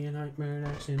me, see a nightmare in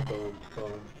action. Boom,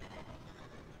 boom.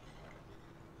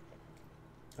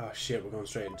 Oh shit, we're going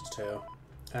straight into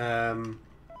 2.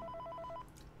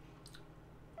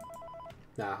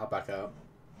 Nah, I'll back out.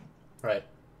 Right,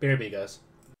 BRB, guys.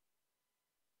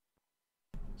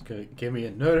 It's gonna give me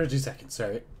another 2 seconds,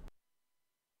 sorry.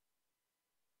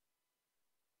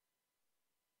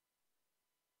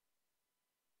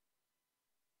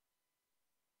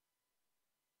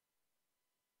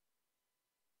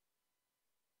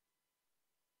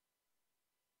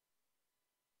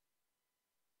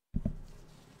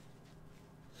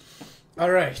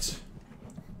 Alright.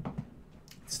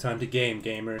 It's time to game,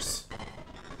 gamers.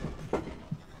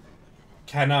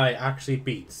 Can I actually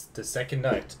beat the second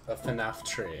night of FNaF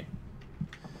 3?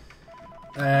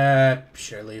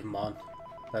 Sure, leave him on.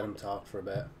 Let him talk for a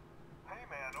bit. Hey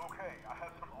man, okay, I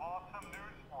have some awesome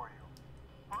news for you.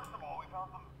 First of all, we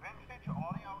found some vintage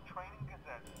audio training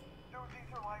cassettes. Dude,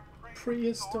 these are like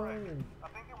prehistoric. I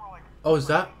think they were like oh, is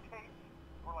that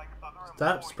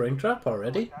Springtrap Springtrap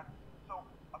already? So,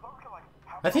 I thought we could like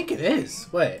I think it is.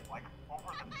 Wait. like over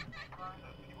the speakers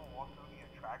as people walk through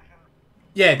the attraction.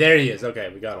 Yeah, there he is.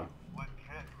 Okay, we got him.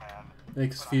 Legit, man.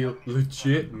 Makes us feel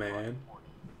legit, man.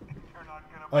 You're not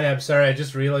gonna Oh yeah, I'm sorry. I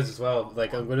just realized as well.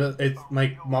 Like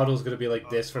my model's gonna be like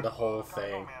this for the whole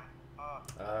thing.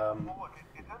 look,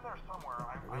 it's in there somewhere.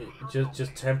 I'm sure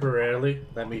Just temporarily.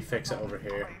 Let me fix it over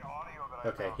here. the audio that I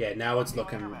Okay, found. yeah. Now it's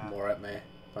looking more at me.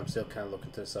 I'm still kind of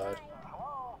looking to the side.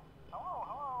 Hello?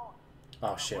 Hello?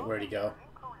 Oh shit, where'd he go?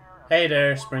 Hey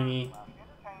there, Springy.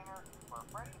 Entertainer for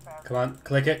Freddy Fazbear. Come on,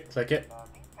 click it, click it.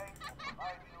 These tapes will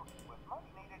provide you with much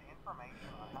needed information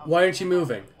on how Why aren't you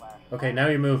moving? Okay, now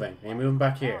you're moving. Are you moving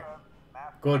back here?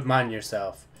 Good man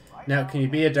yourself. Now, can you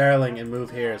be a darling and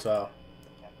move here as well?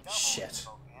 Shit.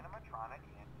 both animatronic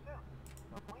and suit.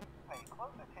 So please pay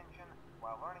close attention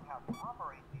while learning how to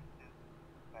operate these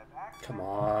suits. As accidents, Come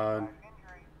on.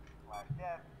 injury,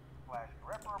 death,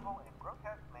 irreparable and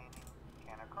grotesque maiming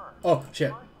can occur. Oh,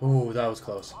 shit. Ooh, that was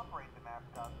close. Operate the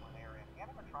mascots when they're in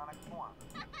animatronic form.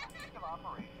 For ease of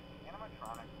operation, the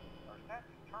animatronics are set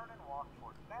to turn and walk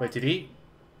towards Wait, did he...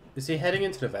 Is he heading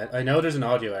into the vent? I know there's an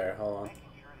audio error. Hold on. making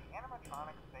sure the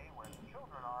animatronics stay where the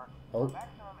children are Oh. for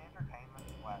maximum entertainment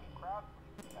crowd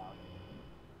pleasing value.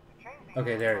 To change the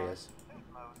Okay, there he animatronic is. suit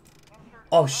mode, insert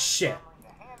Oh, the shit. firmly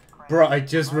the hand crank Bro, I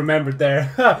just remembered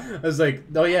there. I was like,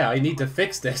 oh yeah, I need to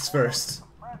fix this first.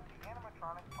 compress the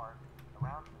animatronic parts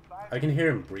around the side I can hear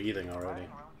him breathing of the already. room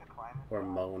to climb and Or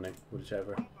drop. moaning,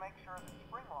 whichever. Please make sure that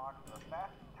spring locks are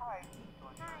fastened tight to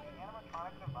ensure the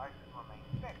animatronic devices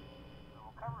remain fixed. We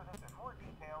will cover this in more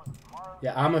detail in tomorrow's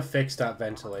Yeah, I'm gonna fix that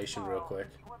ventilation real quick.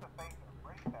 You are the face of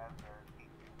Freddy Fazbear's team.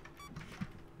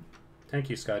 Thank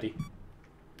you, Scotty.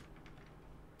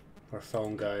 Or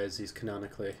Phone Guy, as he's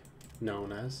canonically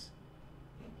known as.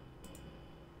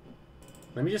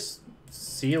 Let me just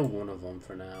seal one of them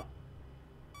for now.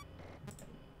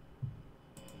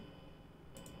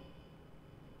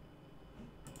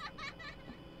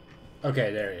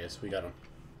 Okay, there he is. We got him.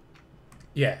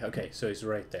 Yeah, okay, so he's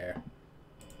right there.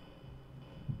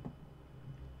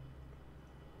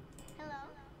 Hello.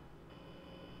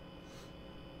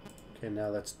 Okay, now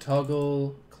let's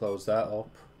toggle. Close that up.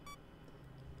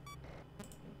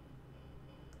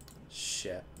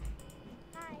 Shit.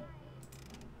 Hi.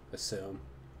 Assume.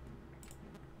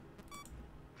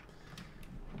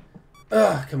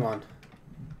 Ugh, come on.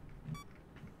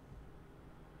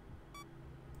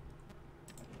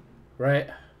 Right.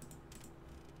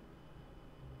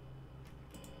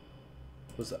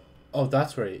 Was that? Oh,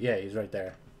 that's where yeah, he's right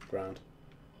there. Ground.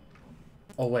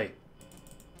 Oh, wait.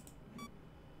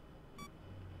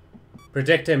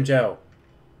 Predict him, Joe.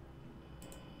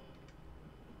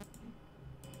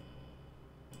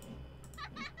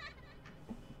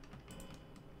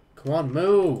 Come on,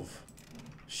 move.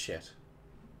 Shit.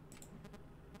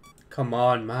 Come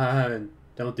on, man.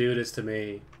 Don't do this to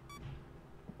me.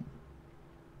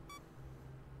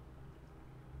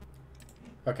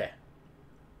 Okay.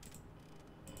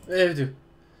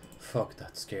 Fuck,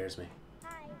 that scares me.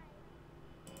 Hi.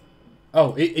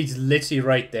 Oh, it's literally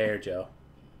right there, Joe.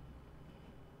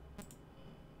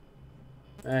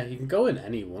 You can go in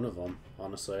any one of them,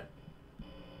 honestly.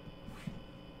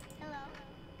 Hello.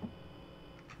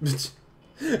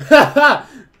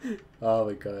 Oh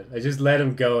my god. I just let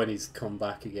him go and he's come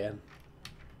back again.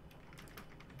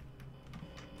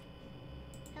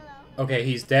 Hello. Okay,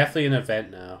 he's definitely an event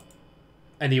now.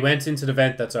 And he went into the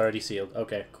vent that's already sealed.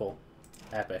 Okay, cool.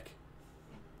 Epic.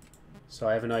 So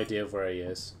I have an idea of where he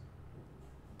is.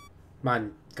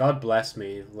 Man, God bless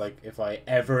me, like, if I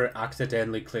ever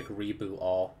accidentally click reboot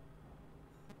all.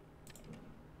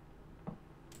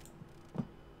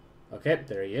 Okay,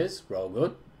 there he is. We're all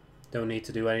good. Don't need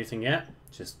to do anything yet.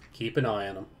 Just keep an eye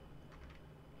on him.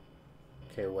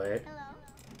 Okay, wait. Hello.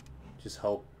 Just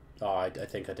hope... Oh, I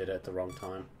think I did it at the wrong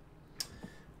time.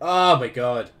 Oh my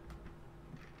god.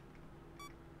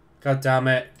 God damn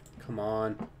it. Come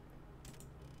on.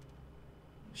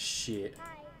 Shit.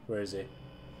 Hi. Where is he?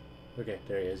 Okay,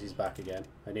 there he is. He's back again.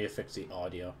 I need to fix the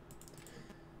audio.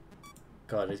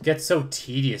 God, it gets so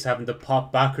tedious having to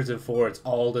pop backwards and forwards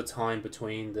all the time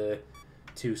between the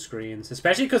two screens.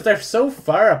 Especially because they're so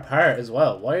far apart as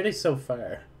well. Why are they so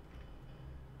far?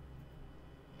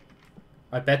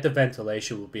 I bet the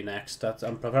ventilation will be next.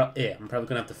 I'm probably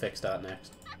gonna have to fix that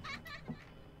next.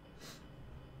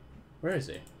 Where is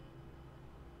he?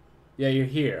 Yeah, you're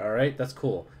here, alright? That's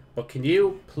cool. But can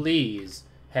you please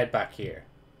head back here?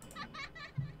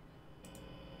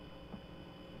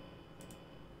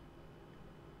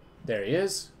 There he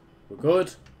is. We're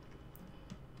good.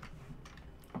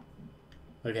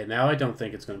 Okay, now I don't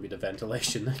think it's going to be the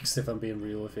ventilation next, if I'm being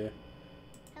real with you.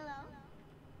 Hello.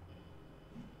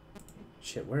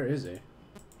 Shit, where is he?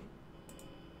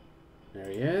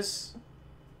 There he is.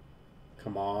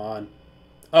 Come on.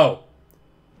 Oh!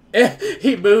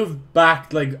 He moved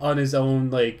back, like, on his own,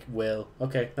 like, will.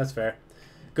 Okay, that's fair.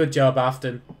 Good job,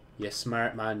 Afton. You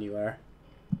smart man you are.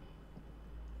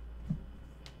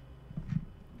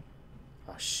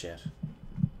 Oh, shit.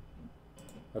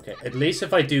 Okay, at least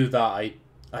if I do that, I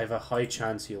have a high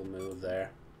chance he'll move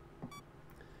there.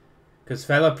 Because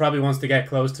fella probably wants to get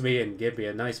close to me and give me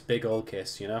a nice big old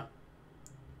kiss, you know?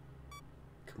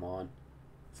 Come on.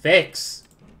 Fix!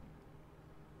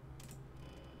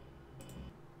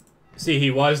 See,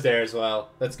 he was there as well.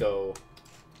 Let's go.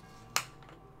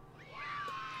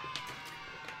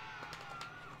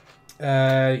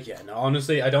 Yeah, no,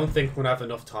 honestly, I don't think we're gonna have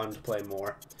enough time to play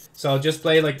more. So I'll just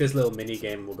play, like, this little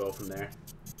mini-game and we'll go from there.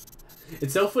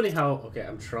 It's so funny how... Okay,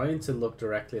 I'm trying to look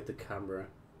directly at the camera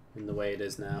in the way it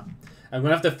is now. I'm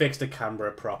gonna have to fix the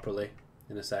camera properly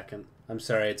in a second. I'm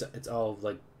sorry, it's all,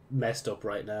 like, messed up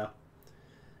right now.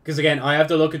 Because, again, I have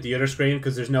to look at the other screen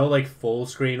because there's no, like, full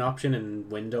screen option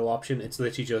and window option. It's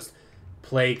literally just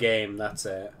play game, that's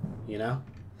it, you know?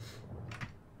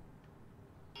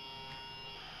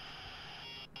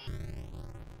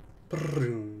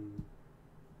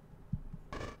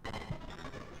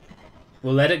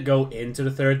 We'll let it go into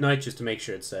the third night just to make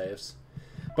sure it saves.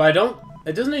 But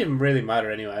it doesn't even really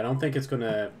matter anyway. I don't think it's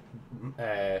gonna,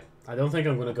 I don't think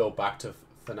I'm gonna go back to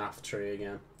FNaF 3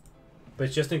 again.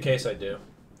 But just in case I do.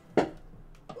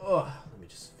 Oh, let me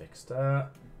just fix that.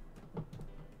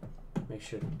 Make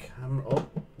sure the camera, oh,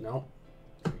 no.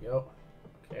 There we go.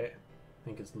 Okay. I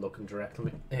think it's looking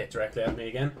directly at me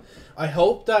again. I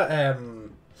hope that,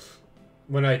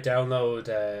 when I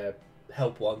download,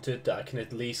 Help Wanted, that I can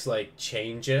at least, like,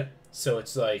 change it so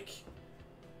it's like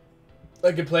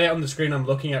I can play it on the screen I'm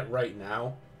looking at right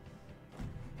now.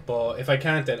 But if I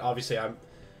can't, then obviously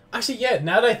Actually, yeah,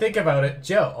 now that I think about it,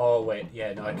 Joe. Oh, wait.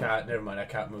 Yeah, no, I can't. Never mind. I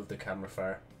can't move the camera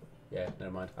far. Yeah,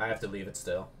 never mind. I have to leave it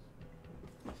still.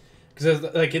 Because,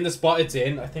 like, in the spot it's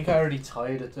in, I think I already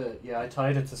tied it to... Yeah, I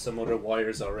tied it to some other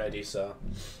wires already, so...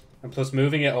 And plus,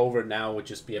 moving it over now would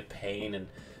just be a pain and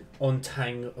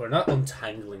or not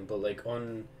untangling, but, like,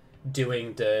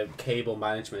 undoing the cable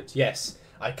management. Yes,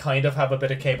 I kind of have a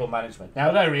bit of cable management.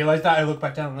 Now that I realize that, I look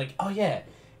back down, I'm like, oh, yeah.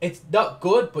 It's not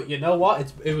good, but you know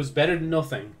what? It was better than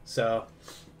nothing. So,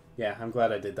 yeah, I'm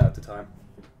glad I did that at the time.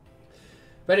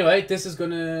 But anyway, this is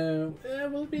gonna...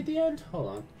 will it be the end? Hold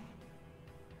on.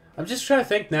 I'm just trying to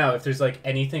think now if there's, like,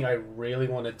 anything I really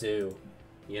want to do.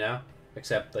 You know?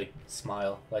 Except, like,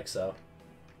 smile, like so.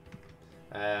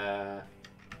 Let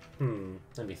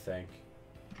me think.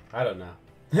 I don't know.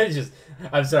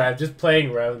 I'm sorry, I'm just playing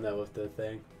around, though, with the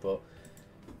thing. But,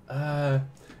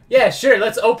 yeah, sure,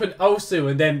 let's open Osu,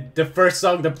 and then the first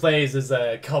song that plays is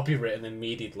copywritten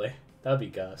immediately. That'd be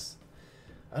gas.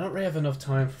 I don't really have enough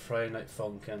time for Friday Night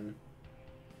Funk, and...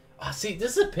 Oh, see,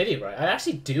 this is a pity, right? I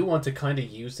actually do want to kind of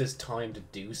use this time to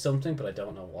do something, but I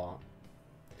don't know what.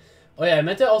 Oh yeah, I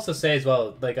meant to also say as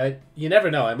well, like, you never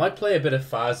know, I might play a bit of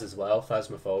Phas as well,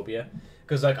 Phasmophobia.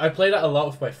 Because, like, I play that a lot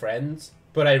with my friends,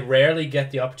 but I rarely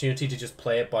get the opportunity to just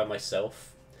play it by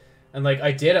myself. And, like,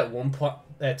 I did at one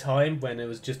time when it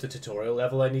was just a tutorial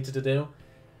level I needed to do.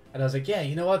 And I was like, yeah,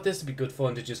 you know what, this would be good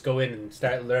fun to just go in and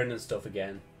start learning stuff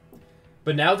again.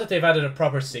 But now that they've added a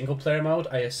proper single-player mode,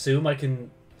 I assume I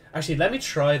can... Actually, let me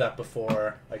try that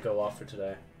before I go off for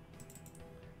today.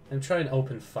 I'm trying to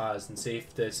open Phas and see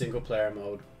if the single-player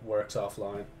mode works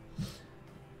offline.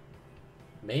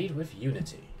 Made with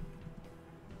Unity.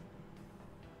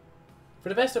 For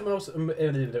the best and most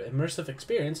immersive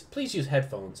experience, please use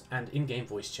headphones and in-game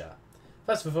voice chat.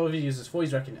 Phasmophobia uses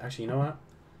voice recognition. Actually, you know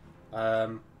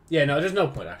what? Yeah, no, there's no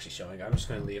point actually showing it. I'm just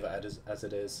going to leave it as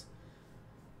it is.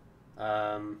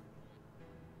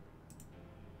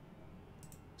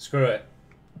 Screw it.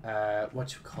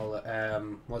 What you call it?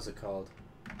 What's it called?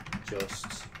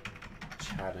 Just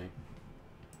chatting.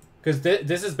 Because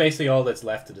this is basically all that's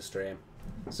left of the stream.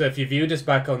 So if you view this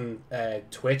back on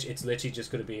Twitch, it's literally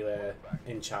just going to be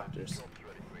in chapters.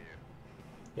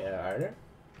 Yeah, are there?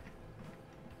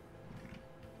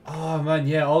 Oh man,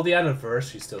 yeah, all the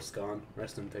anniversary stuff's gone.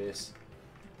 Rest in peace.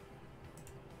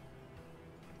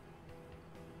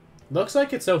 Looks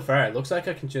like it so far. It looks like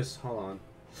I can just... Hold on.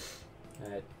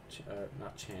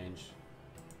 Not change.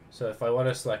 So if I want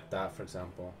to select that, for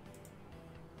example.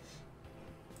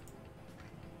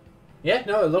 Yeah,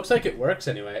 no, it looks like it works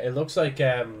anyway. It looks like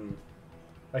I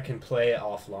can play it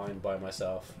offline by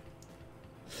myself.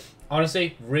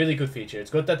 Honestly, really good feature.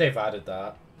 It's good that they've added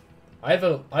that.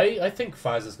 I think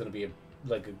Phas is going to be a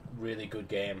really good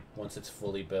game once it's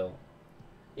fully built.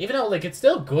 Even though, like, it's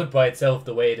still good by itself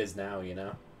the way it is now, you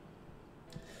know?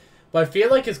 But I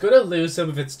feel like it's going to lose some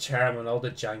of its charm when all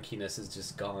the jankiness is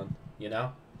just gone, you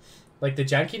know? Like, the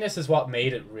jankiness is what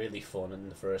made it really fun in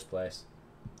the first place.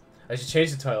 I should change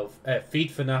the title.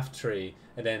 Feed FNaF 3,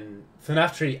 and then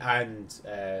FNaF 3 and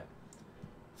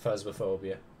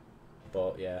Phasmophobia.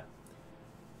 But, yeah.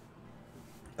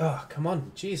 Oh, come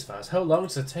on. Jeez, Phas. How long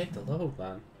does it take to load,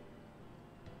 man?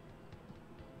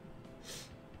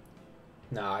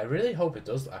 Nah, I really hope it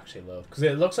does actually load. Because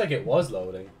it looks like it was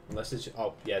loading. Unless it's...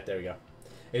 Oh, yeah, there we go.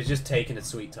 It's just taking its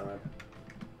sweet time.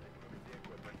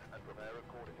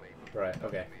 Right,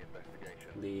 okay.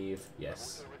 Leave.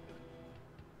 Yes.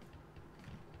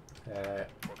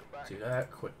 Do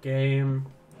that. Quick game.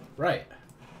 Right.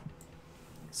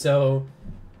 So...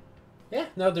 Yeah,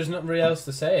 no, there's nothing really else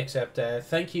to say except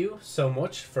thank you so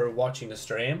much for watching the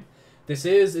stream. This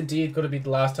is indeed going to be the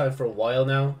last time for a while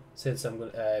now, since I'm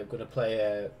going to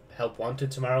play Help Wanted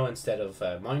tomorrow instead of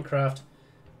Minecraft.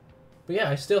 But yeah,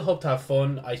 I still hope to have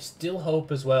fun. I still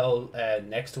hope as well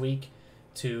next week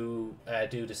to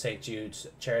do the St. Jude's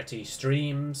charity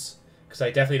streams, because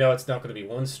I definitely know it's not going to be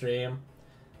one stream.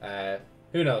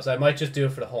 Who knows, I might just do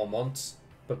it for the whole month.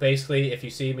 But basically, if you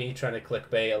see me trying to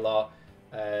clickbait a lot,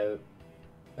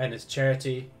 and it's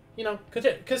charity, you know,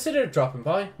 consider dropping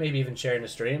by, maybe even sharing the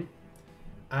stream.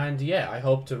 And yeah, I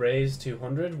hope to raise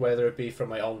 200, whether it be from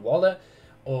my own wallet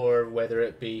or whether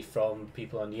it be from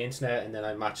people on the internet, and then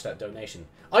I match that donation.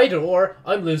 Either or,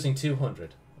 I'm losing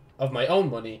 200 of my own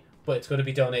money, but it's going to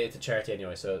be donated to charity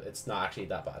anyway, so it's not actually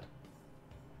that bad.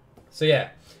 So yeah,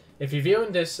 if you're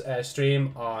viewing this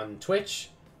stream on Twitch,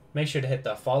 make sure to hit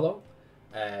that follow.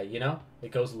 You know,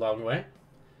 it goes a long way.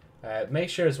 Make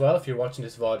sure as well, if you're watching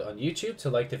this VOD on YouTube, to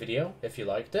like the video if you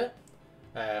liked it.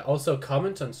 Also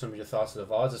comment on some of your thoughts of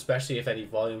the VODs, especially if any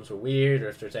volumes were weird or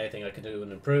if there's anything I can do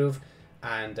and improve.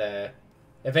 And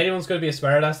If anyone's going to be a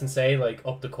smartass and say, like,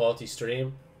 up the quality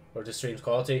stream, or the stream's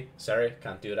quality, sorry,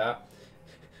 can't do that.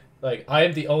 Like, I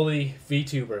am the only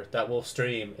VTuber that will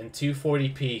stream in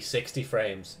 240p 60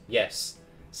 frames. Yes,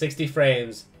 60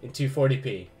 frames in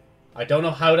 240p. I don't know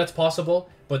how that's possible,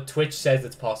 but Twitch says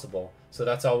it's possible. So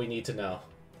that's all we need to know.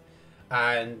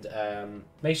 And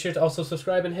make sure to also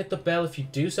subscribe and hit the bell if you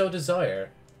do so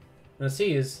desire. And I'll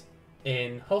see you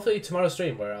in, hopefully, tomorrow's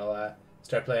stream, where I'll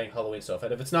start playing Halloween stuff.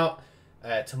 And if it's not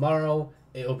tomorrow,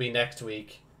 it'll be next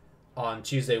week on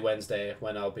Tuesday, Wednesday,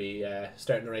 when I'll be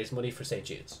starting to raise money for St.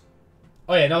 Jude's.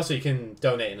 Oh yeah, and also you can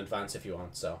donate in advance if you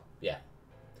want, so yeah.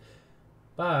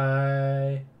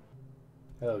 Bye.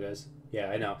 Hello guys.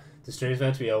 Yeah, I know. The stream's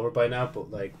meant to be over by now, but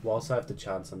like, whilst I have the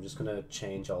chance, I'm just gonna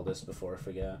change all this before I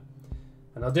forget.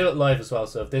 And I'll do it live as well,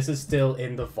 so if this is still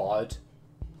in the VOD,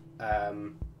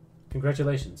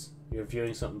 congratulations. You're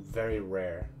viewing something very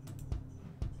rare.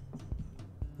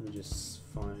 Let me just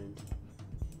find...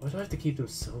 Why do I have to keep them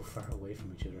so far away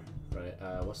from each other?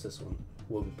 Right, what's this one?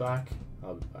 We'll be back.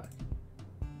 I'll be back.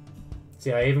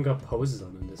 See, I even got poses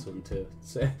on in this one too.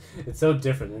 It's so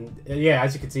different, and yeah,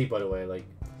 as you can see, by the way, like,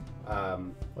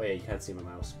 oh yeah, you can't see my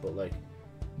mouse, but like,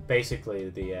 basically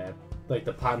the like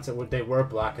the pants they were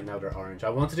black and now they're orange. I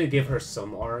wanted to give her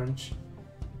some orange.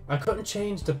 I couldn't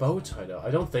change the bow tie though. I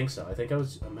don't think so. I think I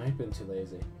might have been too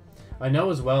lazy. I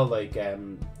know as well, like,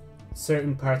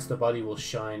 certain parts of the body will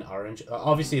shine orange.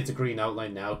 Obviously, it's a green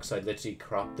outline now because I literally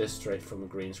cropped this straight from a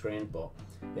green screen. But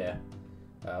yeah,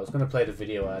 I was gonna play the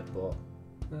video ad, but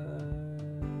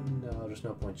no, there's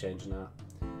no point changing that.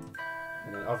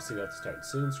 And then obviously we have to start the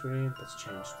soon screen. Let's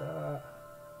change that.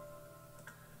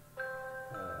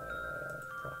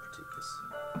 Properties.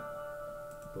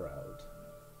 Browd.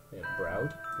 Yeah,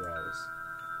 browd. Browse.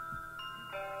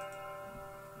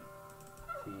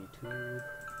 VTube.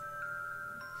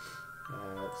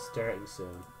 Starting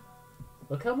soon.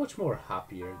 Look how much more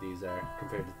happier these are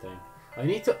compared to Thing. I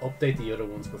need to update the other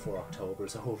ones before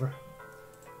October's over.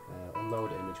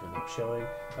 Unload image when not showing.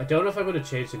 I don't know if I'm going to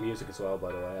change the music as well,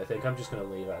 by the way. I think I'm just going to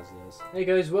leave it as it is. Hey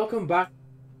guys, welcome back.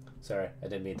 Sorry, I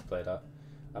didn't mean to play that.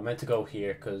 I meant to go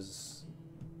here because,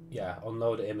 yeah,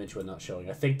 unload image when not showing.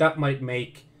 I think that might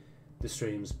make the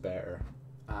streams better.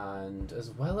 And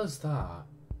as well as that,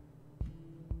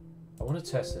 I want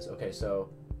to test this. Okay,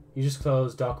 so you just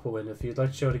close dockable window. If you'd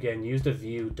like to show it again, use the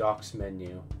view docs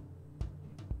menu.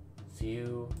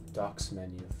 View docs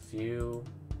menu. View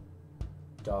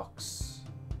docs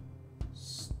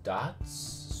stats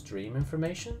stream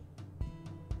information.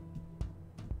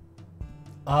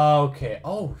 Okay.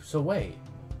 Oh, so wait.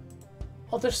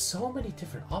 Oh, there's so many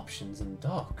different options in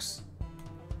docs.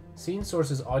 Scene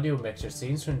sources, audio mixer,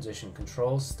 scenes transition,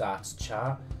 controls, stats,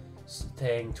 chat,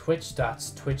 thing, Twitch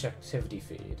stats, Twitch activity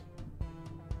feed.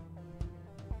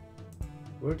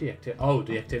 Where the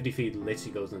the activity feed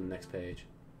literally goes on the next page.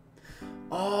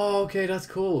 Oh, okay, that's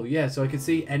cool. Yeah, so I can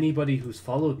see anybody who's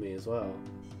followed me as well.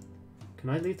 Can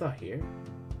I leave that here?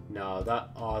 No, that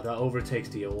overtakes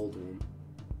the old one.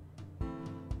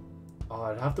 Oh,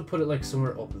 I'd have to put it like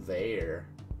somewhere up there.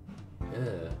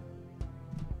 Ugh.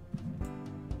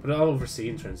 Put it all over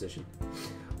scene transition.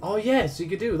 Oh yeah, so you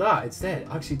could do that instead.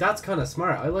 Actually, that's kind of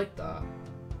smart. I like that.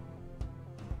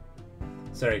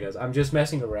 Sorry guys, I'm just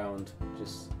messing around.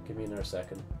 Just give me another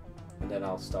second, and then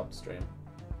I'll stop the stream.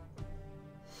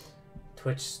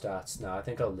 Twitch stats. No, I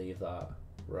think I'll leave that.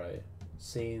 Right.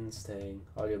 Scenes thing.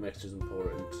 Audio mixer is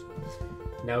important.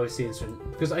 Now with scenes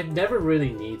because I never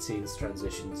really need scenes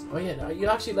transitions. Oh yeah, you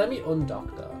actually let me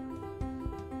undock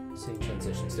that. Scene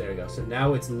transitions. There we go. So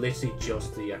now it's literally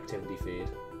just the activity feed.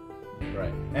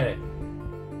 Right. Edit.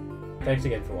 Thanks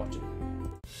again for watching.